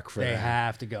mark for they that.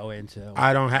 have to go into.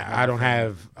 I don't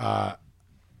have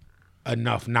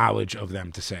enough knowledge of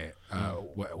them to say it,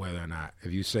 whether or not.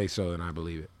 If you say so, then I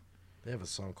believe it. They have a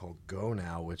song called "Go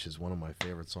Now," which is one of my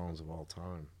favorite songs of all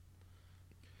time.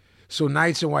 So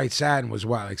Nights in White Satin was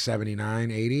what, like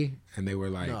 79, 80? And they were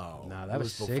like, No, that it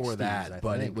was before 60s, that. I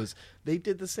But think. it was they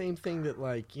did the same thing that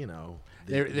like They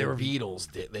the were- Beatles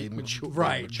did. They matured.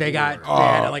 Right, they matured.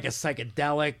 had like a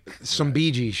psychedelic. some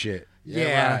Bee Gees shit.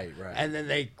 Yeah, right. And then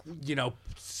they,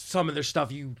 some of their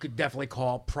stuff you could definitely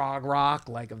call prog rock,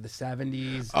 like of the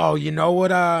 70s. Oh, you know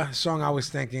what song I was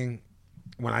thinking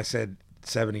when I said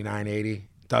 79, 80?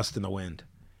 Dust in the Wind.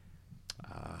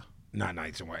 Not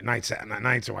Nights in White. Nights in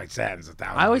White Satin's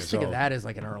 1,000 I always years think of old. that as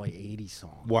like an early 80s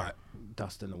song. What?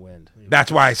 Dust in the Wind.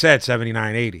 That's why I said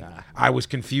 79, 80. I was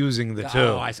confusing the two.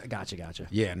 Oh, gotcha.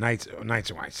 Yeah, Nights in White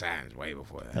Satin's way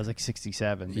before That that. was like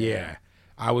 67. Yeah.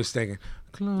 I was thinking,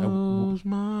 close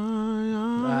my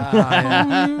eyes. Ah,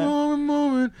 only for a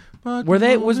moment, but Were the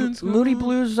they, moment's was Moody gone.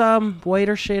 Blues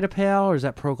whiter shade of pale, or is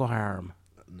that Procol Harum?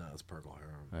 No, it's Procol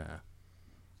Harum. Yeah.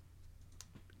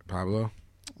 Pablo?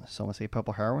 Someone say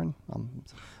Purple Heroin. All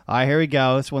right, here we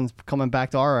go. This one's coming back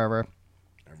to our era.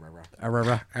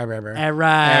 Era.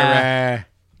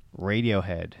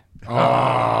 Radiohead.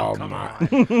 Oh, my.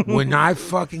 When I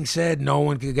fucking said no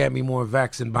one could get me more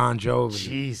vexed than Bon Jovi,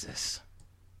 Jesus.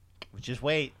 Just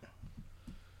wait.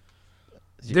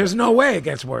 there's no way it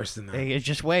gets worse than that. Hey,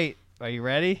 just wait. Are you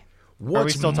ready?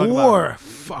 What's still talking more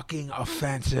fucking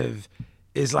offensive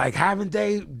is like, haven't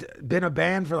they been a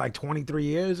band for like 23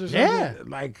 years or something? Yeah.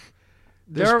 Like,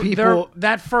 there's people.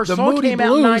 That first The song Moody came out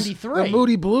in Blues, 93. the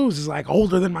Moody Blues is like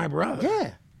older than my brother.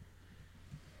 Yeah.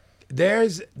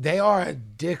 They are a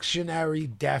dictionary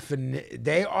definite.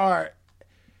 They are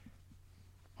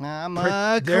I'm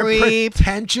their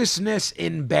pretentiousness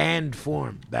in band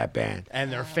form. That band.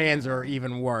 And their fans are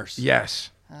even worse.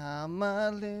 Yes. I'm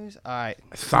a loser. All right.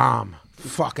 Thom.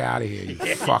 Fuck out of here, you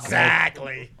fuckhead.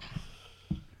 Exactly.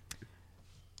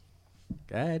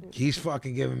 Go ahead. He's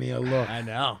fucking giving me a look. I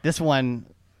know. This one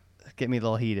get me a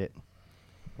little heated.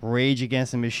 Rage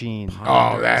Against the Machine.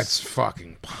 Oh, that's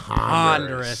fucking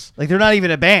ponderous. Like, they're not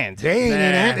even a band. They ain't,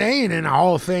 Nah. they ain't in a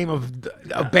Hall of Fame of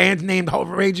a band named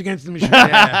Rage Against the Machine.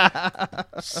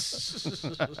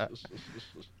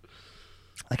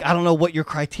 Like, I don't know what your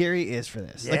criteria is for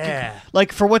this. Yeah.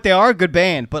 Like for what they are, a good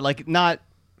band, but like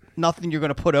nothing you're going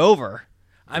to put over.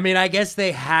 I mean, I guess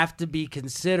they have to be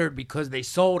considered because they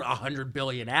sold 100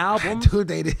 billion albums. Dude,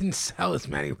 they didn't sell as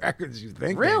many records as you think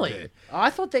they Really? did. Oh, I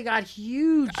thought they got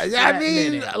huge. I that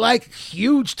mean, minute. like,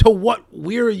 huge to what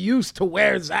we're used to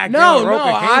where Zach De no. La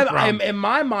Rocha came from. I'm in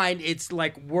my mind, it's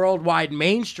like worldwide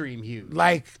mainstream huge.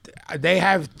 Like, they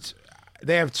have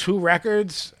 2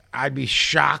 records. I'd be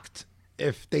shocked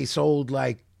if they sold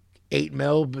like 8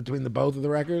 mil between the both of the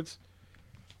records.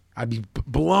 I'd be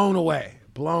blown away.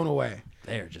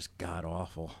 They are just god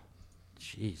awful.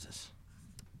 Jesus.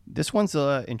 This one's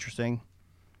interesting.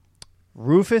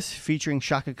 Rufus featuring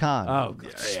Shaka Khan. Oh,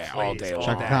 Yeah, all day long.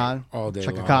 Shaka Khan. All day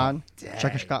Shaka long. Khan. Dang.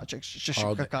 Shaka All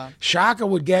Shaka day. Khan. Shaka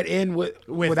would get in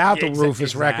without the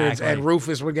Rufus records, and exactly.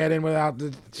 Rufus would get in without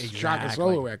the Shaka Exactly.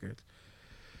 solo records.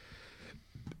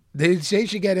 They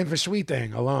should get in for Sweet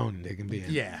Thing alone. They can be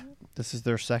in. Yeah. This is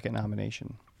their second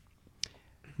nomination.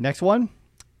 Next one,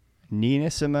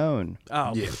 Nina Simone.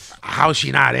 Oh, Yeah. How's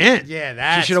she not in? Yeah, she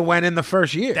that's should have went in the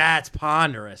first year. that's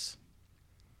ponderous.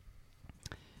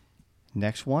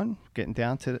 Next one, getting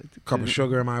down to Cup of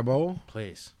sugar in my bowl.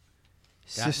 Please.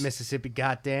 Sis- Mississippi,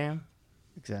 goddamn.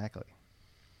 exactly.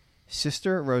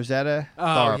 Sister Rosetta Oh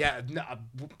Tharpe. yeah. No,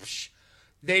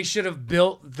 they should have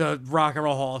built the Rock and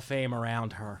Roll Hall of Fame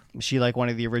around her. Is she like one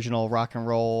of the original rock and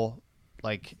roll,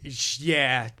 like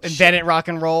Yeah. invented rock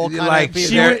and roll? Kind Like, of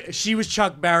she She was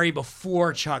Chuck Berry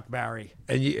before Chuck Berry.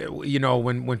 And you know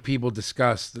when people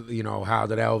discuss how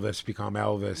did Elvis become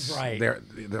Elvis, Right.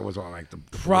 There was all like the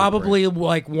Probably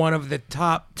like one of the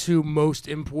top 2 most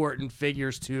important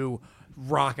figures to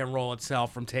rock and roll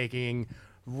itself, from taking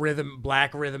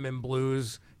black rhythm and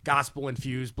blues, gospel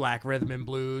infused black rhythm and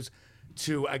blues,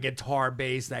 to a guitar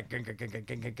bass that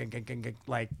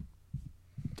like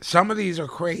Some of these are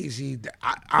crazy.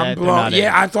 I'm That they're blown. not in.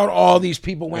 Yeah, I thought all these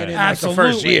people went in like the first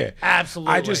Absolutely. year.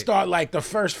 Absolutely. I just thought like the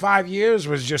first 5 years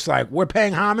was just like we're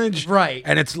paying homage, Right.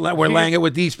 And we're laying it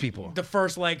with these people. the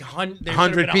first like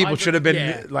 100 people should have been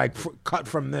yeah. like cut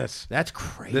from this That's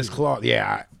crazy. this cloth.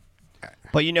 Yeah,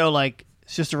 But like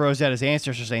Sister Rosetta's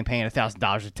ancestors ain't paying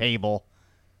 $1,000 a table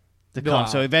to come. No.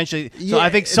 So eventually, Yeah, I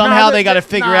think somehow no, they got to I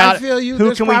figure out feel you. who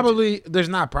There's can probably there's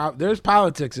not there's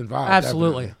politics involved.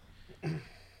 Absolutely. definitely.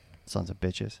 Sons of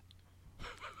bitches.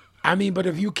 I mean, but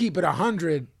if you keep it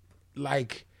 100,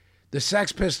 like the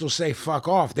Sex Pistols say fuck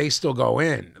off, they still go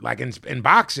in. Like in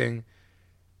boxing,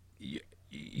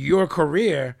 your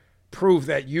career proved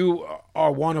that you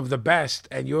are one of the best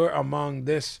and you're among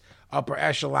this upper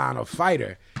echelon of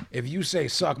fighter. If you say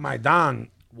suck my dong,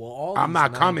 Well, I'm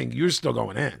not coming, you're still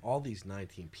going in. All these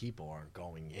 19 people aren't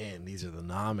going in. These are the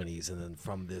nominees, and then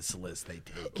from this list they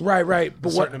take Right. a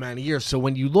But certain what? amount of years. So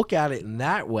when you look at it in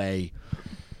that way,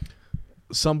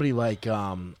 somebody like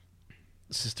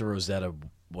Sister Rosetta,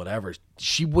 whatever,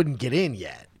 she wouldn't get in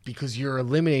yet because you're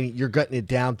getting it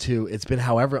down to, it's been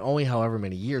however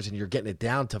many years, and you're getting it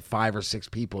down to 5 or 6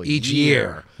 people Each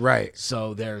year. Right.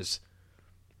 So there's,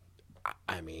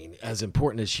 I mean, as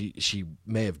important as she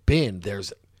may have been,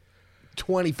 there's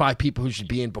 25 people who should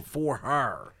be in before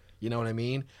her. You know what I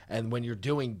mean? And when you're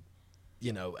doing,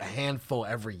 a handful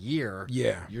every year,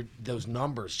 those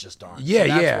numbers just aren't. Yeah, so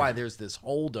that's yeah. why there's this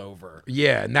holdover.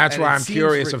 Yeah, and that's And why it I'm seems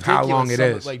curious of how long it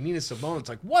ridiculous. is. Like Nina Simone, it's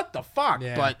like, what the fuck?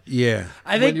 Yeah. But Yeah.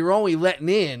 I when think you're only letting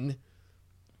in,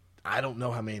 I don't know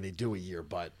how many they do a year,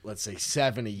 but let's say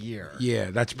 7 a year.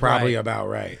 Yeah, that's probably Right. about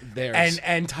right. There's,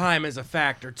 and time is a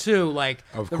factor too. Like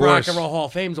Of the course. Rock and Roll Hall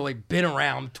of Fame's only been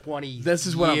around 20. this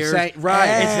is what years. I'm saying.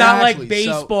 Right. It's not like exactly.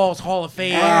 So- baseball's Hall of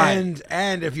Fame.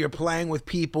 And if you're playing with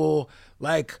people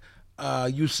like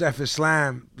Yusef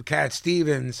Islam, Cat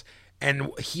Stevens, and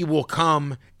he will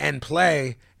come and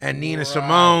play, and Nina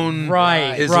Simone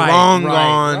Right, is right, long right.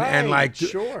 gone, Right, and like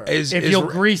sure. is If is, you'll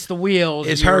grease the wheels,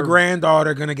 is her you're-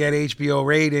 granddaughter gonna get HBO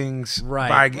ratings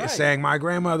Right. by saying my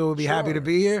grandmother will be happy to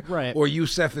be here? Right. Or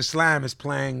Yusef Islam is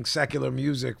playing secular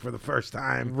music for the first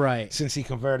time Right. since he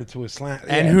converted to Islam.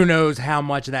 And Yeah. who knows how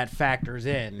much that factors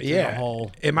in to Yeah, the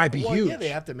whole. it might be Well, huge. yeah, they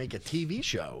have to make a TV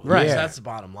show. Right. So Yeah. that's the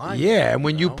bottom line. Yeah, and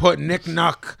when you know? put Nick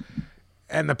Nuck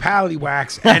and the Pally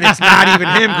Wax, and it's not even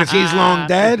him because he's long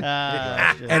dead,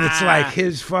 and it's like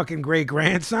his fucking great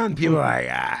grandson, people are like,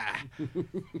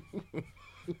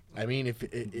 I mean, if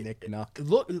Nick Nuck.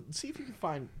 look, see if you can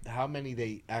find how many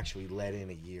they actually let in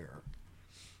a year.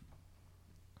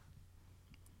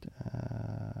 Do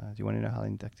you want to know how the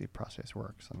inductive process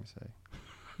works? Let me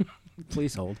say.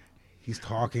 Please hold. he's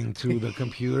talking to the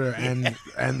computer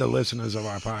and the listeners of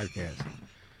our podcast.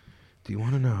 Do you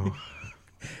want to know?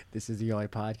 This is the only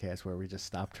podcast where we just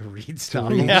stop to read stuff.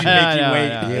 read. We Yeah, make you no, wait.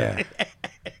 no.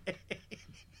 Yeah.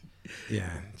 Yeah,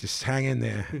 just hang in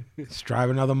there. Just drive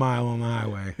another mile on the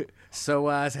highway. So,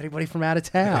 is anybody from out of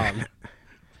town?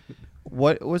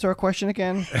 What was our question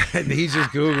again? And he's just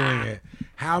Googling it.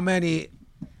 How many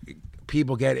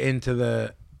people get into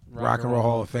the Rock and Roll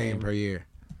Hall of Fame per year?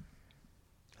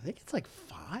 I think it's like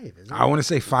 5, isn't it? I want to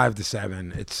say 5 to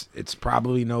 7. It's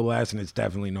probably no less, and it's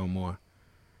definitely no more.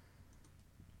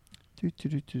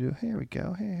 Here we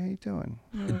go. Hey, how you doing?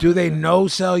 Do they no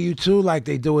sell you too, like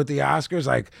they do with the Oscars?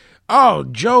 Like, oh,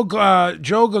 Joe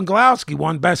Gonglowski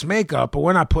won Best Makeup, but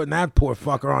we're not putting that poor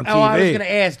fucker on TV. Oh, I was gonna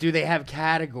ask. Do they have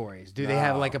categories? Do they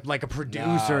have like a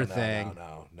producer thing?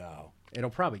 No.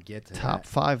 It'll probably get to Top that.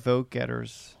 5 vote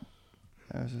getters.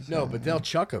 No, but they'll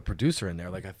chuck a producer in there.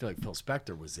 Like I feel like Phil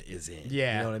Spector is in.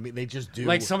 Yeah. You know what I mean? They just do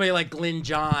Like somebody like Glyn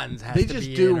Johns has they to just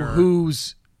be do in, or-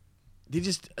 they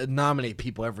just nominate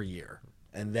people every year,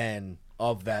 and then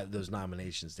of those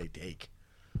nominations they take.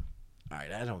 All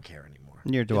right, I don't care anymore.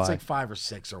 Neither do it's I. like 5 or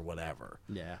 6 or whatever.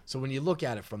 Yeah. So when you look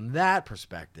at it from that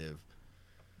perspective,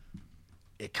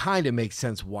 it kind of makes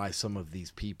sense why some of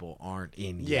these people aren't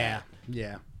in Yeah. yet.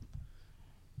 Yeah.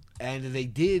 And they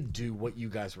did do what you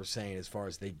guys were saying as far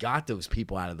as they got those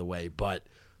people out of the way, but,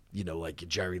 like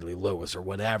Jerry Lee Lewis or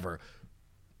whatever.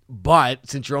 But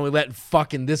since you're only letting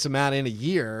fucking this amount in a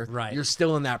year, Right. you're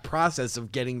still in that process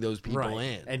of getting those people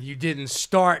Right. in. And you didn't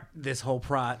start this whole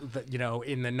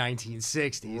in the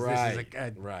 1960s. Right. This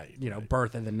is a Right.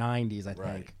 birth of the 90s, I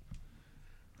Right. think.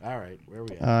 All right, where are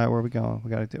we at? Where are we going? We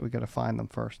got to find them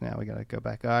first. Now we got to go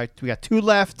back. All right, we got 2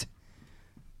 left.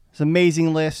 It's an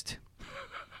amazing list.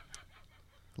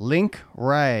 Link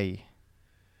Ray.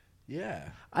 Yeah,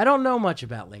 I don't know much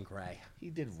about Link Ray. he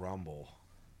did Rumble.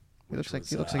 He looks like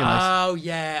was, a nice. Oh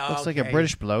yeah, Looks like a okay.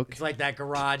 British bloke. It's like that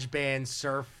garage band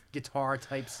surf guitar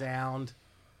type sound,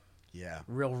 Yeah.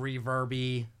 real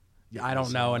reverby. Yeah, I don't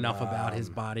so, know enough about his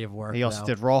body of work. He also though.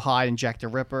 did Rawhide and Jack the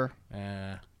Ripper.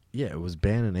 Yeah, it was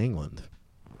banned in England.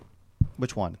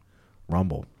 Which one?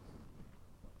 Rumble.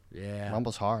 Yeah.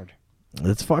 Rumble's hard.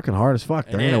 It's fucking hard as fuck.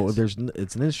 It There ain't no, is.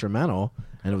 it's an instrumental,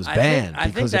 and it was I think- banned I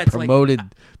think because it that's like- promoted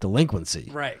delinquency.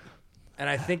 Right. And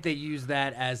I think they use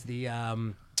that as the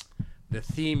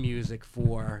theme music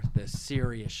for the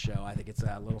Sirius show. I think it's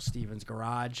Little Steven's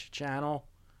Garage channel.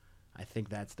 I think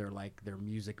that's their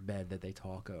music bed that they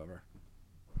talk over.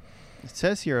 It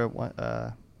says here,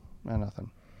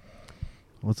 nothing.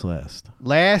 What's last?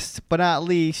 Last but not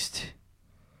least,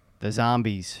 the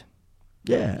Zombies.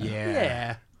 Yeah.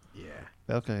 Yeah.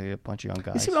 Okay, a bunch of young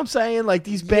guys. You see what I'm saying? Like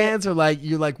these bands are like,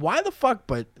 you're like, why the fuck?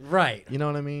 But Right. you know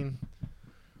what I mean?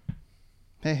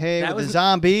 Hey, That with was- the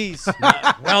Zombies.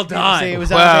 Well done. See, it was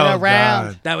Well up and around.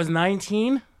 done. That was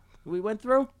 19 we went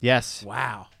through? Yes.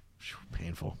 Wow.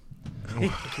 Painful.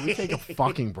 Can we take a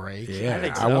fucking break? Yeah,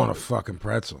 think I so. want a fucking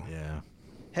pretzel. Yeah.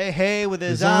 Hey, with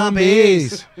the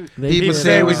Zombies. People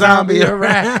say we zombie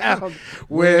around.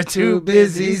 We're too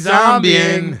busy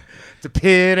zombieing to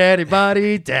pin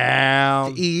anybody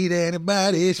down. to eat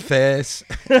anybody's fest.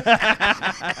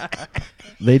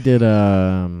 They did.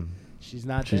 She's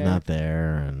not She's there. not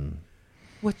there, and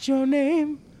What's your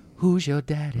name? Who's your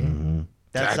daddy?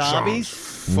 That's That Zombies?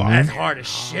 song's fuck. That's hard as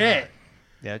shit.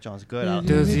 Yeah, that John's good.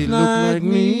 Does he look like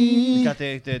me? He's got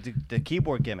the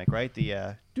keyboard gimmick, right? The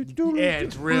Yeah,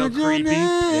 it's real What's your creepy.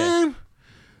 name?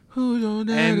 Who's your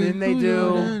daddy? And then they Who's your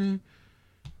do- daddy?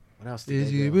 What else did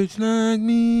Is they he do? rich like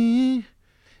me?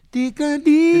 Did Did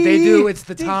they do It's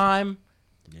the Time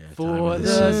for Time of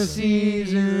the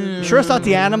season? Sure it's not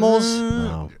the Animals?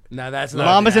 No. No, that's The not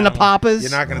Mamas and the Animals. Papas?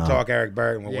 You're not going to talk Eric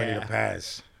Burton with Winnie Yeah. the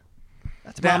Paz.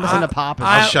 That's Mamas and the Papas.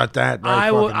 I'll shut that right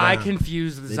I fucking down.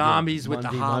 confuse the zombies with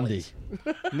the Monday, Hollies.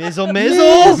 Mizzle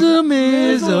Mizzle.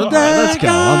 Mizzle, All right, let's go.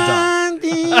 I'm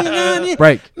done.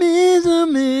 Break. Mizzle.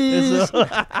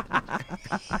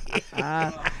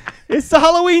 It's the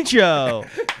Halloween show.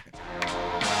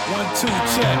 1, 2,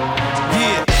 check.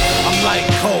 Yeah, I'm like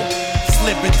coke,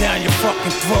 slipping down your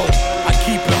fucking throat. I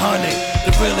keep it 100,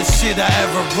 the realest shit I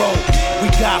ever wrote. We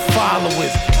got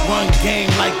followers, run game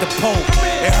like the Pope.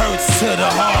 It hurts to the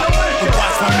heart to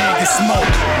watch my man get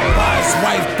smoked by his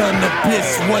wife. Done the bitch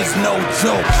was no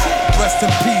joke. Rest in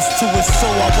peace to his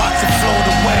soul, I watch it float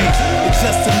away. It's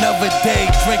just another day,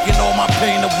 drinking all my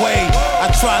pain away. I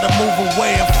try to move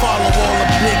away and follow all the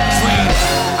big dreams.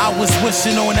 I was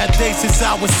wishing on that day since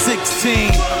I was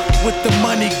 16. With the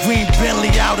money, green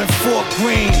Bentley out in Fort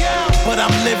Greene. But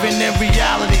I'm living in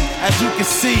reality, as you can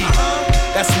see.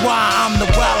 That's why I'm the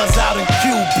wildest out in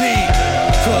QB.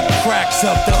 Cook cracks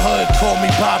up the hood, call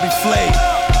me Bobby Flay.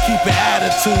 Keep an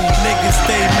attitude, niggas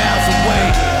stay miles away.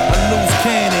 A loose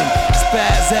cannon,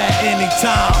 spaz at any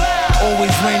time.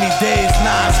 Always rainy days,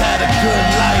 Nas had a good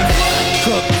life.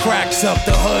 Cook cracks up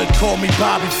the hood, call me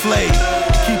Bobby Flay.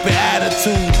 Keep an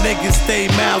attitude, niggas stay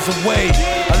miles away.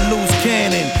 A loose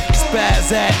cannon, spaz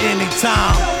at any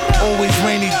time. Always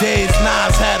rainy days,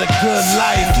 Nas had a good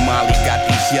life. Molly got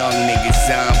these young niggas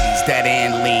zombies, that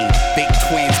and lean. Big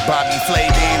twins, Bobby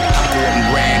Flavin, I'm Gordon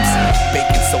Ramsay.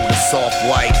 Baking soda, soft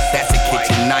white, that's a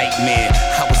kitchen nightmare.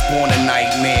 I was born a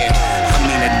nightmare. I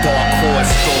mean a dark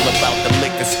horse, stroll about the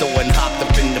liquor store and hopped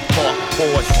up in the park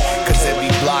Porsche. Cause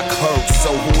every block hurts, so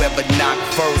whoever knocked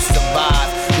first survives.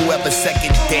 Whoever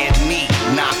second dead me,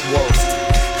 knock worst.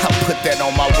 I put that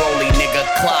on my rollie, nigga,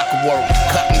 clockwork.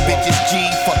 Cutting bitches G,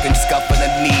 fucking scuffing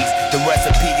her knees. The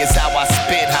recipe is how I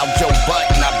spit, how Joe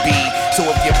Button I be. So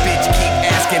if your bitch keep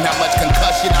asking how much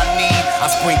concussion I need, I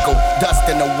sprinkle dust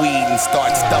in the weed and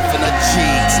start stuffing her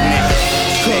cheeks, nigga.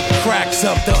 Cook cracks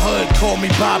up the hood, call me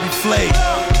Bobby Flay.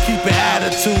 Keep an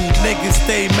attitude, niggas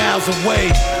stay miles away.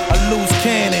 A loose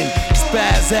cannon,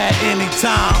 spaz at any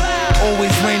time.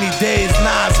 Always rainy days,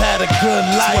 Nas had a good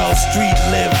life. 12th Street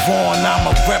live on, I'm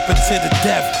a rapper to the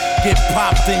death. Get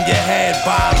popped in your head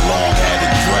by a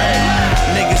long-headed drag.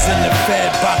 Niggas in the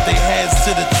fed bop their heads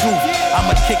to the truth.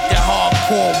 I'ma kick that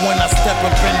hardcore when I step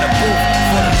up in the booth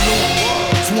for the loot.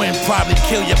 Twin probably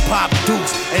kill your pop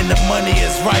dukes, and the money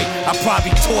is right. I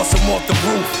probably toss him off the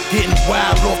roof, getting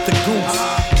wild off the goose.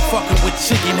 Fucking with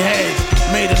chicken heads,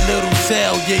 made a little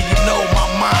sale, yeah, you know my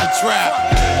mind trap.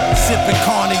 Sipping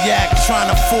cognac, trying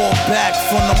to fall back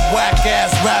from them whack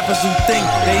ass rappers who think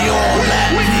they all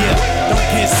lack. Yeah, don't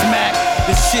get smacked.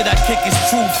 The shit I kick is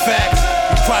true facts.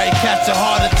 You probably catch a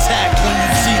heart attack when you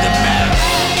see the map.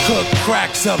 Cook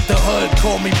cracks up the hood,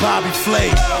 call me Bobby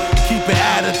Flay. Keep an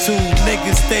attitude,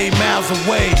 niggas stay miles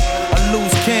away. A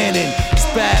loose cannon,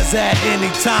 spaz at any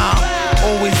time.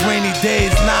 Always rainy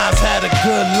days, Nas had a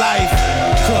good life.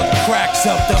 Cook cracks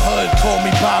up the hood, call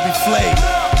me Bobby Flay.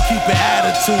 Keep an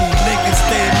attitude, niggas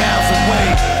stay miles away.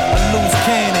 A loose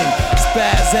cannon,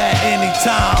 spaz at any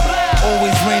time.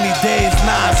 Always rainy days,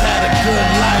 Nas had a good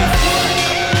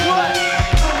life.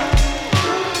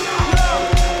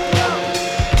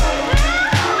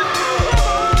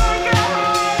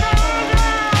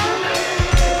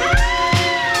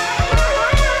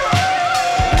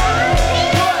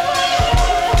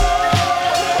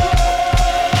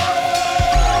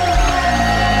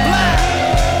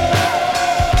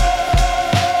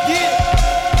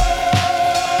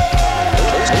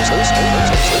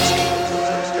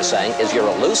 saying is you're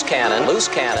a loose cannon, loose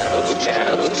cannon, loose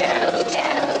cannon, loose cannon, loose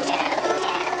cannon.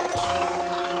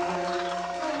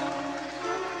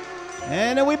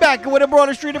 And then we back with a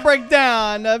Broader Street to break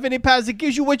down. Vinny Paz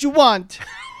gives you what you want.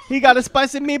 He got a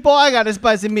spicy meatball. I got a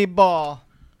spicy meatball.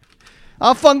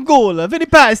 Fangula. Vinny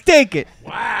Paz, take it.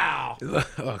 Wow.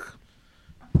 Look,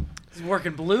 He's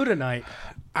working blue tonight.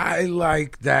 I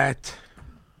like that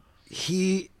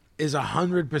he is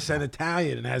 100%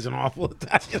 Italian and has an awful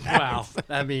Italian Wow. accent.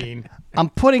 I mean, I'm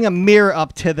putting a mirror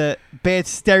up to the bad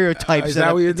stereotypes Is that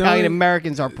that what you're doing? Italian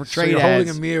Americans are So portrayed you're holding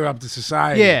as. a mirror up to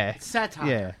society. Yeah. satire.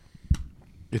 Yeah.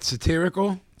 It's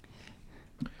satirical.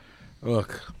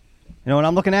 Look, You know what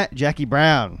I'm looking at? Jackie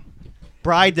Brown.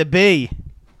 Bride to be.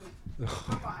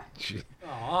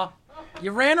 Aw.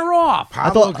 You ran her off.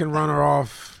 Pablo thought- can run her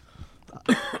off.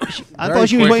 I Very thought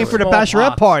she was waiting quickly. for the Small bachelorette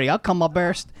box. party. I'll come up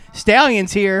there.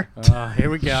 Stallion's here. Here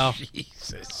we go.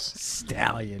 Jesus.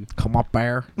 Stallion. Come up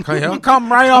there. He'll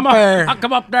come right up there. I'll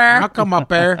come up there. I'll come up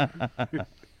there.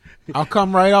 I'll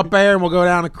come right up there and we'll go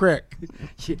down the creek.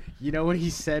 You know what he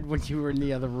said when you were in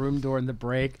the other room during the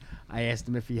break? I asked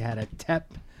him if he had a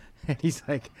tip. And he's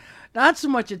like, not so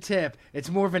much a tip. It's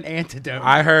more of an antidote.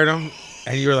 I heard him,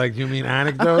 and you were like, "You mean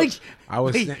anecdote?" Like, I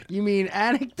was. wait, th- you mean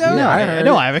anecdote? Yeah, I heard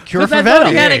No, it. I have a cure Because for I thought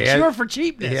he venom. had Yeah, a he cure has- for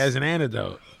cheapness. He has an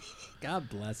antidote. God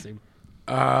bless him.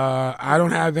 I don't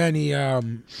have any a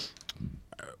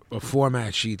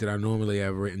format sheet that I normally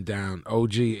have written down.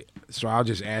 OG, so I'll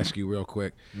just ask you real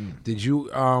quick. Did you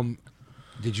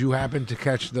happen to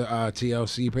catch the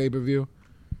TLC pay-per-view?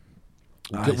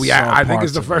 I think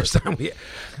it's the first time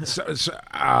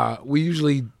we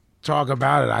usually talk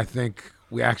about it. I think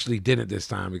we actually did it this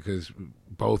time because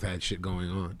both had shit going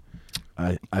on.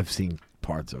 I've seen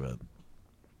parts of it.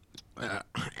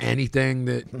 Anything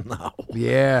that No.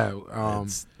 yeah,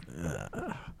 It's,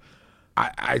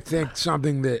 I think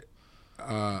something that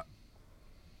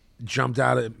jumped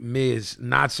out at me is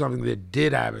not something that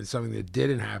did happen, something that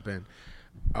didn't happen.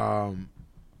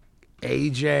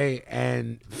 AJ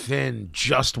and Finn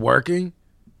just working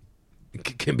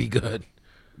can be good.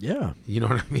 yeah. You know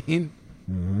what I mean?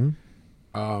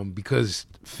 Mm-hmm. Because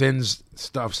Finn's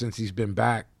stuff since he's been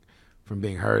back from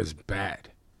being hurt is bad.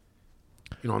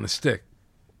 You know, on the stick.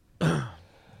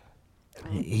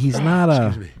 He's not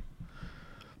Excuse me.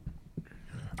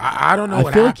 I don't know I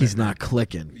what feel like happened. he's not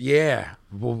clicking. Yeah.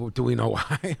 Well, do we know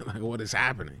why? Like, what is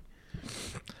happening?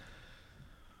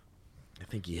 I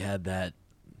think he had that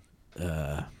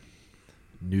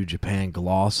New Japan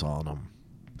gloss on him,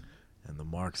 and the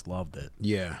marks loved it.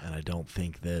 Yeah. And I don't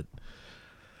think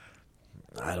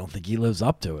he lives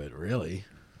up to it, really.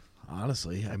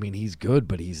 Honestly, I mean, he's good,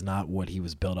 but he's not what he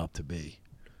was built up to be.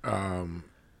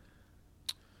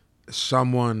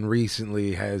 Someone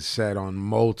recently has said on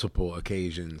multiple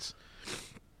occasions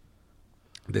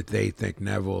that they think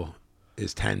Neville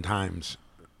is 10 times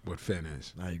what Finn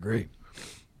is. I agree.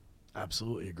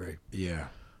 Absolutely agree. Yeah.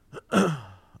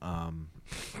 Um,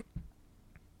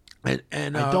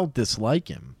 And I don't dislike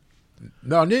him.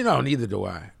 No, neither do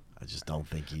I. I just don't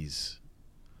think he's.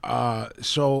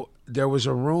 So there was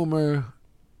a rumor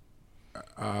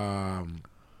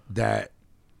that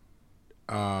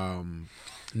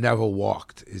Neville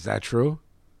walked. Is that true?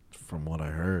 From what I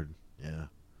heard, yeah.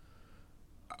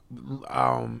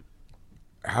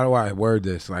 How do I word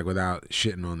this like without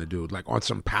shitting on the dude? Like on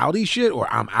some pouty shit,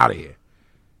 or I'm out of here.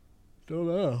 Don't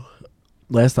know.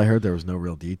 Last I heard, there was no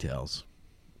real details.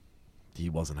 He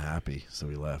wasn't happy, so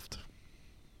he left.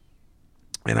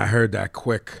 And I heard that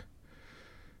quick.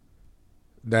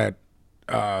 That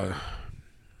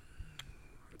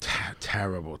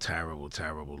terrible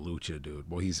Lucha dude.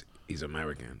 Well, he's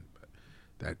American. But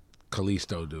that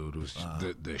Kalisto dude was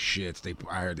the shits.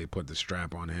 I heard they put the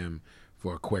strap on him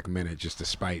for a quick minute just to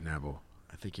spite Neville.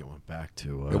 I think it went back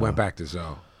to. It went back to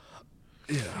Zoe.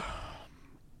 Yeah.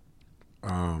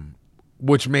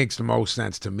 Which makes the most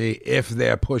sense to me if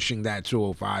they're pushing that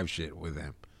 205 shit with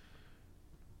him.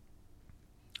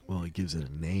 Well, he gives it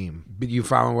a name. But you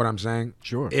following what I'm saying?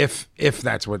 Sure. If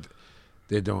that's what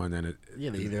they're doing, then it. Yeah,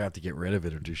 they either have to get rid of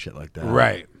it or do shit like that.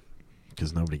 Right.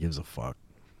 Because nobody gives a fuck.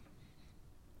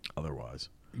 Otherwise.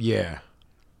 Yeah.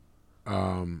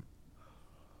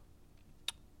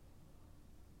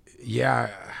 Yeah.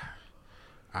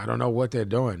 I don't know what they're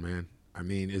doing, man. I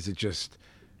mean, is it just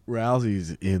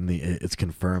Rousey's in the. It's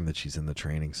confirmed that she's in the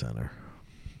training center.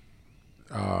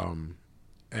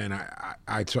 and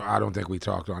I don't think we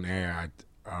talked on air.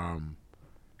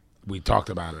 We talked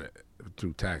about it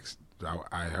through text.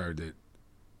 I heard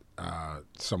that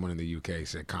someone in the UK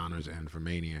said Connor's in for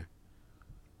Mania.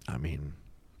 I mean,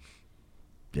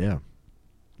 yeah,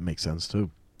 makes sense too.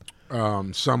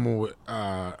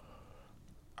 I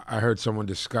heard someone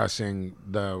discussing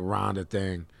the Ronda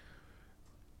thing,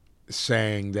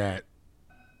 saying that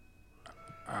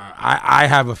I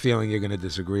have a feeling you're going to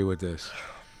disagree with this.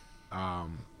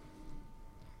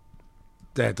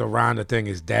 That the Ronda thing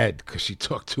is dead because she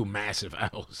took 2 massive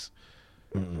L's.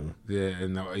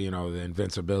 The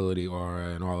invincibility aura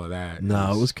and all of that.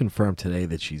 No, it was confirmed today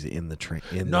that she's in the train.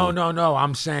 No.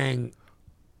 I'm saying,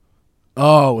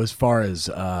 as far as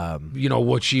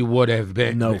what she would have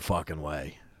been. no fucking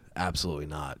way, absolutely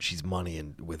not. She's money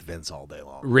with Vince all day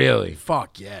long. Really?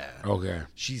 Fuck yeah. Okay.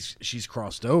 She's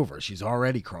crossed over. She's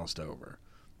already crossed over.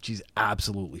 She's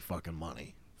absolutely fucking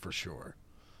money for sure.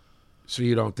 So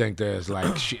you don't think there's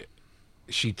like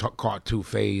she caught 2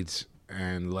 fades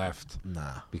and left?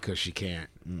 Nah, because she can't.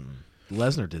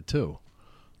 Lesnar did too.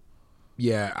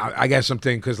 Yeah, I guess I'm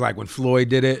thinking because like when Floyd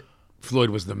did it, Floyd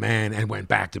was the man and went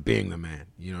back to being the man.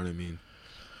 You know what I mean?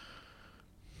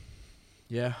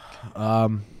 Yeah.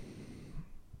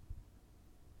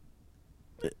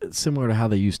 It's similar to how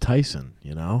they used Tyson,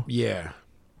 you know? Yeah.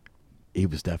 He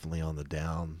was definitely on the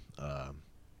down.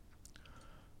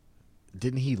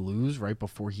 Didn't he lose right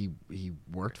before he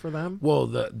worked for them? Well,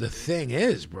 the thing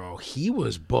is, bro, he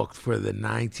was booked for the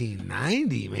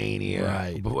 1990 Mania,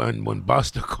 Right. When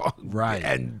Buster called, Right.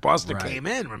 and Buster Right. came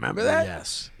in. Remember that?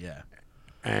 Yes. Yeah.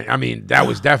 And I mean, that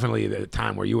was definitely the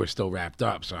time where you were still wrapped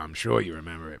up. So I'm sure you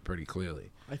remember it pretty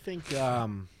clearly. I think.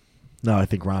 No, I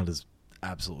think Ronda's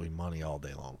absolutely money all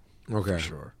day long. Okay, For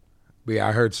sure. But yeah,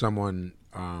 I heard someone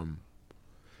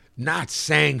not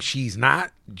saying she's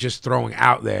not, just throwing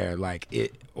out there like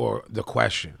it or the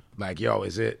question, like, yo,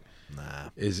 is it? Nah.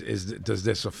 Does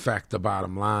this affect the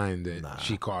bottom line that Nah.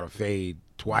 she caught a fade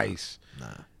twice?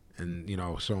 Nah. And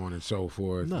so on and so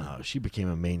forth. No, she became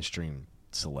a mainstream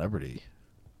celebrity.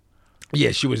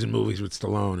 Yeah, she was in movies with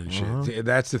Stallone and shit.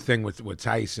 That's the thing with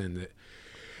Tyson. That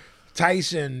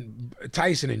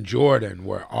Tyson and Jordan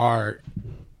were our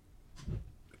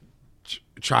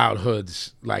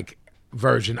childhood's like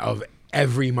version of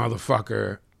every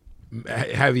motherfucker,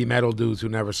 heavy metal dudes who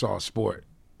never saw sport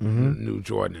knew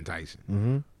Jordan and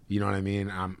Tyson. You know what I mean?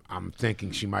 I'm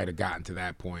thinking she might have gotten to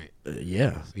that point.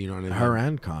 Yeah. You know what I mean? Her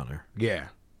and Connor. Yeah.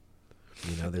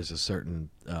 There's a certain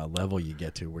level you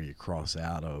get to where you cross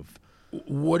out of.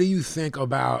 What do you think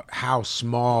about how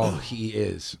small he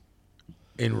is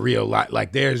in real life?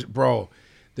 Like, there's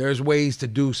ways to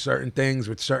do certain things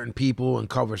with certain people and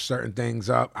cover certain things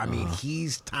up. I mean,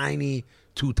 he's tiny,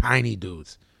 2 tiny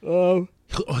dudes.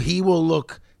 He will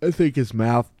look. I think his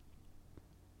mouth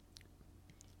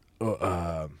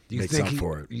You makes think up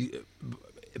for it.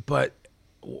 But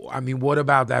I mean, what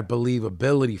about that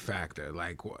believability factor?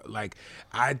 Like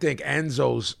I think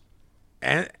Enzo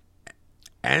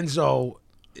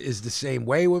is the same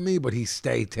way with me, but he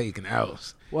stay taking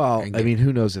L's. Well, And I mean,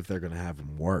 who knows if they're going to have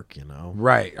him work,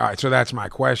 Right. All right. So that's my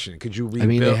question. Could you rebuild? I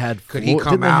mean, they had Could Floyd, he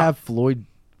come didn't they out? have Floyd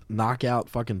knock out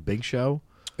fucking Big Show?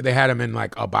 They had him in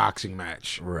like a boxing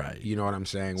match. Right. You know what I'm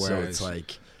saying? So Whereas,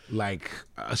 it's like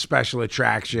a special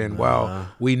attraction. Well,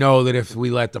 we know that if we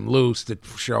let them loose, the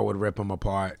show would rip them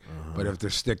apart. But if they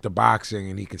stick to boxing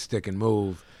and he can stick and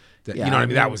move, that, Yeah, you know what I I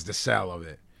mean? That mean- was the sell of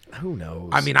it. who knows?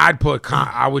 I mean,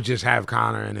 I would just have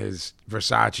Connor and his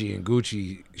Versace and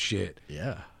Gucci shit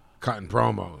yeah. cutting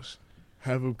promos.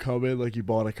 Have him come in like you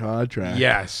bought a contract.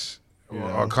 Yes.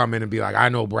 Or come in and be like, I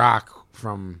know Brock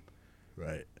from,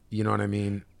 Right. you know what I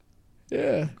mean?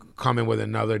 Yeah. Come in with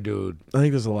another dude. I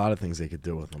think there's a lot of things they could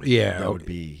do with him. Yeah. That would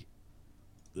be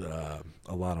a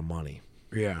lot of money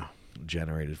Yeah.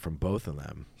 generated from both of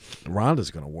them.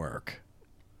 Ronda's going to work.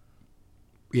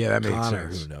 Yeah, that makes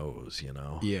Connor, sense. who knows,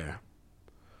 Yeah.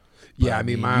 But, Yeah, I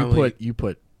mean, my you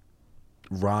put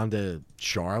Ronda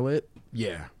Charlotte,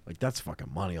 yeah. like that's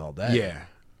fucking money all day. Yeah.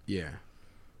 Yeah.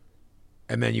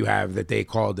 And then you have that they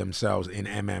called themselves in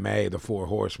MMA the 4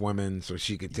 horsewomen, so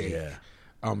she could take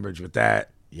umbrage with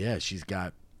that. Yeah, she's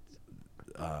got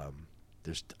I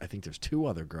think there's 2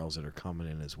 other girls that are coming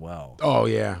in as well Oh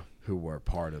yeah. who were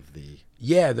part of the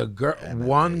Yeah, the girl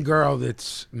one girl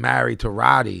that's married to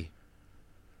Roddy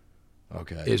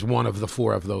is one of the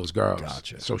 4 of those girls.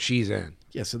 Gotcha. So she's in.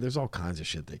 Yeah, so there's all kinds of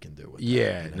shit they can do with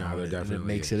Yeah, that. no, there and it definitely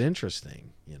makes is. it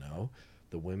interesting,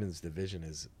 The women's division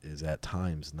is at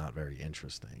times not very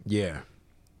interesting. Yeah.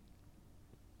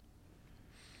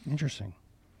 Interesting.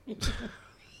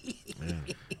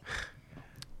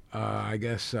 I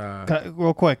guess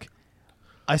Real quick,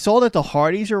 I saw that the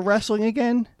Hardys are wrestling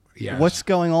again. Yes. What's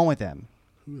going on with them?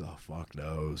 Who the fuck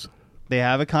knows? They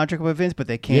have a contract with Vince, but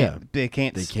they can't. Yeah. They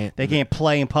can't. They can't- They can't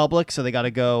play in public, so they got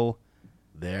to go.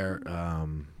 They're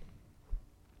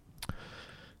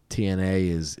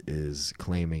TNA is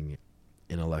claiming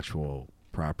intellectual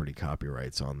property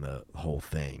copyrights on the whole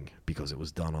thing because it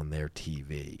was done on their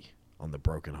TV on the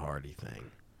Broken Hardy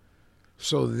thing.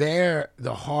 So they're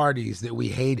the Hardys that we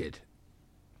hated.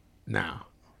 Now,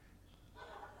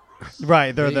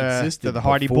 Right, they're They existed the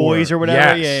Hardy before. Boys or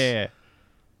whatever. Yes. Yeah.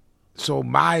 so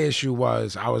my issue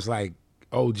was I was like,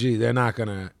 oh gee, they're not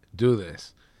gonna do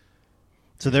this.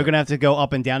 So they're gonna have to go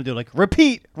up and down and do like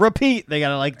repeat. They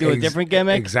gotta like do a different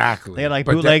gimmick. Exactly. They gotta like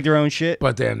But bootleg their own shit.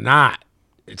 But they're not.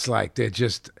 It's like they're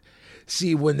just.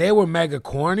 See, when they were mega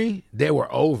corny, they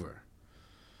were over.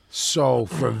 So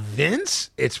for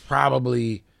Vince, it's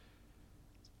probably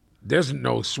there's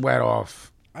no sweat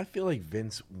off. I feel like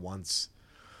Vince wants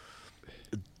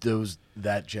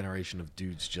that generation of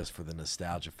dudes just for the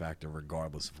nostalgia factor,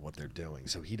 regardless of what they're doing.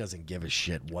 So he doesn't give a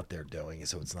shit what they're doing,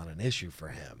 so it's not an issue for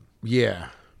him. Yeah,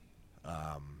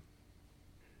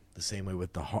 The same way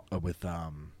with the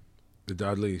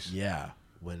Dudleys. yeah,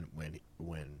 when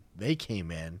they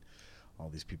came in, all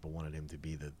these people wanted him to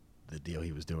be the deal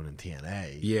he was doing in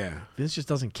TNA. Yeah, Vince just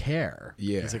doesn't care.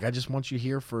 Yeah. He's like, I just want you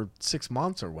here for 6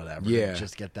 months or whatever. Yeah. To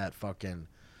just get that fucking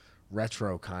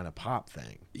retro kind of pop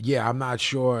thing. yeah. I'm not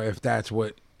sure if that's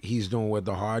what he's doing with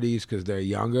the Hardys because they're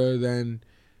younger than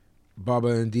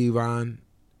Bubba and Devon.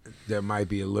 There might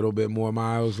be a little bit more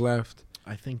miles left.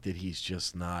 I think that he's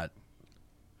just not.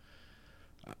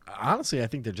 Honestly, I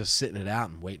think they're just sitting it out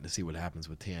and waiting to see what happens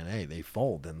with TNA. They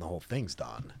fold, and the whole thing's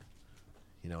done.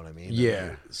 You know what I mean?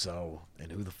 Yeah. So,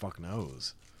 and who the fuck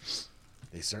knows?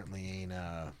 They certainly ain't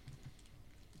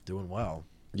doing well.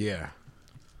 Yeah.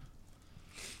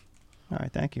 All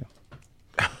right, thank you.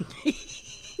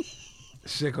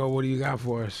 Sicko, what do you got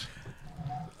for us?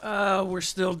 We're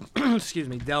still, excuse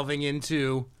me, delving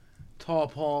into Tall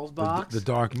Paul's box. The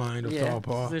dark mind of Tall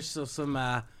Paul. There's still some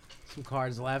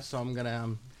cards left, so I'm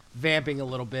gonna vamping a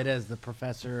little bit as the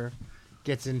professor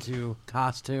gets into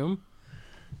costume.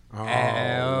 Oh,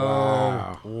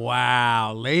 wow.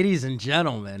 Wow, ladies and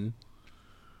gentlemen,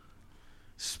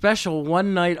 special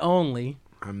one night only,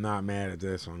 I'm not mad at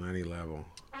this on any level.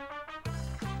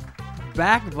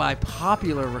 backed by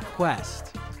popular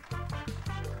request.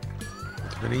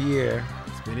 It's been a year.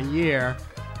 It's been a year.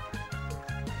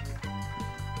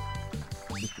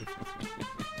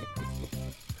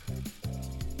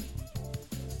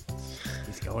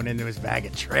 He's going into his bag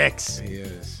of tricks. He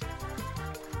is.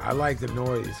 I like the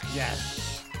noise.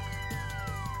 Yes.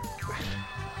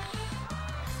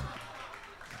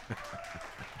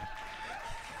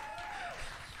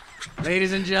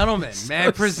 Ladies and gentlemen, may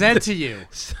I present to you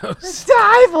So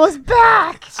Dival's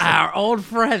back. our old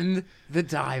friend, the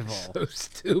Dival. so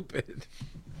stupid.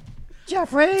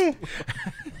 Jeffrey.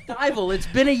 Dival, it's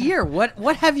been a year.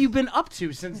 What have you been up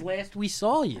to since last we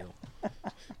saw you?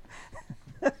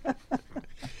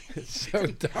 So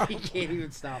dumb. He can't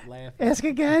even stop laughing. Ask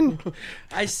again.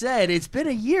 I said, it's been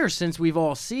a year since we've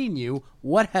all seen you.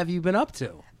 What have you been up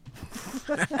to?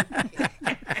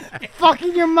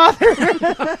 Fucking your mother.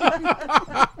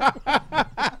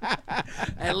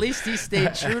 At least he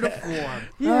stayed true to form.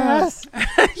 Yes.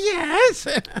 Yes.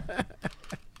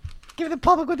 Give the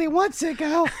public what they want,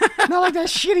 sicko. Not like that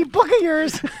shitty book of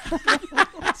yours.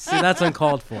 See, that's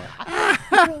uncalled for.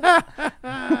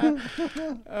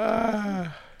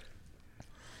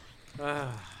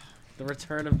 The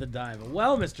return of the Dival.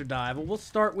 Well, Mr. Dival, we'll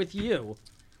start with you.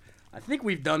 I think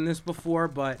we've done this before,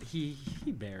 but he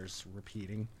bears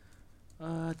repeating.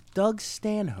 Doug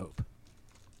Stanhope.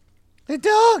 The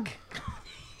dog.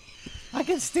 I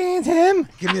can stand him.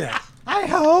 Give me that. I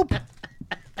hope.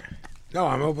 No,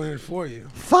 I'm opening it for you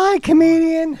Fine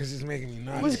comedian. because it's making me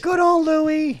nuts. Was good on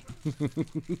Louie.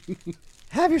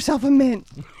 Have yourself a mint.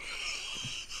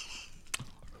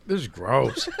 This is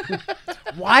gross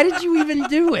Why did you even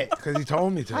do it? because he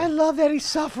told me to. I love that he's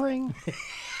suffering.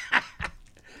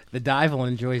 The Dival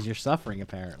enjoys your suffering,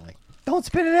 apparently. Don't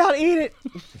spit it out. Eat it.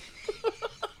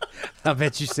 I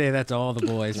bet you say that to all the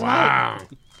boys. Wow.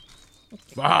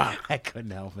 Fuck. I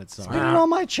couldn't help it, sorry. Spit it on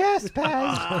my chest,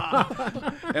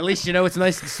 Paz. At least you know it's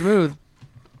nice and smooth.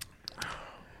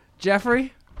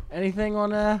 Jeffrey, anything on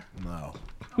No.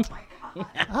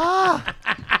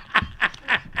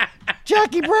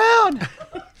 Jackie Brown.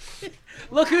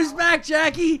 Look who's back,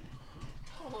 Jackie!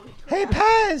 Hey,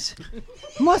 Paz.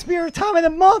 Must be her time of the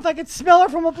month. I can smell her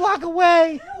from a block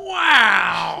away.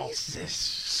 Wow! What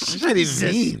does that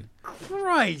even mean?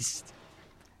 Christ!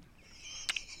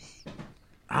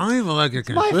 I don't even like it.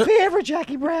 My favorite,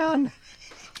 Jackie Brown.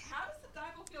 How does the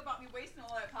Dival feel about me wasting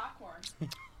all that popcorn?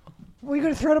 Were you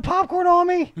going to throw the popcorn on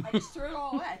me? I just threw it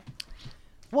all away.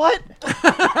 What?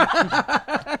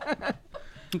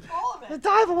 All of The it.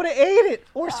 diver would have ate it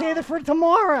or saved it for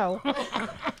tomorrow. Well,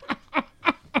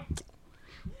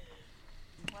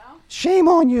 Shame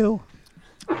on you.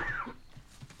 the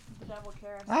devil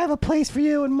cares. I have a place for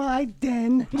you in my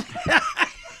den.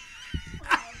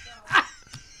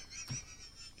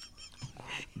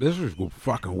 This is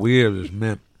fucking weird. This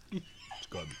mint. It's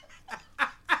good.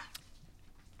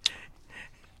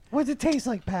 What's it taste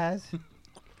like, Paz?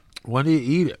 When do you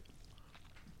eat it?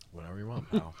 Whatever you want,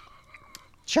 pal.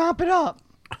 Chomp it up.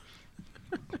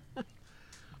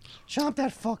 Chomp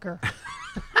that fucker.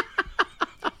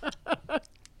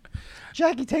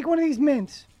 Jackie, take one of these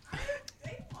mints.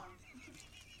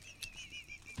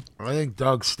 I think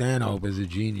Doug Stanhope is a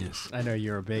genius. I know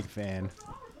you're a big fan.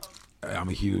 I'm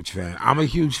a huge fan. I'm a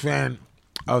huge fan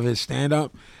of his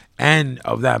stand-up and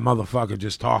of that motherfucker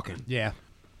just talking. Yeah.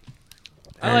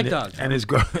 And I like Doug. And his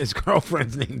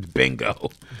girlfriend's named Bingo.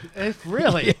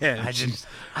 Really? Yeah,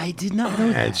 I did not know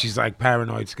and she's like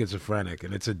paranoid schizophrenic,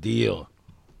 and it's a deal.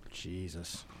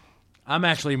 Jesus. I'm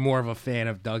actually more of a fan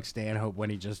of Doug Stanhope when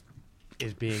he just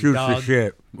is being Shoots Doug. the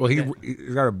shit. Well,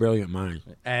 he's got a brilliant mind.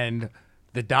 And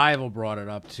the Dival brought it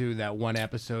up too. That one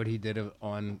episode he did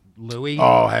on Louis.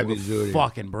 Oh, heavy was duty.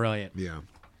 fucking brilliant. Yeah.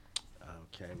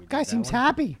 Okay, we did Guy that seems one.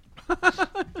 happy.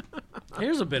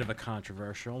 Here's a bit of a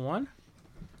controversial one.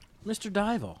 Mr.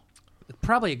 Dival,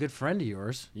 probably a good friend of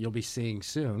yours. You'll be seeing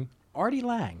soon. Artie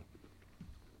Lang.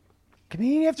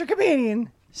 Comedian after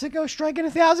comedian. Sicko striking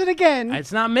 1,000 again.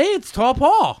 It's not me. It's Tall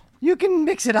Paul. You can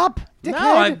mix it up, dickhead.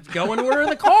 No, I go in order of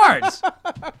the cards.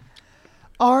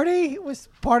 Artie was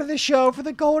part of the show for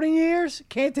the golden years.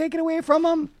 Can't take it away from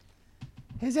him.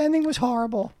 His ending was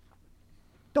horrible.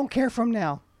 Don't care for him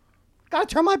now. Gotta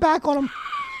turn my back on him.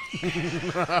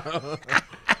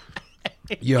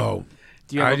 Yo,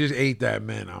 you I have a- just ate that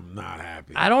man. I'm not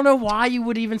happy. I don't know why you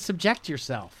would even subject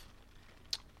yourself.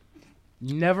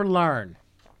 You never learn.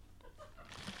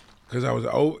 Because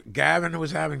Gavin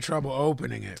was having trouble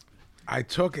opening it. I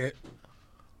took it.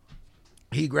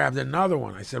 He grabbed another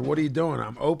one. I said, "What are you doing?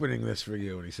 I'm opening this for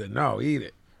you." And he said, "No, eat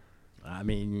it." I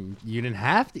mean, you didn't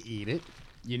have to eat it.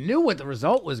 You knew what the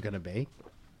result was going to be.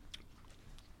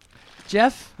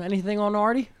 Jeff, anything on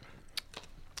Artie?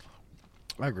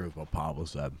 I agree with what Pablo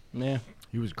said. Yeah.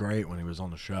 He was great when he was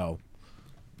on the show.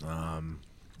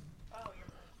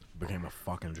 Became a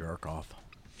fucking jerk off.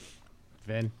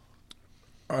 Vin?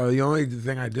 The only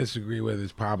thing I disagree with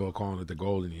is Pablo calling it the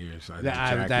golden years. I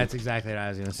think That's exactly what I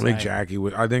was going to say. I think Jackie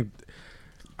would. I think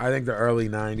the early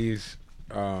 '90s.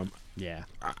 Yeah.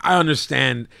 I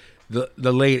understand the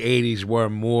late '80s were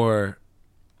more.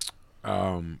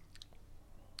 Talk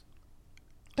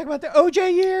about the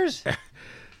OJ years.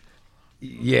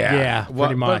 Yeah,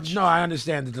 pretty much. But no, I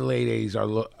understand that the late '80s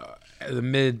are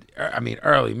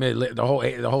early mid.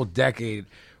 The whole decade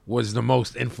was the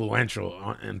most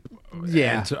influential and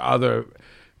to other.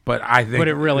 But I think But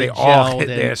it really they all hit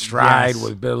gelled their and- stride yes.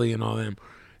 with Billy and all them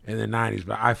in the '90s.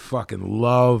 But I fucking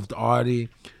loved Artie.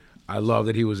 I love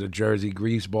that he was a Jersey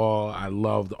greaseball. I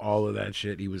loved all of that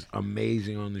shit. He was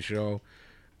amazing on the show.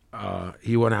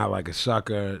 He went out like a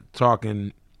sucker,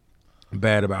 talking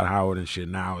bad about Howard and shit.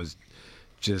 Now is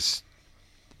just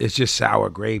sour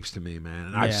grapes to me, man.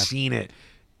 And I've seen it.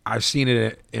 I've seen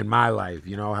it in my life.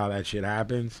 You know how that shit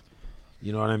happens.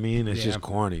 You know what I mean? It's just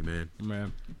corny, man.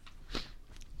 Man.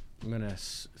 I'm going to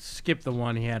skip the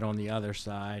one he had on the other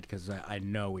side because I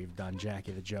know we've done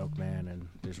Jackie the Joke Man, and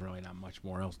there's really not much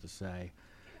more else to say.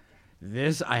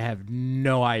 This, I have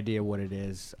no idea what it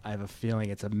is. I have a feeling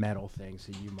it's a metal thing,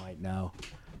 so you might know.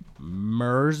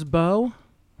 Mersbo?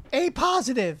 A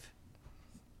positive.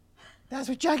 That's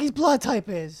what Jackie's blood type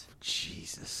is.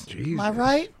 Jesus. Am I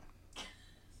right?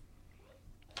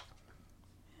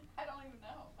 I don't even know.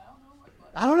 I don't know what.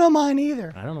 I don't know mine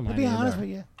either. I don't know To mine be either. honest with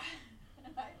you. I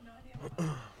have no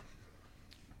idea.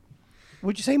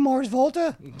 Would you say Mars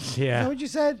Volta? Is Yeah. that what you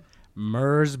said?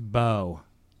 Mersbo.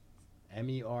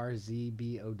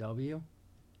 Merzbow?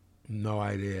 No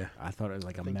idea. I thought it was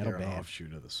like a I think metal they're an band.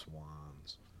 offshoot of the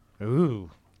Swans. Ooh.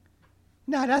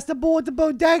 No, that's the bull at the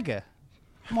bodega.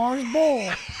 Mars Bull.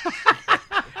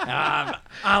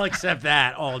 I'll accept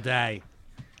that all day.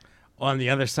 On the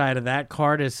other side of that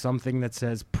card is something that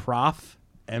says Prof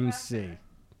MC.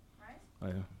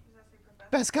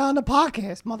 Best guy on the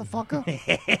podcast, motherfucker.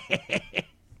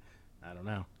 I don't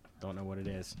know. Don't know what it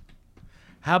is.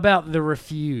 How about The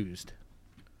Refused?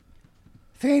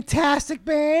 Fantastic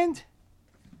band.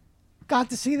 Got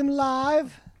to see them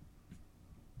live.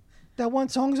 That one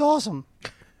song's awesome.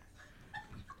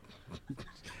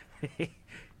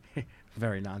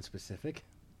 Very nonspecific.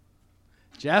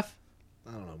 Jeff?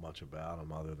 I don't know much about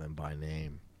him other than by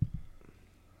name.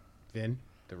 Vin?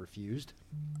 The Refused?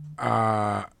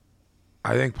 I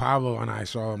think Pablo and I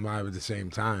saw him live at the same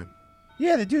time.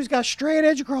 Yeah, the dude's got straight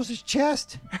edge across his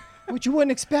chest, which you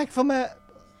wouldn't expect from a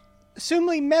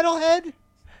assumably metalhead.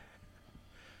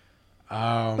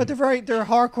 But they're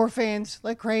hardcore fans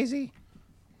like crazy.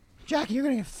 Jackie, you're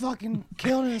gonna get fucking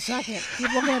killed in a second.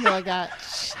 Keep looking at me like that.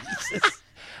 Jesus.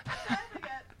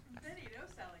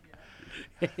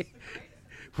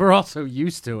 We're all so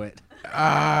used to it.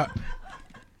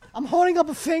 I'm holding up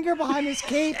a finger behind his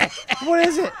cape. What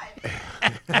is it?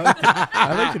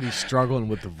 I think that he's struggling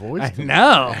with the voice. I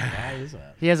know. Why is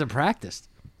that? He hasn't practiced.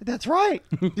 That's right.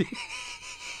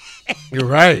 You're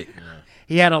right.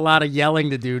 He had a lot of yelling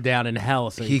to do down in hell,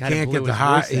 so He kinda can't blew get the his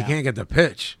high. voice He out. can't get the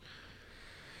pitch.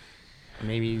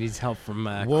 Maybe he needs help from.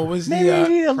 What was Maybe you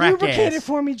need to crack lubricate ass. it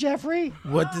for me, Jeffrey.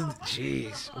 What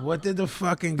did the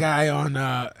fucking guy on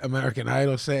American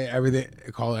Idol say?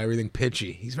 Call everything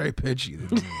pitchy. He's very pitchy.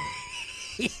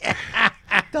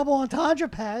 Double entendre,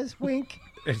 Paz. Wink.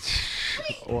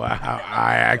 Wow,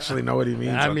 I actually know what he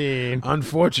means. I mean,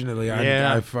 unfortunately,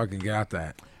 yeah. I fucking got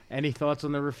that. Any thoughts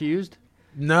on The Refused?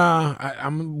 No,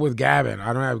 I'm with Gavin.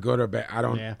 I don't have good or bad. I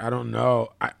don't. Yeah. I don't know.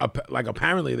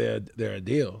 Apparently they're a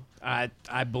deal. I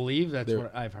believe that's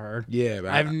what I've heard. Yeah, but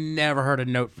I've never heard a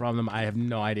note from them. I have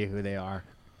no idea who they are.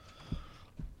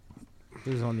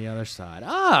 Who's on the other side?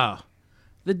 Oh,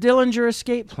 the Dillinger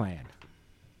Escape Plan.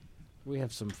 We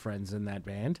have some friends in that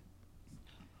band.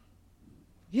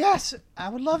 Yes, I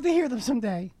would love to hear them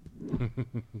someday.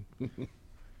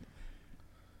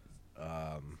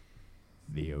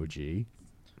 The OG.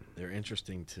 They're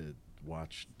interesting to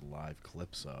watch live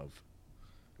clips of.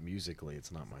 Musically,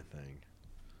 it's not my thing.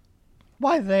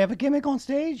 Why, do they have a gimmick on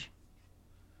stage?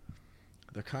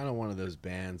 They're kind of one of those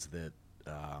bands that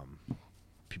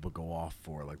people go off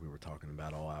for, like we were talking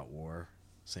about All Out War.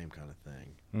 Same kind of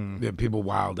thing. Yeah, people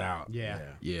wild out. Yeah.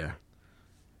 Yeah.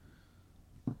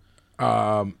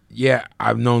 Yeah,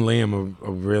 I've known Liam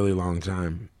a really long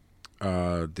time.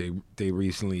 They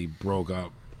recently broke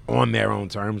up on their own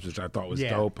terms, which I thought was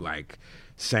dope. Like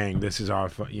saying this is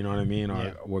our, you know what I mean?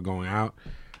 Or we're going out.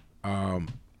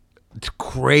 It's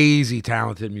crazy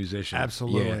talented musician.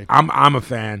 Absolutely. Yeah, I'm a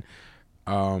fan.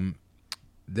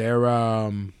 They're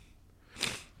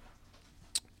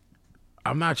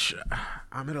I'm not sure.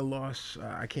 I'm at a loss.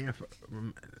 I can't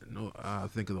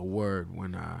think of the word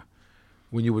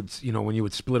when you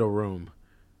would split a room.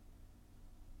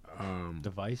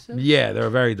 Divisive? Yeah, they're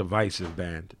a very divisive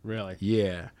band. Really?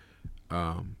 Yeah.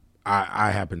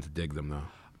 I happen to dig them though.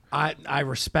 I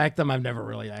respect them. I've never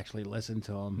really actually listened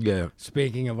to them. Yeah.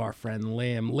 Speaking of our friend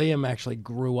Liam actually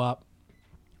grew up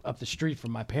the street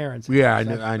from my parents. Yeah, I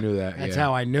knew that. That's yeah.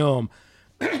 how I knew him.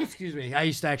 Excuse me. I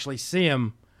used to actually see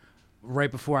him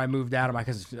right before I moved out of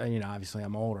because obviously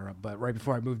I'm older, but right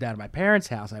before I moved out of my parents'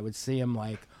 house, I would see him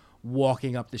like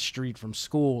walking up the street from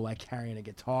school, like carrying a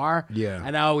guitar. Yeah.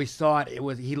 And I always thought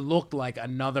he looked like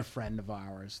another friend of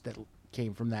ours that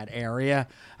came from that area.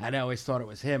 And I always thought it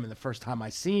was him. And the first time I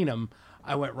seen him,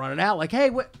 I went running out like, "Hey,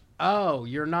 what? Oh,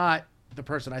 you're not the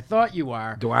person I thought you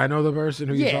are." Do I know the person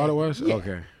who you thought it was? Yeah.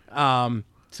 Okay.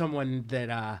 Someone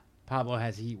that Pablo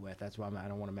has heat with. That's why I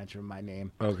don't want to mention my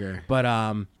name. Okay.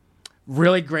 But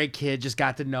really great kid. Just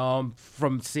got to know him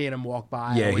from seeing him walk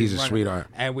by. Yeah, Always he's a running. sweetheart.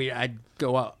 And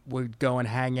we'd go and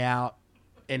hang out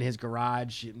in his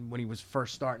garage when he was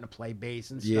first starting to play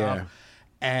bass and stuff. Yeah.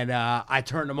 And I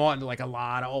turned him on to like a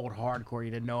lot of old hardcore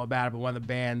you didn't know about it. But one of the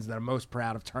bands that I'm most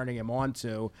proud of turning him on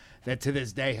to, that to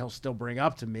this day he'll still bring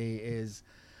up to me, is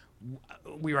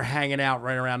we were hanging out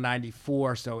right around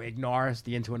 94. So Ignaris,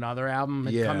 the Into Another album,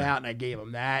 had come out, and I gave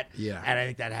him that. Yeah. And I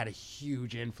think that had a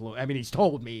huge influence. I mean, he's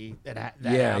told me that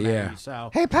Yeah, album. yeah.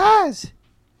 So Hey, Paz,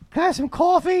 can I have some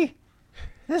coffee?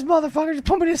 This motherfucker just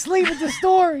put me to sleep with the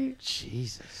story.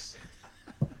 Jesus.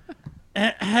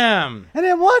 And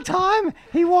then one time,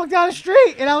 he walked down the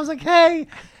street, and I was like, "Hey,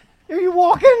 are you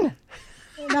walking?"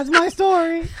 And that's my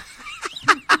story.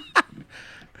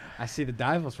 I see the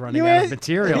Dival's running You out of asked-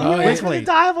 material. You asked for quickly. the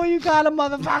dival, you got a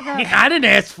motherfucker. I didn't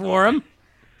ask for him.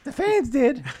 The fans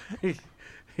did.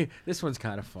 This one's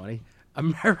kind of funny.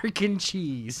 American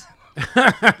cheese.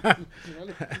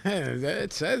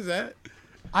 It says that.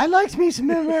 I likes me some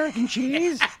American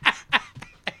cheese.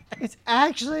 It's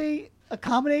actually a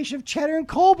combination of cheddar and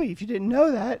Colby, if you didn't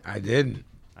know that. I didn't.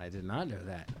 I did not know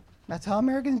that. That's how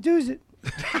Americans do it.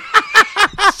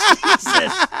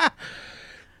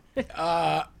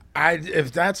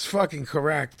 If that's fucking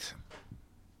correct,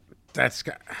 that's.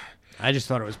 I just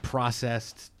thought it was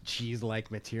processed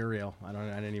cheese-like material. I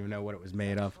didn't even know what it was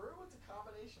made of.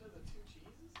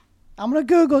 I'm gonna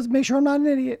Google to make sure I'm not an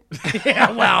idiot.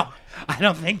 Yeah, well, I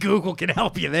don't think Google can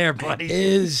help you there, buddy.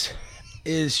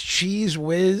 Is Cheese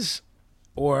Whiz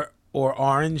or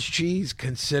orange cheese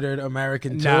considered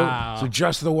American too? No. So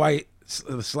just the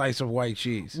slice of white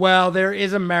cheese. Well, there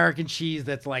is American cheese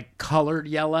that's like colored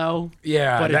yellow.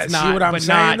 Yeah, but it's see not. what I'm but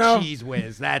saying, not though? Cheese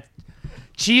Whiz. That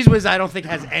Cheese Whiz, I don't think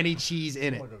has any cheese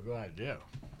in it. Good idea.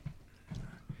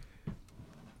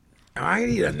 I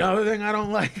need another thing I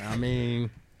don't like. I mean,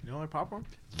 You don't like popcorn?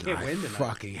 you can't I win tonight.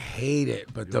 fucking hate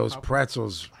it, but those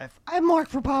pretzels. I mark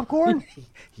for popcorn,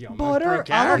 You almost butter, broke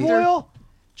olive character. oil,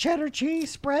 cheddar cheese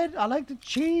spread. I like the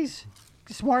cheese.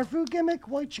 Smart food gimmick,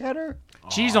 white cheddar.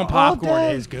 Cheese on popcorn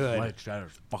day. is good. White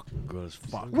cheddar's fucking good as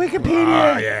fuck.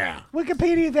 Wikipedia. Yeah.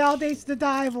 Wikipedia validates the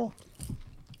dival.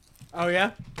 Oh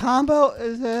yeah. Combo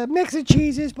is a mix of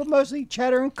cheeses, but mostly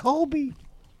cheddar and Colby.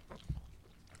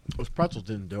 Those pretzels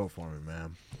didn't do it for me,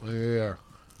 man. Yeah.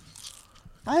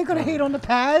 I ain't gonna hate on the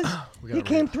Paz. He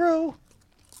came through.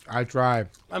 I tried.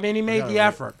 I mean, he made the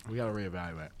effort. We gotta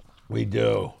reevaluate. We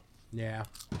do. Yeah.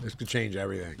 This could change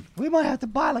everything. We might have to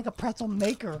buy like a pretzel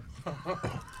maker.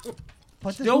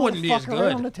 Put this Still wouldn't be as motherfucker right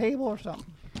good. on the table or something.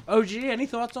 OG, any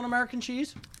thoughts on American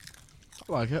cheese?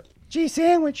 I like it. Cheese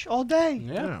sandwich all day.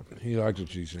 Yeah. He likes a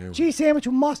cheese sandwich. Cheese sandwich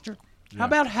with mustard. How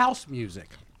about house music?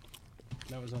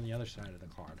 That was on the other side of the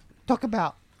card. Talk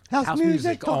about house, House music.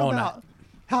 music Talk all about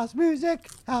house music.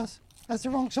 House. That's the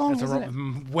wrong song, That's a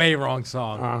isn't it? way wrong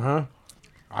song. Uh-huh.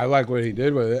 I like what he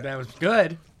did with it. That was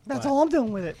good. That's all I'm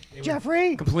doing with it.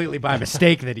 Jeffrey. Completely by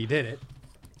mistake that he did it.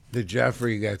 The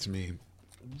Jeffrey gets me.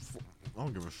 I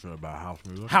don't give a shit about house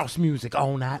music. House music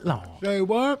all night long. Say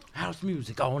what? House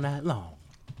music all night long.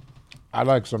 I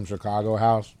like some Chicago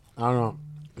house. I don't know.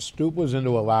 Stoop was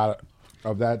into a lot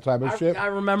of that type of shit. I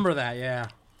remember that, yeah.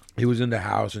 He was into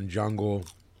house and jungle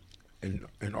and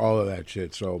all of that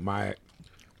shit. So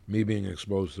me being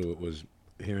exposed to it was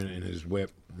hearing it in his whip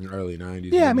in the early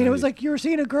 90s. Yeah, I mean, it was mid-90s. like you were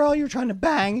seeing a girl you were trying to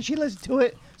bang, and she listened to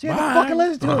it, so you had to fucking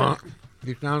listen to Uh-huh. it.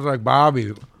 He sounds like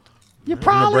Bobby. You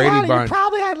probably Brady had, you Bunch.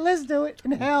 probably had to listen to it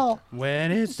in hell.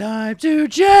 When it's time to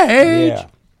change.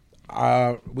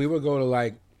 Yeah. We would go to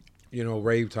like,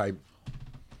 rave type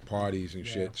parties and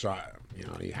shit. So,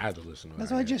 he had to listen to That's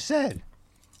that. what I just said.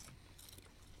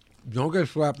 Don't get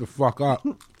slapped the fuck up.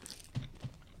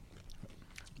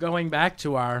 Going back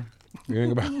to our You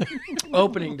think about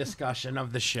opening discussion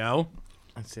of the show.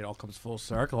 Let's see, it all comes full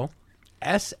circle.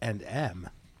 S&M.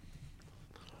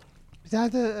 Is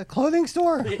that the clothing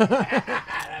store?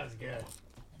 That was good.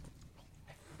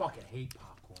 I fucking hate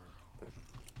popcorn.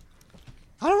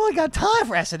 I don't really got time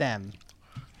for S&M.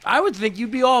 I would think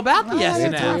you'd be all about the I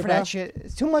don't got time S&M. for that shit.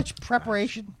 It's too much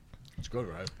preparation. It's good,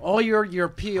 right? All your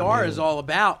PR is all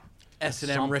about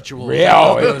S&M rituals.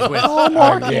 Real. It's all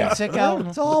marketing, yeah. sicko.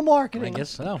 It's all marketing. I guess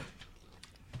so.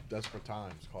 Desperate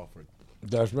times call for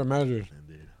desperate measures.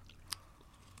 indeed.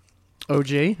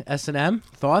 OG, S&M,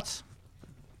 thoughts?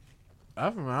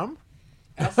 F&M?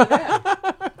 S&M.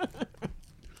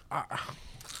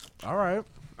 All right.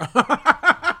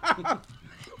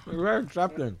 Very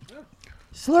accepting.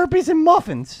 Slurpees and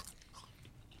muffins.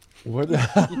 What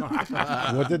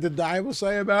did the Bible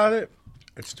say about it?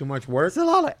 It's too much work. It's a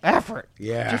lot of effort.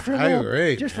 Yeah, Just for a I little,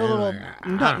 agree. Just for a little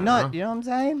Like, nut. You know what I'm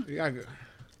saying? You gotta-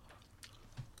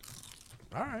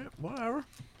 All right. Whatever.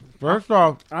 First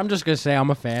off, I'm just going to say I'm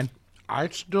a fan. I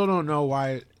still don't know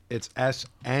why it's S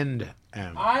and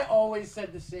M. I always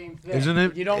said the same thing. Isn't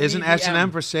it? You don't Isn't need the S and M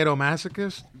M. for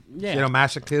sadomasochist? Yeah.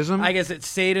 Sadomasochism. I guess it's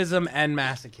sadism and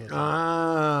masochism.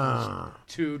 Ah.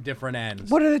 Two different ends.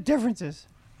 What are the differences?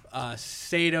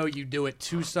 Sado, you do it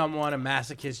to someone. A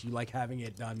masochist, you like having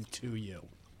it done to you.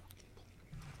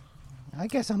 I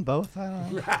guess I'm both. I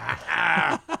don't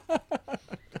know.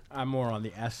 I'm more on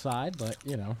the S side, but,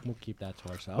 we'll keep that to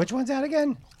ourselves. Which one's that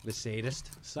again? The sadist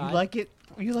You side. like it?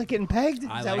 You like getting pegged? Is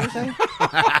I that like what you're saying?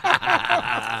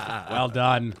 Well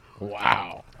done.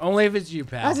 Wow. Only if it's you,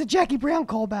 pal. That's a Jackie Brown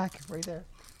callback right there.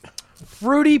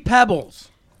 Fruity Pebbles.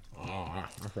 Oh,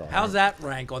 How's that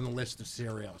rank on the list of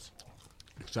cereals?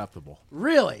 Acceptable.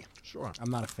 Really? Sure.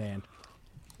 I'm not a fan.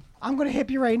 I'm gonna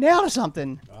hip you right now to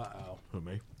something. Uh-oh. Who,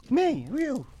 me? Me,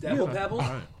 you. Devil Pebbles?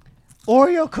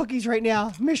 Oreo cookies right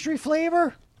now. Mystery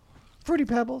flavor. Fruity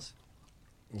Pebbles.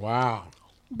 Wow.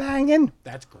 Banging.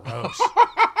 That's gross.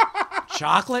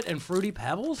 Chocolate and Fruity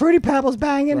Pebbles? Fruity Pebbles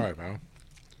banging. All right, pal.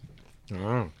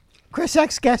 Oh. Chris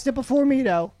X guessed it before me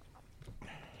though.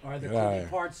 Are the Yeah. cookie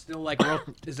parts still like,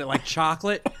 is it like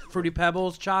chocolate? Fruity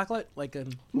Pebbles chocolate? Like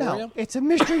an No, Oreo? it's a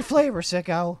mystery flavor,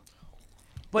 sicko.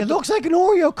 But It looks like an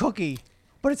Oreo cookie,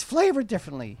 but it's flavored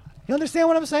differently. You understand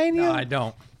what I'm saying to you? No, I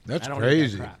don't. That's I don't eat that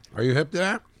crazy. crap. Are you hip to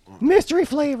that? Mystery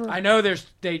flavor. I know they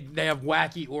have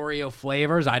wacky Oreo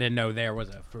flavors. I didn't know there was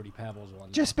a Fruity Pebbles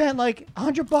one. Just spent like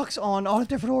 $100 on all the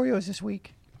different Oreos this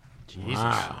week. Jesus.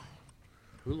 Wow.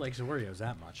 Who likes Oreos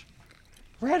that much?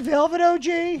 Red Velvet OG.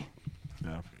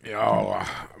 Yo,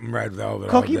 red velvet.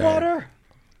 Cookie all day. butter.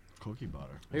 Cookie butter.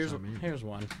 Here's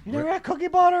one. You never had cookie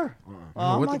butter?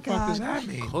 Oh what my the fuck does god. that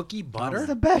mean? Cookie butter? It's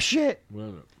the best shit. What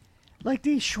is it? Like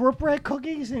these shortbread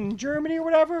cookies in Germany or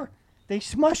whatever. They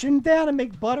smush them down and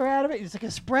make butter out of it. It's like a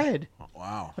spread.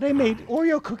 Wow. But they made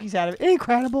Oreo cookies out of it.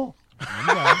 Incredible.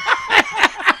 I'm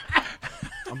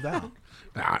down.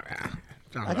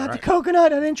 I got the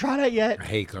coconut. I didn't try that yet. I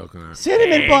hate coconut.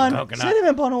 Cinnamon bun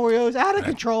Oreos out of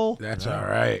control. That's all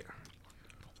right.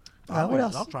 What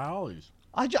else? I'll try all these.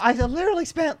 I literally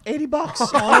spent $80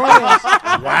 on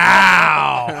Oreos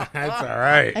Wow. That's all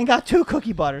right. and got 2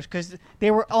 cookie butters because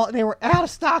they were out of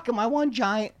stock in my one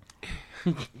Giant.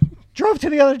 Drove to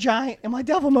the other Giant in my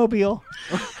Devilmobile.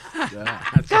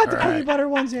 That's Got all the cookie right. butter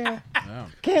ones there. Yeah.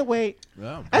 Can't wait.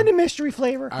 Yeah. And the mystery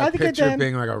flavor. I How'd you get picture it them?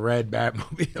 being like a red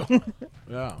Batmobile.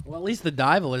 Yeah. Well, at least the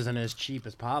Dival isn't as cheap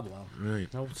as Pablo. Right.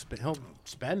 He'll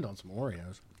spend on some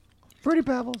Oreos. Fruity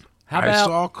Pebbles. How I about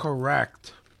saw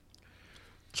correct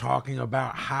talking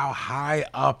about how high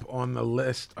up on the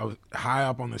list of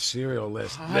cereal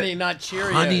list. Honey Nut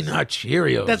Cheerios? Honey Nut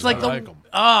Cheerios. That's like are.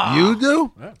 the You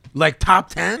do? Yeah. Like top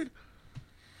 10?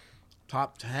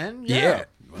 Top 10? Yeah.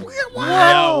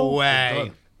 No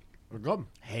way. They're good.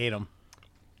 Hate them.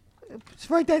 Let's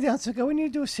write that down. So we need to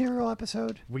do a cereal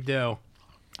episode. We do.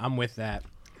 I'm with that.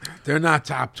 They're not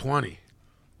top 20.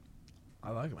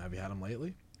 I like them. Have you had them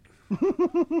lately?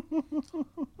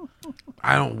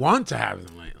 I don't want to have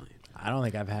them lately. I don't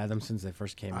think I've had them since they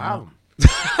first came out.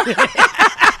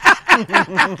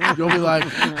 You'll be like,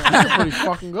 these are pretty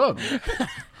fucking good.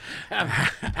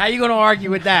 How you going to argue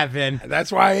with that, Vin?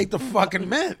 That's why I ate the fucking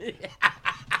mint.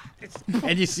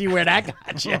 And you see where that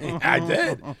got you. I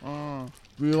did.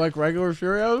 Do you like regular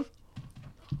Cheerios?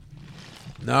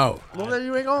 No. Well, then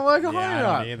you ain't gonna like a Yeah, Honey I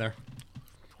Nut. don't either.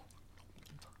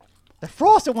 The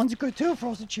frosted ones are good too.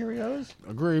 Frosted Cheerios.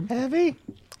 Agreed. Heavy.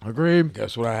 Agreed.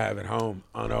 Guess what I have at home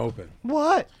unopened?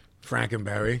 What?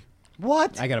 Frankenberry.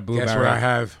 What? I got a Boo Guess Berry. what I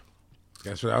have?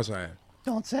 Guess what else I have?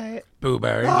 Don't say it. Boo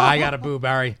Berry. I got a Boo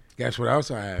Berry. Guess what else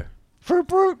I have? Fruit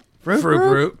Brute. Fruit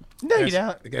Brute. No, you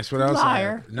Guess- don't. Guess what else I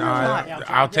Liar. have? No, You're a I, liar.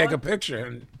 I'll take a picture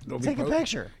and it'll be Take a posted.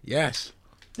 picture. Yes.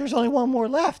 There's only one more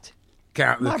left.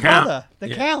 Count. My The count. brother. The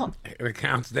Yeah. count. The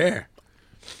count's there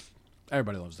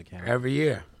Everybody loves the can. every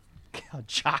year. Count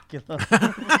Chocula.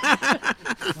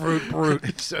 Fruit Brute.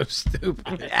 It's so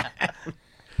stupid.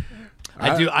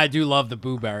 I do love the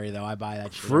Boo Berry though. I buy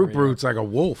that shit Fruit every year. Brute's like a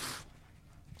wolf.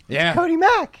 Yeah. Cody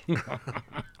Mack.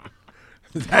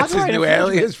 That's his Copyright new infringement.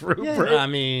 alias, Fruit Yeah. Brute. I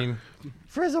mean,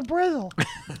 Frizzle Brizzle.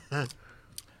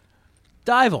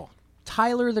 Dival.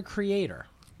 Tyler the Creator.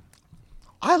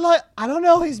 I don't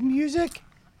know his music,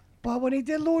 but when he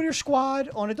did Lawyer Squad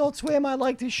on Adult Swim, I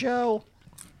liked his show.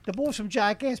 The Bulls from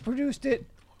Jackass produced it.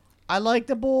 I like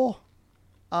the Bull.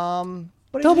 But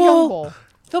he's a young Bull.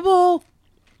 The Bull.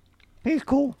 He's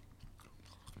cool.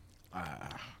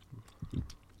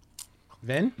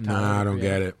 Vin? No, I don't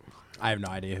get it. I have no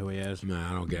idea who he is. No,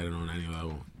 I don't get it on any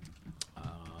level.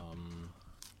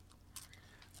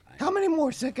 How many more,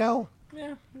 sicko?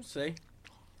 Yeah, we'll see.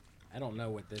 I don't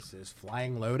know what this is.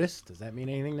 Flying Lotus? Does that mean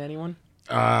anything to anyone?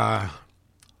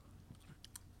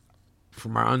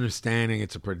 From my understanding,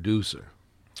 it's a producer.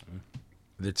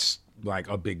 That's like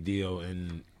a big deal,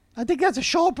 and I think that's a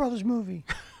Shaw Brothers movie.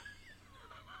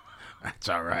 that's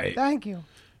all right. Thank you.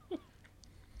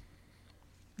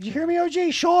 Did you hear me,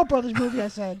 OG? Shaw Brothers movie, I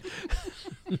said.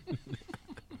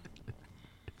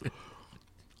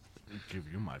 Give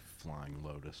you my Flying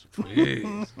Lotus.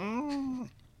 Jeez.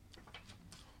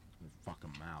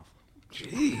 Fucking mouth.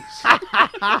 Jeez.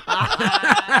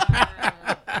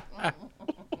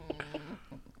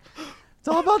 It's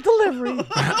all about delivery.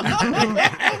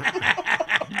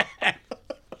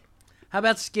 How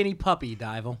about Skinny Puppy,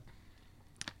 Dival?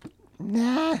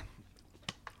 Nah.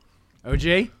 OG?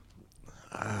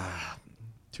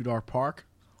 Two Dark Park.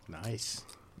 Nice.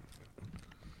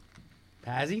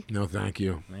 Pazzy? No, thank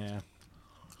you. Yeah.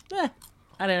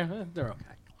 I don't know. They're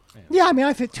okay. Yeah, I mean,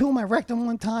 I fit 2 in my rectum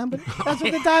one time, but that's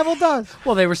what the devil does.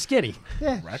 Well, they were skinny.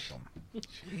 Yeah. Rectum.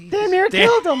 Damn near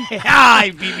killed him.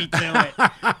 He beat me to it.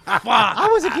 Fuck. I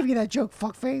wasn't giving you that joke,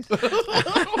 fuckface.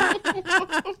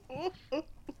 All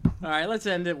right, let's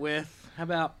end it with, how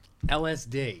about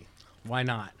LSD? Why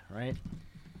not, right?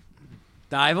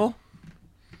 Dival?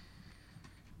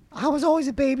 I was always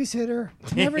a babysitter.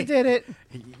 Never did it.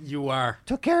 You are.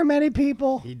 Took care of many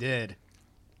people. He did.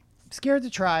 Scared to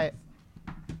try it.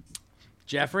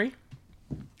 Jeffrey?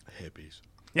 Hippies.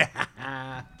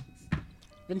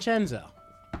 Vincenzo?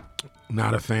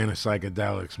 Not a fan of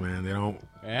psychedelics, man. They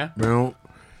don't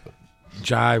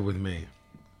jive with me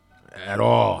at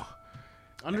all.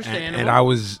 Understandable. And I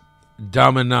was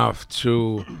dumb enough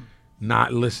to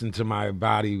not listen to my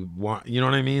body. You know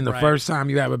what I mean? The first time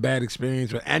you have a bad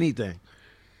experience with anything,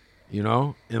 you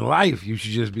know, in life, you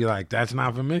should just be like, that's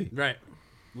not for me. Right.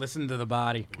 Listen to the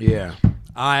body. Yeah.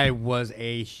 I was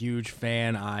a huge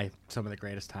fan. Some of the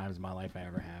greatest times of my life I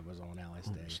ever had was on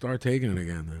LSD. Start taking it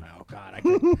again, then. Oh, God. I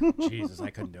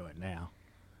couldn't do it now.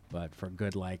 But for a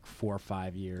good, 4 or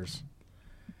 5 years,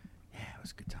 yeah, it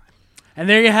was a good time. And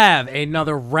there you have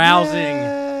another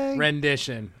rousing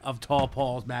rendition of Tall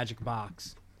Paul's Magic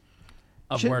Box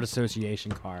of word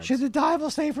association cards. Should the Dival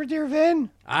stay for Dear Vin?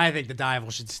 I think the Dival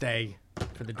should stay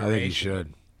for the duration. I think he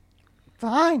should.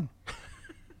 Fine.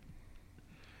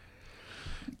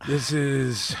 This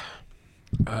is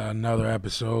another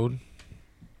episode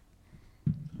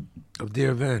of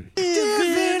Dear Vin.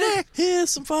 Here's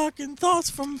some fucking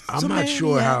thoughts from I'm not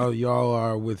sure how y'all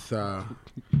are with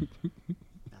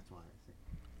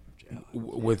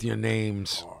with your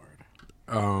names.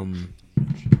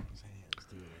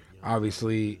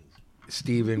 Obviously,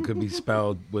 Steven could be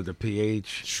spelled with a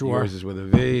PH. Sure. Yours is with a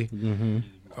V. Mm-hmm.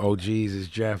 OG's is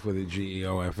Jeff with a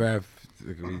GEOFF.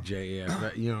 It could be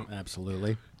JEF. You know,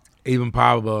 absolutely. Even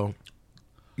Pablo,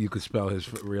 you could spell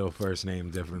his real first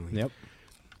name differently. Yep.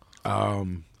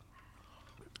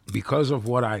 Because of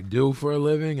what I do for a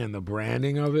living and the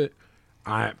branding of it,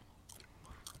 I'd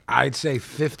say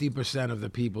 50% of the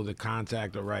people that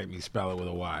contact or write me spell it with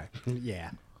a Y.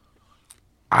 Yeah.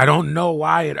 I don't know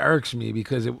why it irks me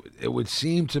because it would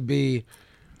seem to be.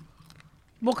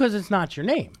 Well, because it's not your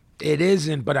name. It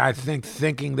isn't, but I think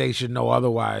thinking they should know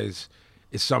otherwise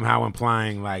is somehow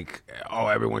implying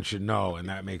everyone should know, and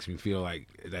that makes me feel like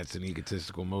that's an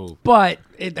egotistical move. But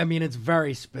it's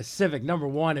very specific. Number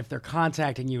one, if they're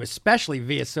contacting you, especially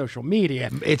via social media,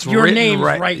 it's your name's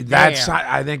right there.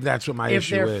 I think that's what my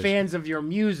issue is. If they're fans of your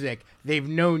music, they've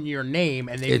known your name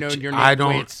and they've known your name the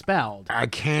way it's spelled. I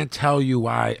can't tell you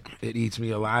why it eats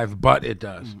me alive, but it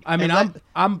does.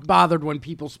 I'm bothered when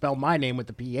people spell my name with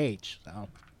the PH. So.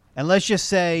 And let's just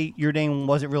say your name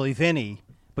wasn't really Vinny,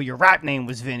 but your rap name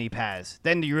was Vinny Paz.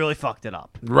 Then you really fucked it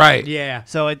up. Right. Yeah.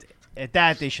 So at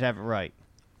that, they should have it right.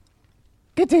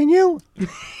 Continue.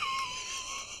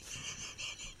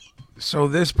 So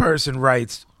this person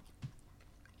writes,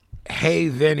 "Hey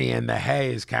Vinny," and the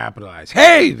 "hey" is capitalized.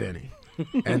 Hey Vinny,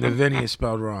 and the Vinny is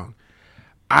spelled wrong.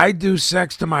 I do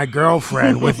sex to my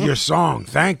girlfriend with your song.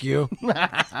 Thank you.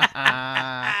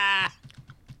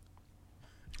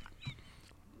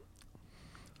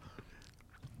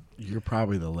 You're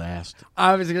probably the last.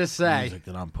 I was gonna say music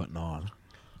that I'm putting on.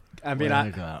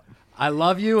 I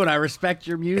love you and I respect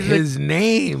your music. His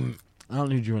name. I don't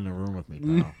need you in the room with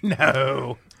me, pal.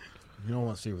 No. You don't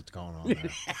want to see what's going on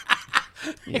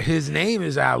there. His name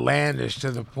is outlandish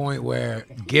to the point where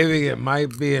giving it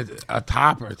might be a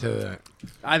topper to that.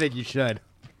 I think you should.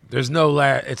 There's no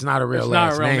it's not a real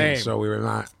last name, so we were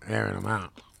not airing him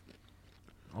out.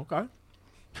 Okay.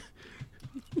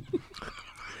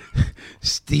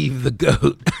 Steve the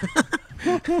Goat.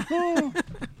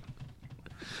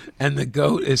 And the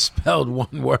goat is spelled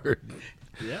one word.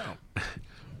 Yeah.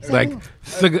 Like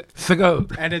the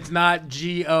goat. And it's not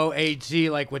GOAT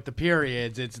like with the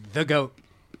periods. It's the goat.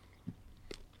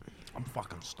 I'm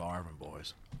fucking starving,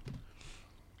 boys.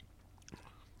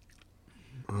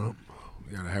 We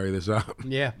gotta hurry this up.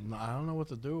 Yeah. I don't know what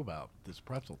to do about this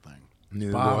pretzel thing.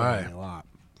 Neither do Bothering I. me a lot.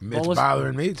 It's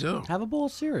bothering me too. Have a bowl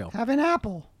of cereal. Have an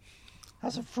apple.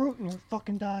 Have some fruit in your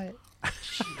fucking diet.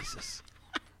 Jesus.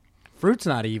 Fruit's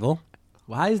not evil.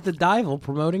 Why is the Dival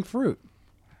promoting fruit?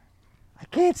 I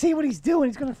can't see what he's doing.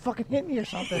 He's gonna fucking hit me or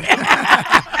something.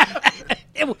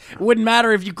 It wouldn't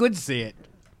matter if you could see it.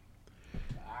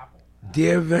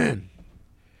 Dear Vin,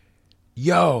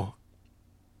 yo,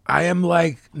 I am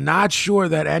not sure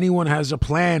that anyone has a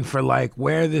plan for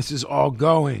where this is all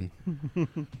going.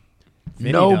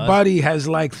 Nobody has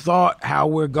thought how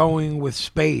we're going with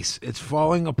space. It's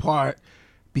falling apart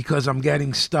because I'm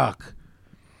getting stuck.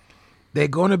 They're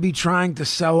going to be trying to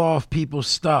sell off people's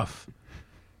stuff.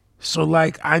 So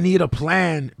I need a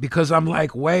plan because I'm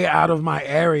way out of my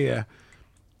area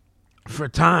for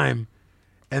time.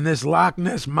 And this Loch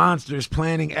Ness monster is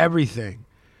planning everything.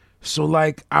 So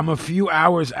I'm a few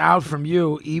hours out from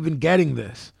you even getting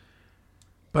this.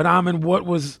 But I'm in what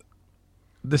was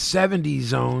the 70s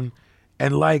zone.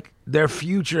 And their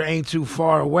future ain't too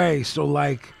far away. So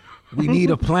we need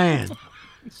a plan.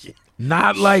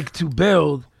 Not to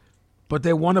build, but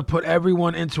they want to put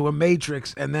everyone into a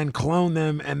matrix and then clone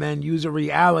them and then use a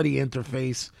reality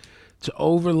interface to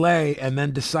overlay and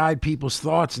then decide people's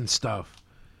thoughts and stuff.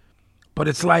 But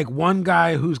it's like one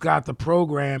guy who's got the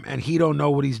program and he don't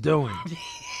know what he's doing.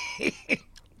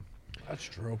 That's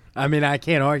true. I mean, I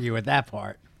can't argue with that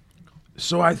part.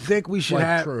 So I think we should Quite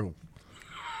have. true.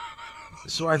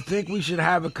 So I think we should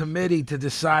have a committee to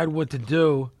decide what to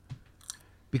do,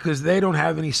 because they don't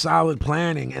have any solid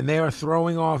planning and they are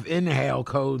throwing off inhale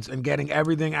codes and getting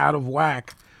everything out of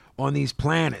whack on these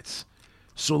planets.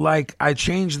 So like I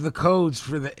changed the codes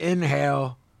for the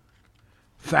inhale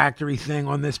factory thing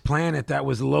on this planet that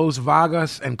was Los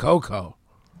Vagas and Coco.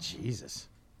 Jesus.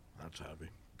 That's heavy.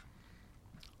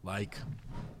 Like,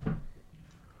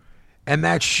 And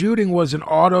that shooting was an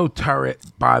auto turret,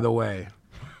 by the way.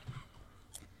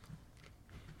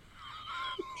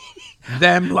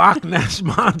 Them Loch Ness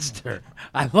Monster.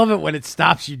 I love it when it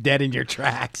stops you dead in your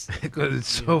tracks. Because it's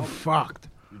so fucked.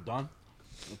 you done?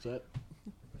 That's it?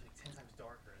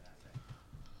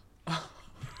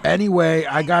 Anyway,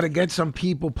 I got to get some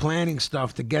people planning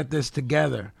stuff to get this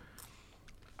together.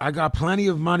 I got plenty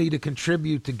of money to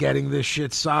contribute to getting this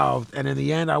shit solved, and in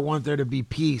the end, I want there to be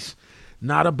peace,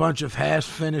 not a bunch of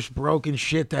half-finished broken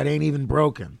shit that ain't even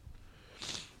broken.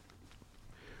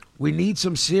 We need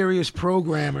some serious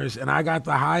programmers, and I got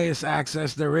the highest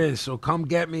access there is, so come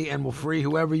get me and we'll free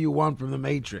whoever you want from the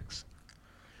Matrix.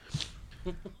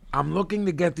 I'm looking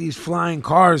to get these flying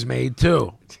cars made,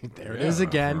 too. There it is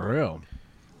again. For real.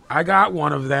 I got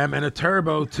one of them and a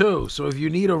turbo too. So if you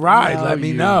need a ride, let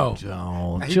me know.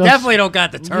 Don't. You definitely don't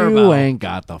got the turbo. You ain't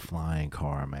got the flying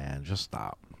car, man. Just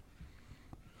stop.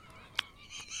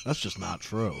 That's just not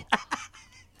true.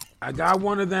 I got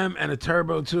one of them and a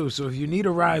turbo too. So if you need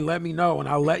a ride, let me know and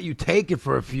I'll let you take it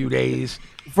for a few days.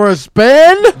 For a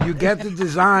spin? You get the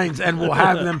designs and we'll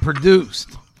have them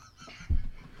produced.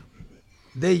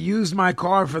 They used my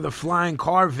car for the flying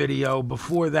car video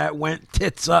before that went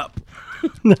tits up.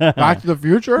 Back to the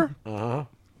Future? Uh-huh.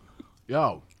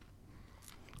 Yo,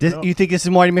 You think this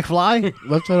is Marty McFly?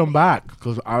 let's let him back,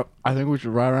 because I think we should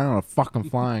ride around in a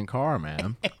fucking flying car,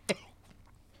 man. What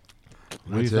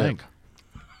do you That's it. think?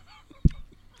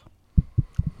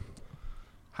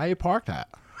 How you park that?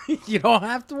 You don't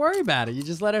have to worry about it. You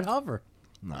just let it hover.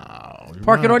 No.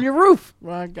 Park it on your roof.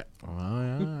 Well, yeah,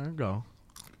 there you go.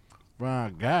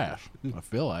 Run gas. I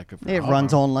feel like It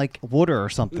runs on like water or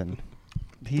something.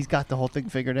 He's got the whole thing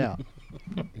figured out.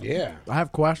 Yeah. I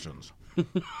have questions. I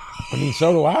mean,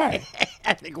 so do I.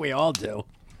 I think we all do. All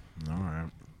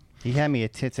right. He had me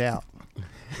at tits out.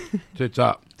 Tits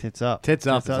up. Tits up. Tits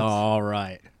up is up. all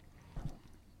right.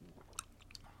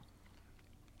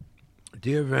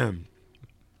 Dear Vim,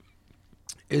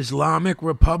 Islamic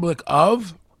Republic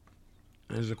of?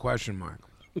 There's a question mark.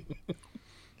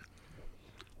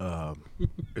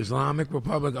 Islamic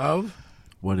Republic of?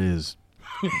 What is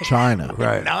China?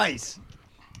 Right. Nice.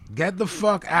 Get the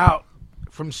fuck out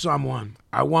from someone.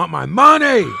 I want my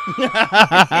money.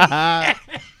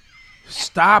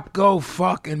 Stop, go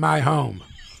fuck in my home.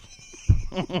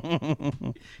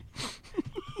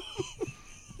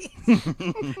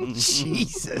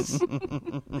 Jesus.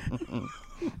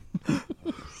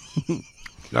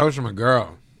 That was from a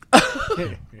girl.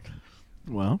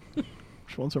 Well,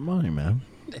 she wants her money, man.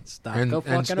 Stop, And, go and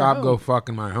fucking stop, her go home. fuck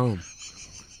in my home.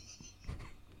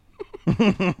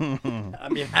 I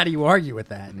mean, how do you argue with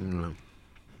that?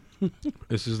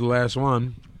 This is the last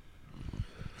one.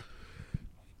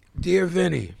 Dear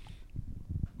Vinny,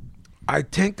 I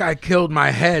think I killed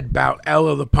my head 'bout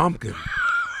Ella the Pumpkin.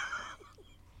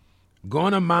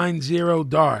 Gonna mine Zero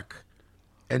Dark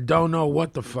and don't know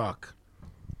what the fuck.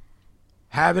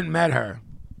 Haven't met her,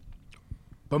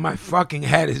 but my fucking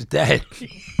head is dead.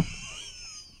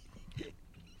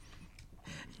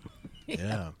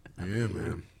 Yeah. Yeah,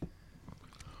 man.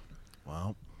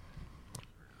 Well,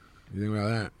 You think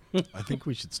about that? I think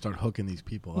we should start hooking these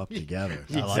people up together.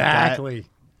 Exactly.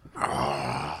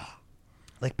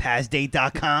 Like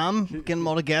PazDate.com. Get them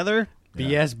all together.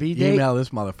 BSB date. Email this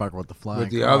motherfucker with the flying With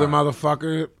the car other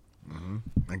motherfucker,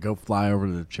 and go fly over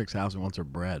to the chick's house and wants her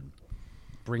bread.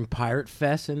 Bring Pirate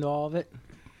Fest into all of it.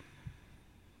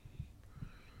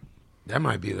 that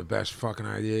might be the best fucking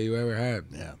idea you ever had.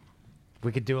 Yeah.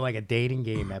 We could do like a dating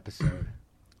game episode.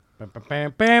 No,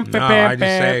 I just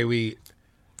say we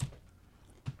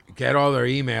get all their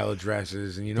email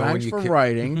addresses, and you know Thanks when for you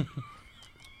writing.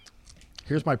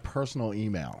 Here's my personal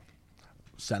email.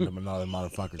 Send them another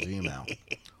motherfucker's email.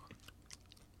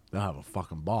 They'll have a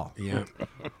fucking ball. Yeah.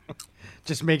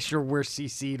 Just make sure we're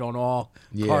CC'd on all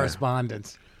Yeah.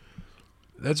 correspondence.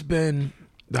 That's been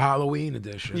the Halloween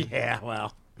edition. Yeah,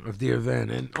 well. of Dear Van,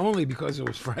 and only because it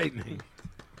was frightening.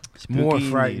 Spooky, More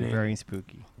indeed, frightening. Very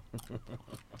spooky.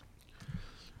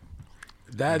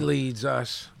 That leads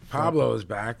us. Pablo is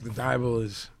back. The Bible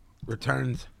is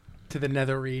returned. To the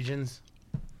nether regions.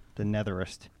 The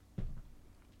netherest.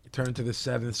 Returned to the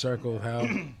seventh circle of hell.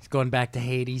 He's going back to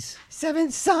Hades.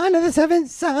 Seventh sign of the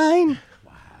seventh sign.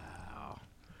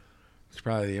 It's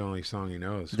probably the only song he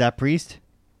knows. Is that Priest?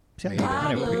 See, Maybe.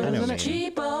 I know Maybe.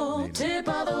 Cheapo tip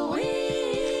of the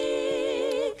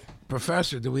week.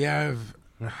 Professor, do we have...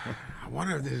 I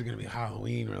wonder if this is going to be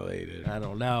Halloween related. I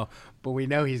don't know, but we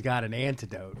know he's got an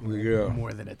antidote. Yeah.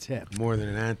 More than a tip. More than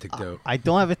an antidote. I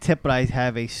don't have a tip, but I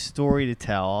have a story to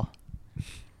tell.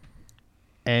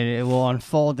 And it will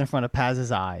unfold in front of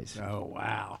Paz's eyes. Oh,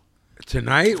 wow.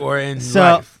 Tonight or in So,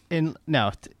 life?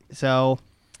 So,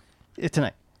 it's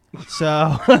tonight.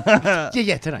 So,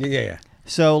 Yeah, tonight. Yeah.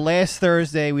 So last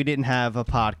Thursday we didn't have a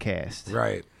podcast.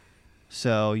 Right.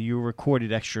 So you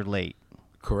recorded extra late.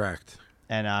 Correct.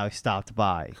 And I stopped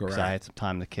by because Correct. I had some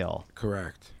time to kill.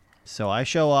 Correct. So I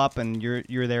show up and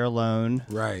you're there alone.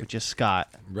 Right. With just Scott.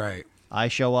 Right. I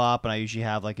show up and I usually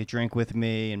have like a drink with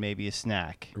me and maybe a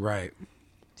snack. Right.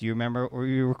 Do you remember or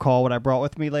you recall what I brought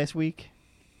with me last week?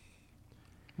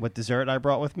 What dessert I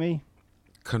brought with me?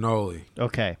 Cannoli.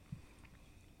 Okay.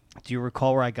 Do you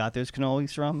recall where I got those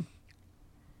cannolis from?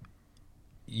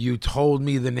 You told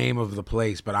me the name of the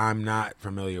place, but I'm not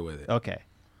familiar with it. Okay.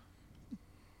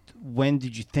 When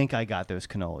did you think I got those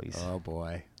cannolis? Oh,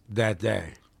 boy. That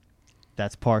day.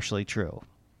 That's partially true.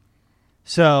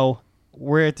 So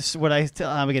we're at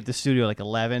I'm at the studio like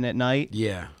 11 at night.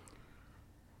 Yeah.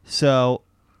 So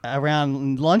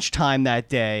around lunchtime that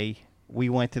day, we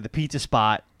went to the pizza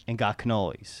spot and got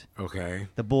cannolis. Okay.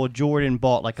 The bull Jordan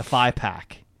bought like a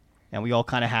 5-pack, and we all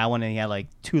kind of had one, and he had like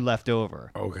 2 left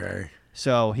over. Okay.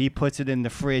 So he puts it in the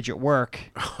fridge at work.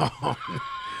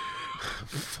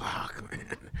 Fuck,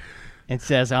 man. And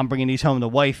says, I'm bringing these home to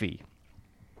wifey.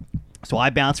 So I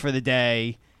bounce for the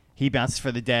day. He bounces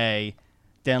for the day.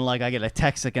 Then, like, I get a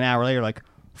text like an hour later, like,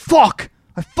 fuck!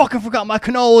 I fucking forgot my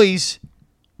cannolis!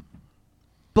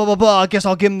 Blah, blah, blah. I guess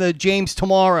I'll give him the James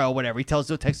tomorrow, whatever. He tells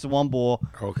the text to one bull,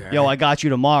 Okay. yo, I got you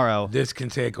tomorrow. This can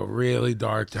take a really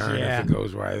dark turn Yeah. if it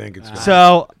goes where I think it's going.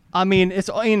 So, I mean, it's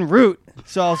en route.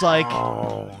 So I was like,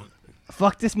 Oh.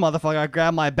 fuck this motherfucker. I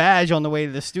grabbed my badge on the way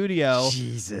to the studio.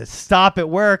 Jesus. Stop at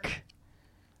work.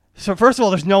 So first of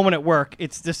all, there's no one at work.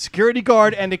 It's the security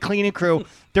guard and the cleaning crew.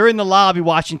 They're in the lobby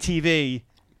watching TV.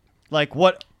 Like,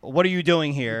 what are you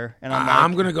doing here? And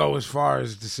I'm going to go as far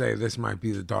as to say this might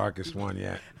be the darkest one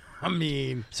yet. I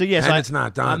mean, so yes, and it's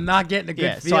not done. I'm not getting a good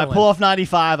yeah. feeling. So I pull off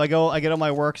 95. I get on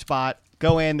my work spot.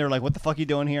 Go in. They're like, "What the fuck you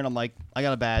doing here?" And I'm like, "I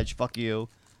got a badge. Fuck you."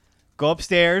 Go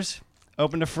upstairs.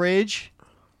 Open the fridge.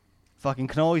 Fucking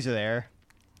cannolis are there.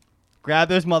 Grab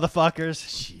those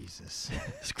motherfuckers. Jesus.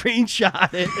 Screenshot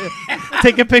it.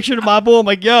 Take a picture to my bull. I'm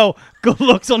like, "Yo, good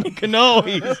looks on the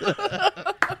cannolis."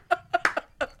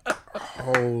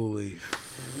 Holy.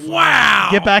 Wow.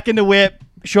 Get back in the whip.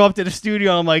 Show up to the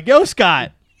studio. And I'm like, "Yo,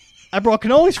 Scott, I brought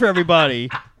cannolis for everybody."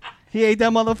 He ate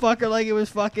that motherfucker like it was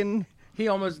fucking. He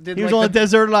almost did. He was like on a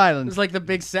deserted It island. was like the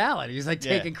big salad. He was like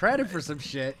Yeah. taking credit for some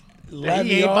shit. Let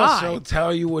he me ate also by.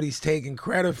 tell you what he's taking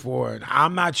credit for. And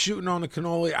I'm not shooting on the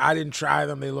cannoli. I didn't try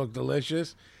them. They look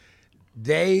delicious.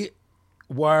 They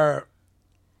were.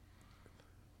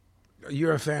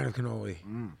 You're a fan of cannoli.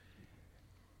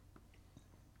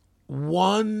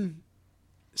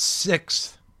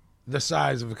 1/6 the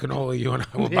size of a cannoli you and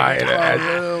I will buy it at.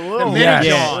 Yes.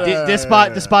 Yeah, this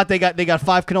spot they got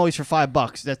 5 cannolis for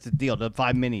 $5. That's the deal. The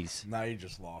 5 minis. Now you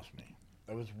just lost me.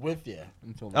 I was with you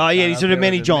until. Oh yeah, these are the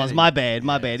mini Johns. My bad.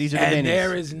 These are the And minis.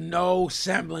 there is no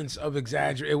semblance of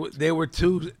exaggeration. They were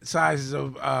 2 sizes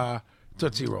of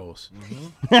Tootsie Rolls.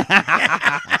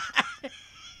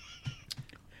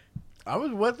 I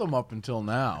was with them up until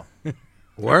now.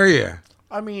 Were you?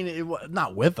 I mean,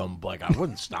 not with them. Like I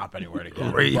wouldn't stop anywhere to get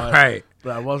them. Right.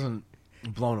 But I wasn't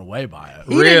blown away by it.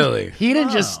 Really? He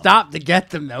didn't just stop to get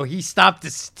them though. He stopped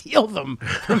to steal them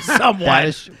from someone. That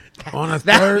is On a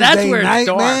that's Thursday where it's night,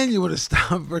 dark. man, you would have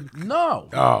stopped for. No.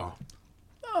 Oh.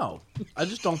 No. I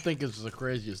just don't think it's the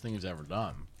craziest thing he's ever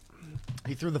done.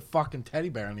 He threw the fucking teddy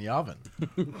bear in the oven.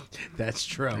 That's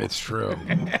true. It's true.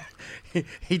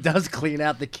 He does clean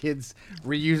out the kids'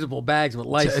 reusable bags with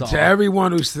Lysol. To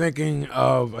everyone who's thinking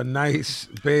of a nice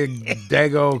big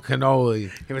Dago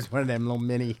cannoli, It was one of them little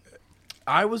mini.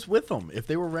 I was with them. If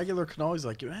they were regular cannolis,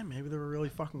 like, man, maybe they were really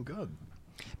fucking good.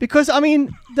 because I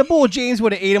mean the bull James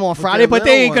would have ate them on Friday, they're but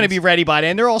they little ain't gonna ones. be ready by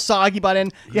then. They're all soggy by then.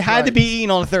 You had to right. be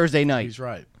eating on a Thursday night. He's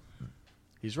right.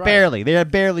 He's right. Barely.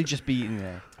 They'd barely just be eating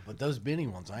there. but those Benny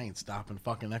ones, I ain't stopping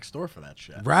fucking next door for that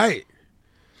shit. Right.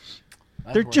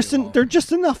 That's They're where just you belong. they're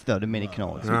just enough though. The mini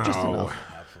cannolis. They're just No. enough.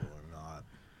 Absolutely not.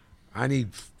 I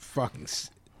need fucking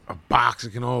a box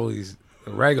of cannolis,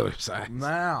 a regular size.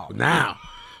 Now.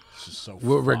 This is so With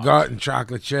fucked. regret and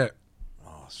chocolate chip.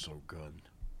 Oh, so good.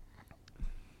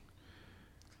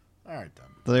 All right, then.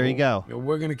 So there you go.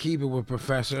 We're going to keep it with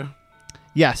Professor.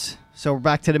 Yes. So we're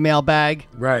back to the mailbag.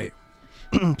 Right.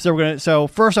 So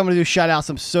first I'm gonna do shout out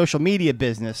some social media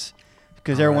business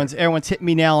because everyone's hitting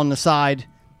me now on the side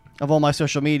of all my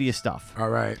social media stuff. All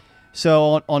right.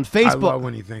 So on Facebook, I love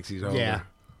when he thinks he's over. Yeah.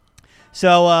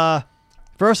 So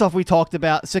first off, we talked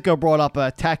about Sicko brought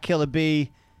up Tack Killer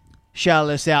B,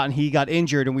 shouted us out, and he got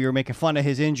injured, and we were making fun of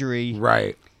his injury.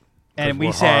 Right. And 'Cause we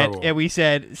we're said,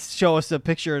 horrible. show us a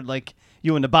picture like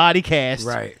you in the body cast.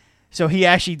 Right. So he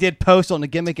actually did post on the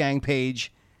Gimmick Gang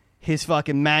page his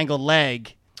fucking mangled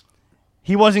leg.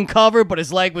 He wasn't covered, but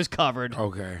his leg was covered.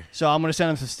 Okay. So I'm gonna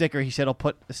send him some sticker. He said he'll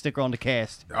put a sticker on the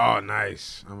cast Oh,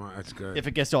 nice. That's good. if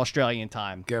it gets to Australian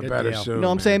time. Get better deal. soon. You know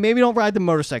what I'm man. saying? Maybe don't ride the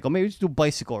motorcycle. Maybe just do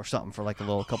bicycle or something for like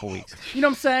a couple weeks. You know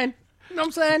what I'm saying? You know what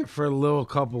I'm saying? For a little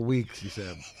couple weeks, he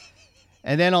said.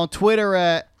 And then on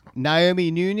Twitter,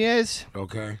 Naomi Nunez,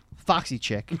 Okay. Foxy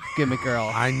chick, Gimmick girl.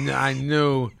 I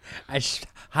knew.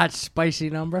 Hot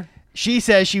spicy number. She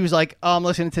says she was like, "Oh, I'm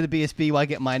listening to the BSB while I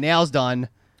get my nails done."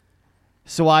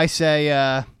 So I say,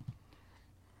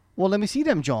 "Well, let me see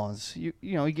them Johns. You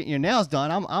know, you getting your nails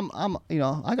done. I'm you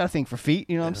know, I got a thing for feet.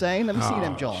 You know what I'm saying? Let me see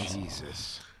them Johns."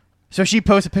 Jesus. So she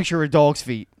posts a picture of her dog's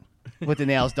feet with the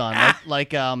nails done,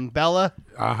 like Bella.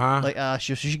 Uh-huh. Like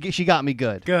she got me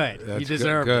good. Good. That's you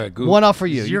deserve good. Good. One up for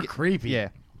you. You're get- creepy. Yeah.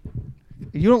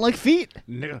 You don't like feet?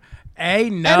 No. No.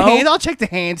 And hands. I'll check the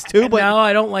hands too, but no,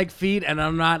 I don't like feet, and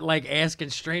I'm not like asking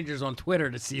strangers on Twitter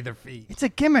to see their feet. it's a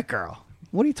gimmick girl.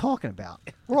 What are you talking about?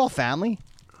 We're all family.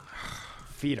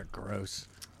 Feet are gross.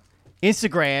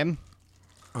 Instagram.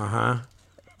 Uh-huh.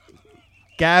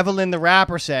 Gavelin the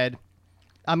rapper said,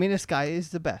 I mean, this guy is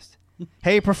the best.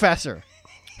 Hey, Professor.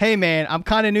 Hey, man, I'm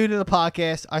kind of new to the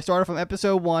podcast. I started from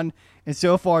episode 1, and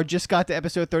so far just got to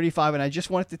episode 35, and I just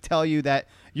wanted to tell you that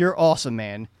you're awesome,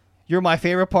 man. You're my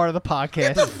favorite part of the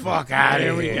podcast. Get the fuck out of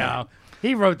here. There we go.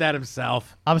 He wrote that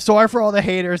himself. I'm sorry for all the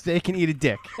haters. They can eat a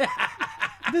dick.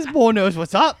 This boy knows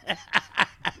what's up.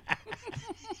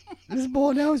 This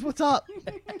boy knows what's up.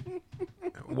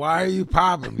 Why are you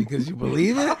popping? Because you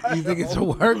believe it? You think it's a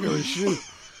work or a shoot?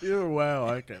 Either way, I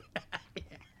like it.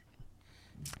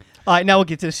 All right, now we'll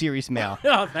get to the serious mail.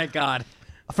 Oh, thank God.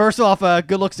 First off,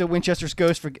 good looks to Winchester's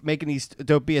Ghost for making these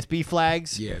dope BSB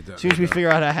flags. Yeah, as soon as we figure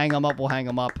out how to hang them up, we'll hang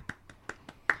them up.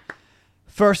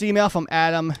 First email from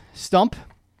Adam Stump.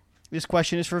 This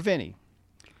question is for Vinny.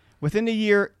 Within the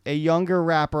year, a younger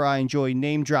rapper I enjoy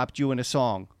name-dropped you in a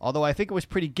song, although I think it was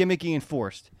pretty gimmicky and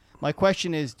forced. My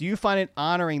question is, do you find it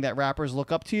honoring that rappers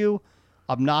look up to you,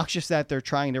 obnoxious that they're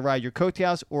trying to ride your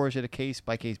coattails, or is it a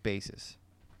case-by-case basis?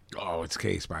 Oh, it's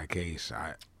case by case.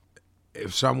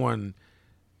 If someone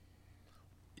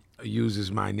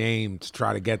uses my name to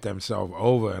try to get themselves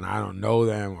over and I don't know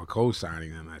them or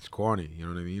co-signing them, that's corny. You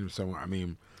know what I mean? If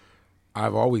someone,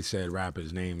 I've always said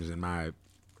rappers' names in my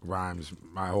rhymes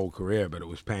my whole career, but it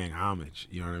was paying homage.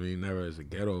 You know what I mean? Never as a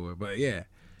get over. But yeah,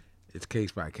 it's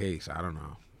case by case. I don't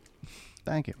know.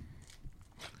 Thank you.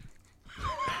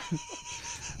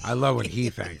 I love when he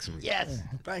thanks me. Yes.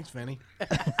 Thanks, Vinny.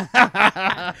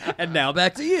 And now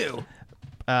back to you.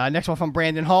 Next one from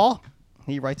Brandon Hall.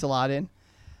 He writes a lot in.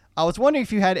 I was wondering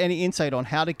if you had any insight on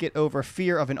how to get over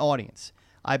fear of an audience.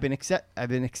 I've been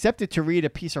accepted to read a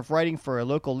piece of writing for a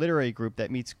local literary group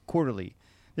that meets quarterly.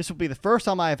 This will be the first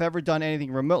time I have ever done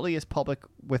anything remotely as public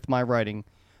with my writing.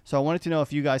 So I wanted to know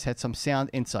if you guys had some sound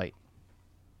insight.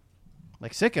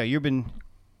 Like Sicko, you've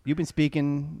been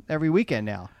speaking every weekend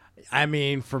now. I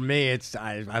mean, for me,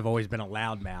 I've always been a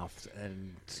loudmouth,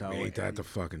 and so Ain't that the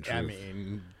fucking truth? I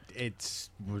mean, it's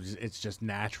just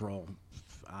natural.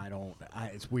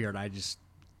 It's weird. I just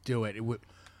do it.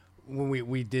 When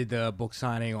we did the book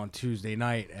signing on Tuesday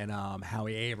night, and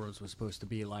Howie Abrams was supposed to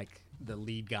be like the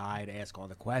lead guy to ask all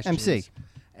the questions. MC.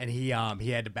 And he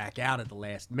had to back out at the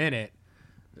last minute.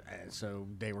 And so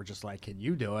they were just like, "Can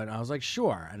you do it?" And I was like,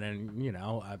 "Sure." And then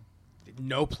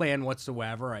no plan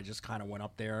whatsoever. I just kind of went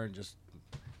up there and just,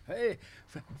 hey.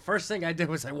 First thing I did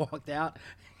was I walked out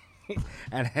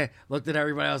and I looked at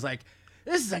everybody. I was like,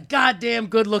 "This is a goddamn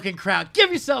good-looking crowd. Give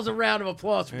yourselves a round of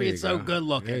applause for being so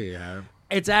good-looking." There you have.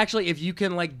 It's actually, if you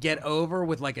can like get over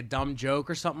with like a dumb joke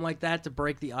or something like that to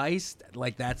break the ice,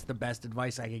 like that's the best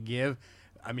advice I could give.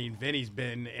 I mean, Vinny's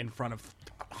been in front of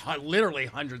literally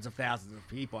hundreds of thousands of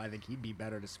people. I think he'd be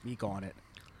better to speak on it.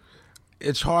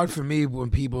 it's hard for me when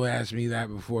people ask me that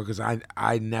before because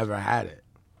I never had it.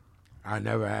 I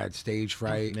never had stage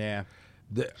fright. Yeah.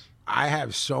 I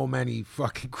have so many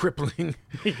fucking crippling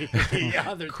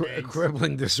Other things.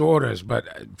 crippling disorders, but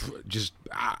just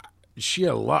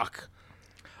sheer luck.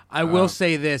 I will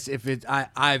say this: if it's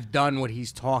I've done what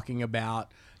he's talking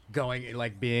about, going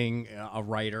like being a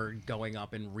writer, going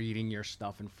up and reading your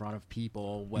stuff in front of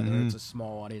people, whether it's a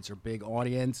small audience or big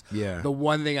audience. Yeah. The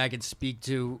one thing I can speak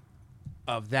to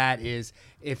of that is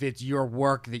if it's your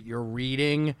work that you're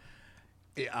reading.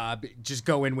 Just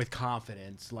go in with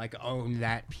confidence, like own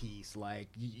that piece, like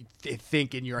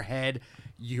think in your head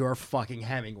you're fucking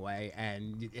Hemingway,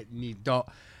 and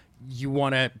you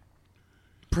want to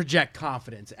project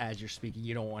confidence as you're speaking.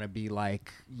 You don't want to be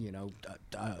like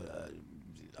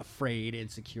afraid,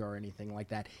 insecure, or anything like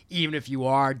that. Even if you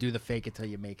are, do the fake it till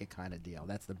you make it kind of deal.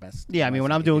 That's the best. Yeah, I mean, advice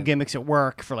when I I'm can doing give. gimmicks at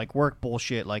work for like work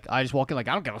bullshit, like I just walk in like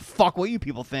I don't give a fuck what you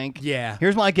people think. Yeah.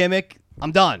 Here's my gimmick.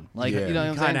 I'm done. Like Yeah. you know, You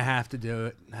what I'm kind saying? of have to do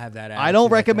it. Have that. I don't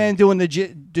attitude, recommend think.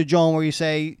 doing the Joan where you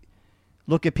say,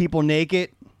 look at people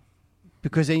naked,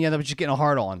 because then you end up just getting a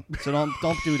hard on. So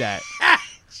don't do that.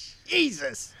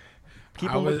 Jesus.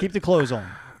 Keep the clothes on.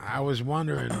 I was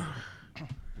wondering.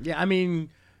 Yeah, I mean,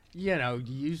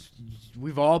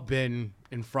 we've all been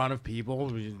in front of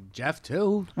people. Jeff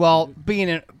too. Well,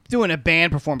 doing a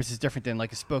band performance is different than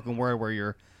like a spoken word where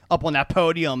you're up on that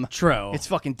podium. True. It's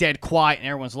fucking dead quiet and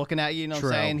everyone's looking at you. You know what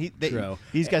I'm saying? True.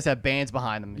 These guys have bands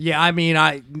behind them. Yeah, I mean,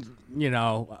 I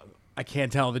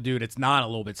can't tell the dude it's not a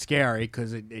little bit scary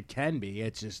because it can be.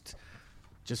 It's just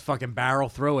fucking barrel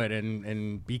through it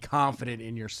and be confident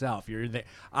in yourself. You're there.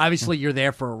 Obviously, you're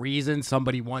there for a reason.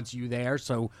 Somebody wants you there,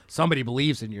 so somebody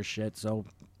believes in your shit. So,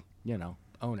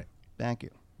 own it. Thank you.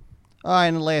 All right,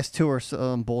 and the last two are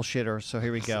some bullshitter, so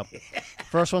here we go.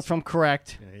 First one's from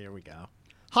Correct. Yeah, here we go.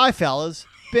 Hi, fellas.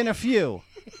 Been a few.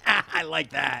 I like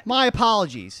that. My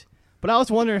apologies. But I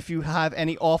was wondering if you have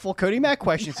any awful Cody Mack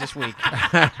questions this week.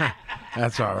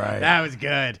 That's all right. That was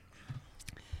good.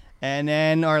 And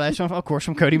then our last one, of course,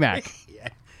 from Cody Mack. Yeah.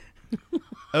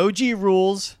 OG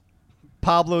rules,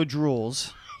 Pablo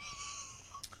drools.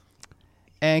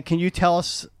 And can you tell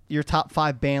us your top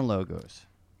 5 band logos?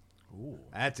 Ooh,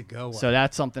 that's a good one. So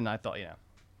that's something I thought,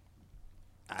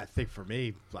 I think for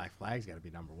me, Black Flag's got to be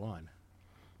number one.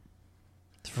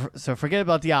 So forget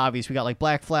about the obvious. We got like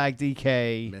Black Flag,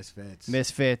 DK,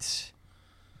 Misfits.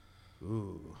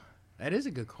 Ooh, that is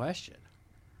a good question.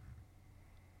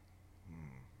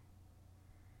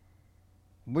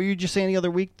 Were you just saying the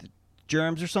other week,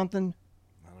 Germs or something?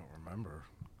 I don't remember.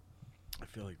 I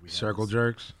feel like we had Circle this-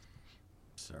 jerks.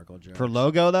 Circle jerks. For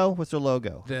logo, though? What's their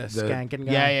logo? The skanking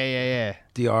guy. Yeah.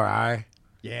 DRI.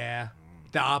 Yeah.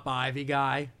 The Op Ivy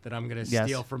guy that I'm going to Yes.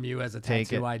 steal from you as a Take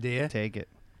tattoo it. idea. Take it.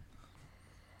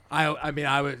 I mean,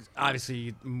 I was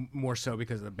obviously more so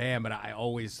because of the band, but I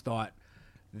always thought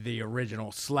the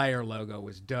original Slayer logo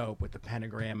was dope with the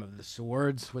pentagram of the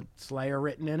swords with Slayer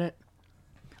written in it.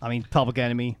 I mean, Public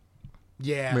Enemy.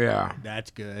 Yeah. Yeah.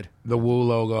 That's good. The Woo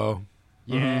logo.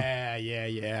 Yeah,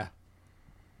 Mm-hmm. yeah.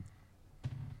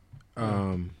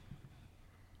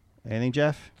 Anything,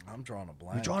 Jeff? I'm drawing a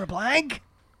blank. You drawing a blank?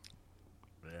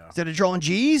 Yeah. Instead of drawing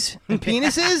G's and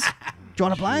penises?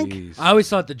 Drawing a blank? Jeez. I always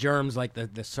thought the Germs, like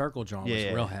the circle drawing, was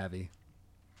Yeah. real heavy.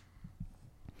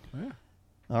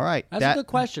 All right. That's a good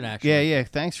question, actually. Yeah.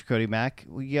 Thanks for Cody Mack.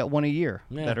 We get one a year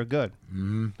Yeah. that are good.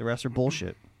 The rest are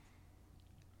bullshit.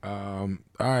 All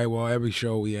right. Well, every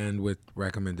show we end with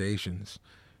recommendations.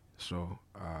 So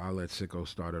I'll let Sicko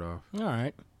start it off. All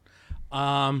right.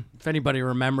 If anybody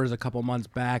remembers, a couple months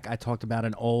back, I talked about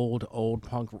an old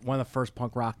punk, one of the first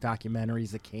punk rock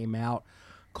documentaries that came out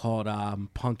called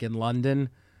Punk in London.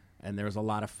 And there's a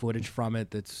lot of footage from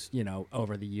it that's,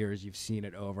 over the years, you've seen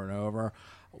it over and over.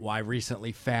 Well, I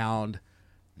recently found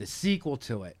the sequel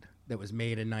to it that was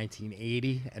made in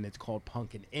 1980, and it's called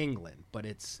Punk in England, but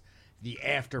it's the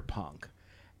after punk.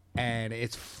 And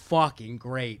it's fucking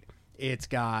great. It's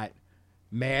got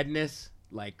Madness,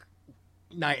 like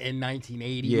in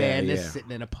 1980 Yeah, Madness, yeah.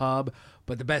 sitting in a pub.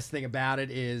 But the best thing about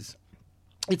it is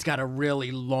it's got a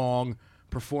really long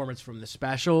performance from the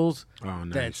Specials Oh,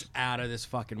 nice. that's out of this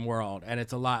fucking world. And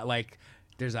it's a lot like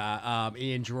there's a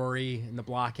Ian Drury and the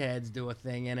Blockheads do a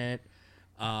thing in it.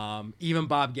 Even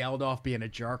Bob Geldof being a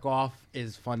jerk off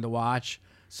is fun to watch.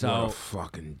 What a So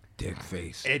fucking dick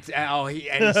face. it's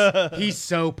he's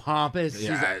so pompous. He's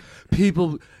Yeah. like,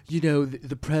 people,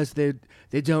 the press, they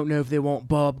don't know if they want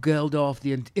Bob Geldof,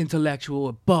 the intellectual,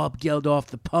 or Bob Geldof,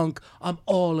 the punk. I'm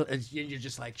all. You're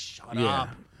just like, shut Yeah. up.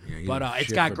 Yeah, you But don't it's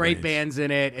shit got for great bands. bands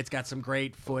in it. It's got some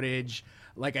great footage.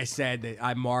 Like I said, that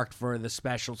I marked for the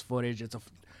Specials footage. It's a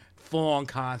full-on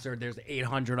concert. There's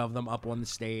 800 of them up on the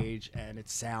stage, and it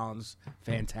sounds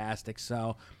fantastic.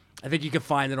 So I think you can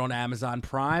find it on Amazon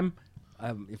Prime.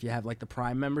 If you have like the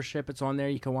Prime membership, it's on there.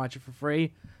 You can watch it for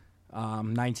free.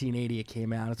 1980 it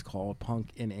came out. It's called Punk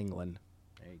in England.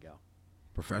 There you go.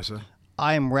 Professor?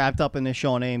 I am wrapped up in this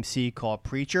show on AMC called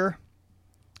Preacher,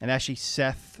 and actually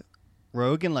Seth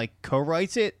Rogen like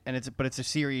co-writes it, and it's a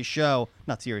serious show.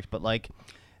 Not serious, but like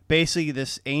basically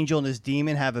this angel and this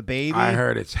demon have a baby. I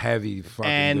heard it's heavy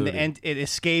fucking duty. and it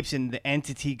escapes, and the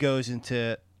entity goes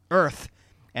into Earth,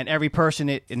 and every person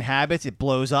it inhabits, it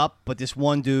blows up. But this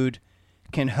one dude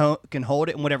can hold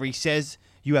it, and whatever he says,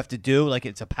 you have to do. Like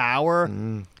it's a power.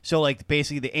 So like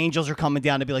basically, the angels are coming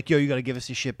down to be like, "Yo, you got to give us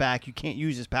this shit back. You can't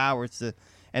use this power."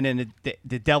 And then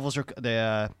the devils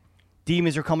are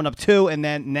demons are coming up too. And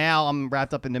then now I'm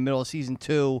wrapped up in the middle of season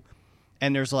 2,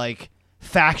 and there's like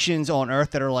factions on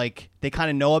Earth that are like they kind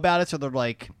of know about it, so they're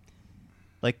like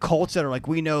cults that are like,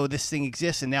 we know this thing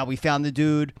exists, and now we found the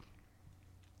dude.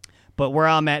 But where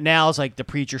I'm at now is like the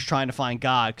preacher's trying to find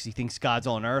God because he thinks God's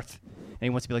on Earth, and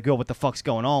he wants to be like, yo, what the fuck's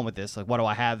going on with this? Like, why do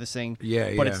I have this thing?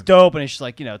 But it's dope, and it's just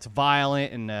like, it's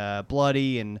violent and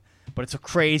bloody, but it's a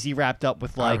crazy wrapped up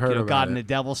with like God and the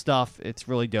devil stuff. It's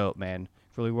really dope, man.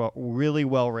 Really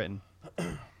well written.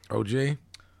 OG?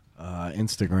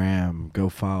 Instagram, go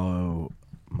follow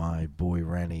my boy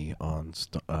Rennie on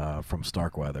from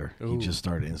Starkweather. He just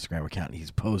started an Instagram account, and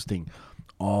he's posting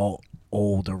all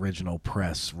old original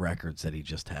press records that he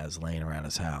just has laying around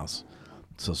his house.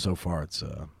 So far it's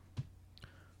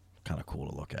kind of cool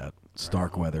to look at.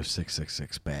 Starkweather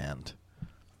 666 Band.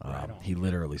 He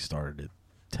literally started it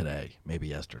today, maybe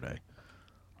yesterday.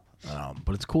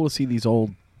 But it's cool to see these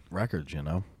old records,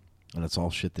 and it's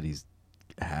all shit that he's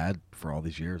had for all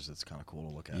these years. It's kind of cool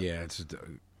to look at. Yeah, it's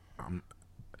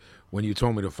when you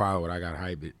told me to follow it, I got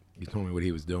hyped. You told me what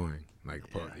he was doing. Like,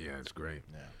 yeah, it's great.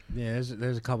 Yeah,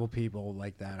 there's a couple people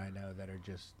like that I know that are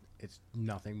just it's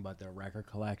nothing but their record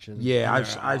collections. Yeah,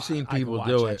 I've seen people I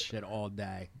do watch that it. shit all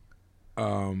day.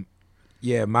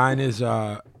 Yeah, mine is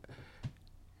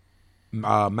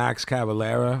Max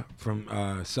Cavalera from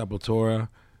Sepultura.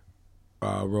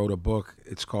 Wrote a book.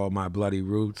 It's called My Bloody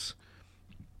Roots.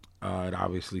 It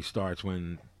obviously starts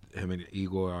when him and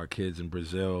Igor are kids in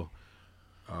Brazil.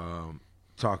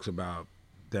 Talks about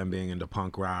them being into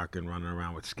punk rock and running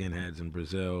around with skinheads in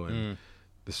Brazil, and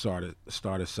the start of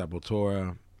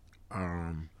Sepultura.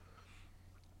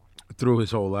 Through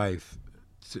his whole life,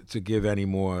 to give any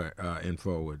more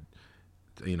info would,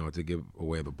 to give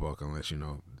away the book unless you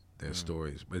know their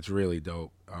stories. But it's really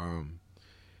dope.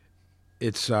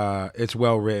 It's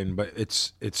well written, but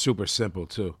it's super simple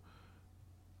too.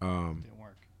 Didn't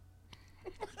work.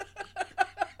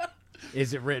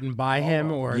 Is it written by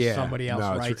him or somebody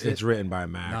else writes it? It's written by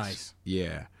Max. Nice.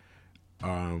 Yeah.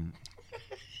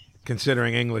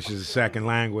 Considering English is a second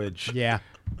language,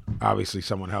 obviously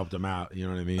someone helped him out. You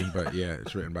know what I mean? But yeah,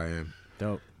 it's written by him.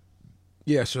 Dope.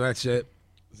 Yeah, so that's it.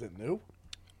 Is it new?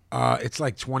 It's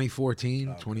like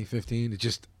 2014, 2015.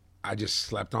 I just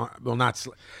slept on. Well, not.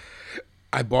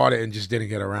 I bought it and just didn't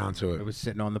get around to it. It was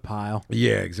sitting on the pile.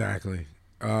 Yeah, exactly.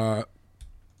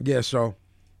 So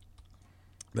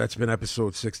that's been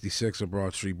episode 66 of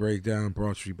Broad Street Breakdown.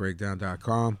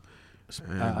 BroadStreetBreakdown.com.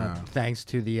 And, thanks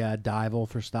to the Dival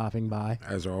for stopping by.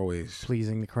 As always,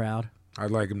 pleasing the crowd. I'd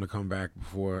like him to come back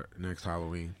before next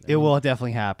Halloween. It will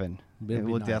definitely happen. It'd It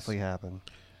be will nice. definitely happen.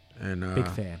 And Big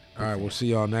fan. All right, we'll see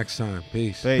y'all next time.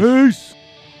 Peace. Peace.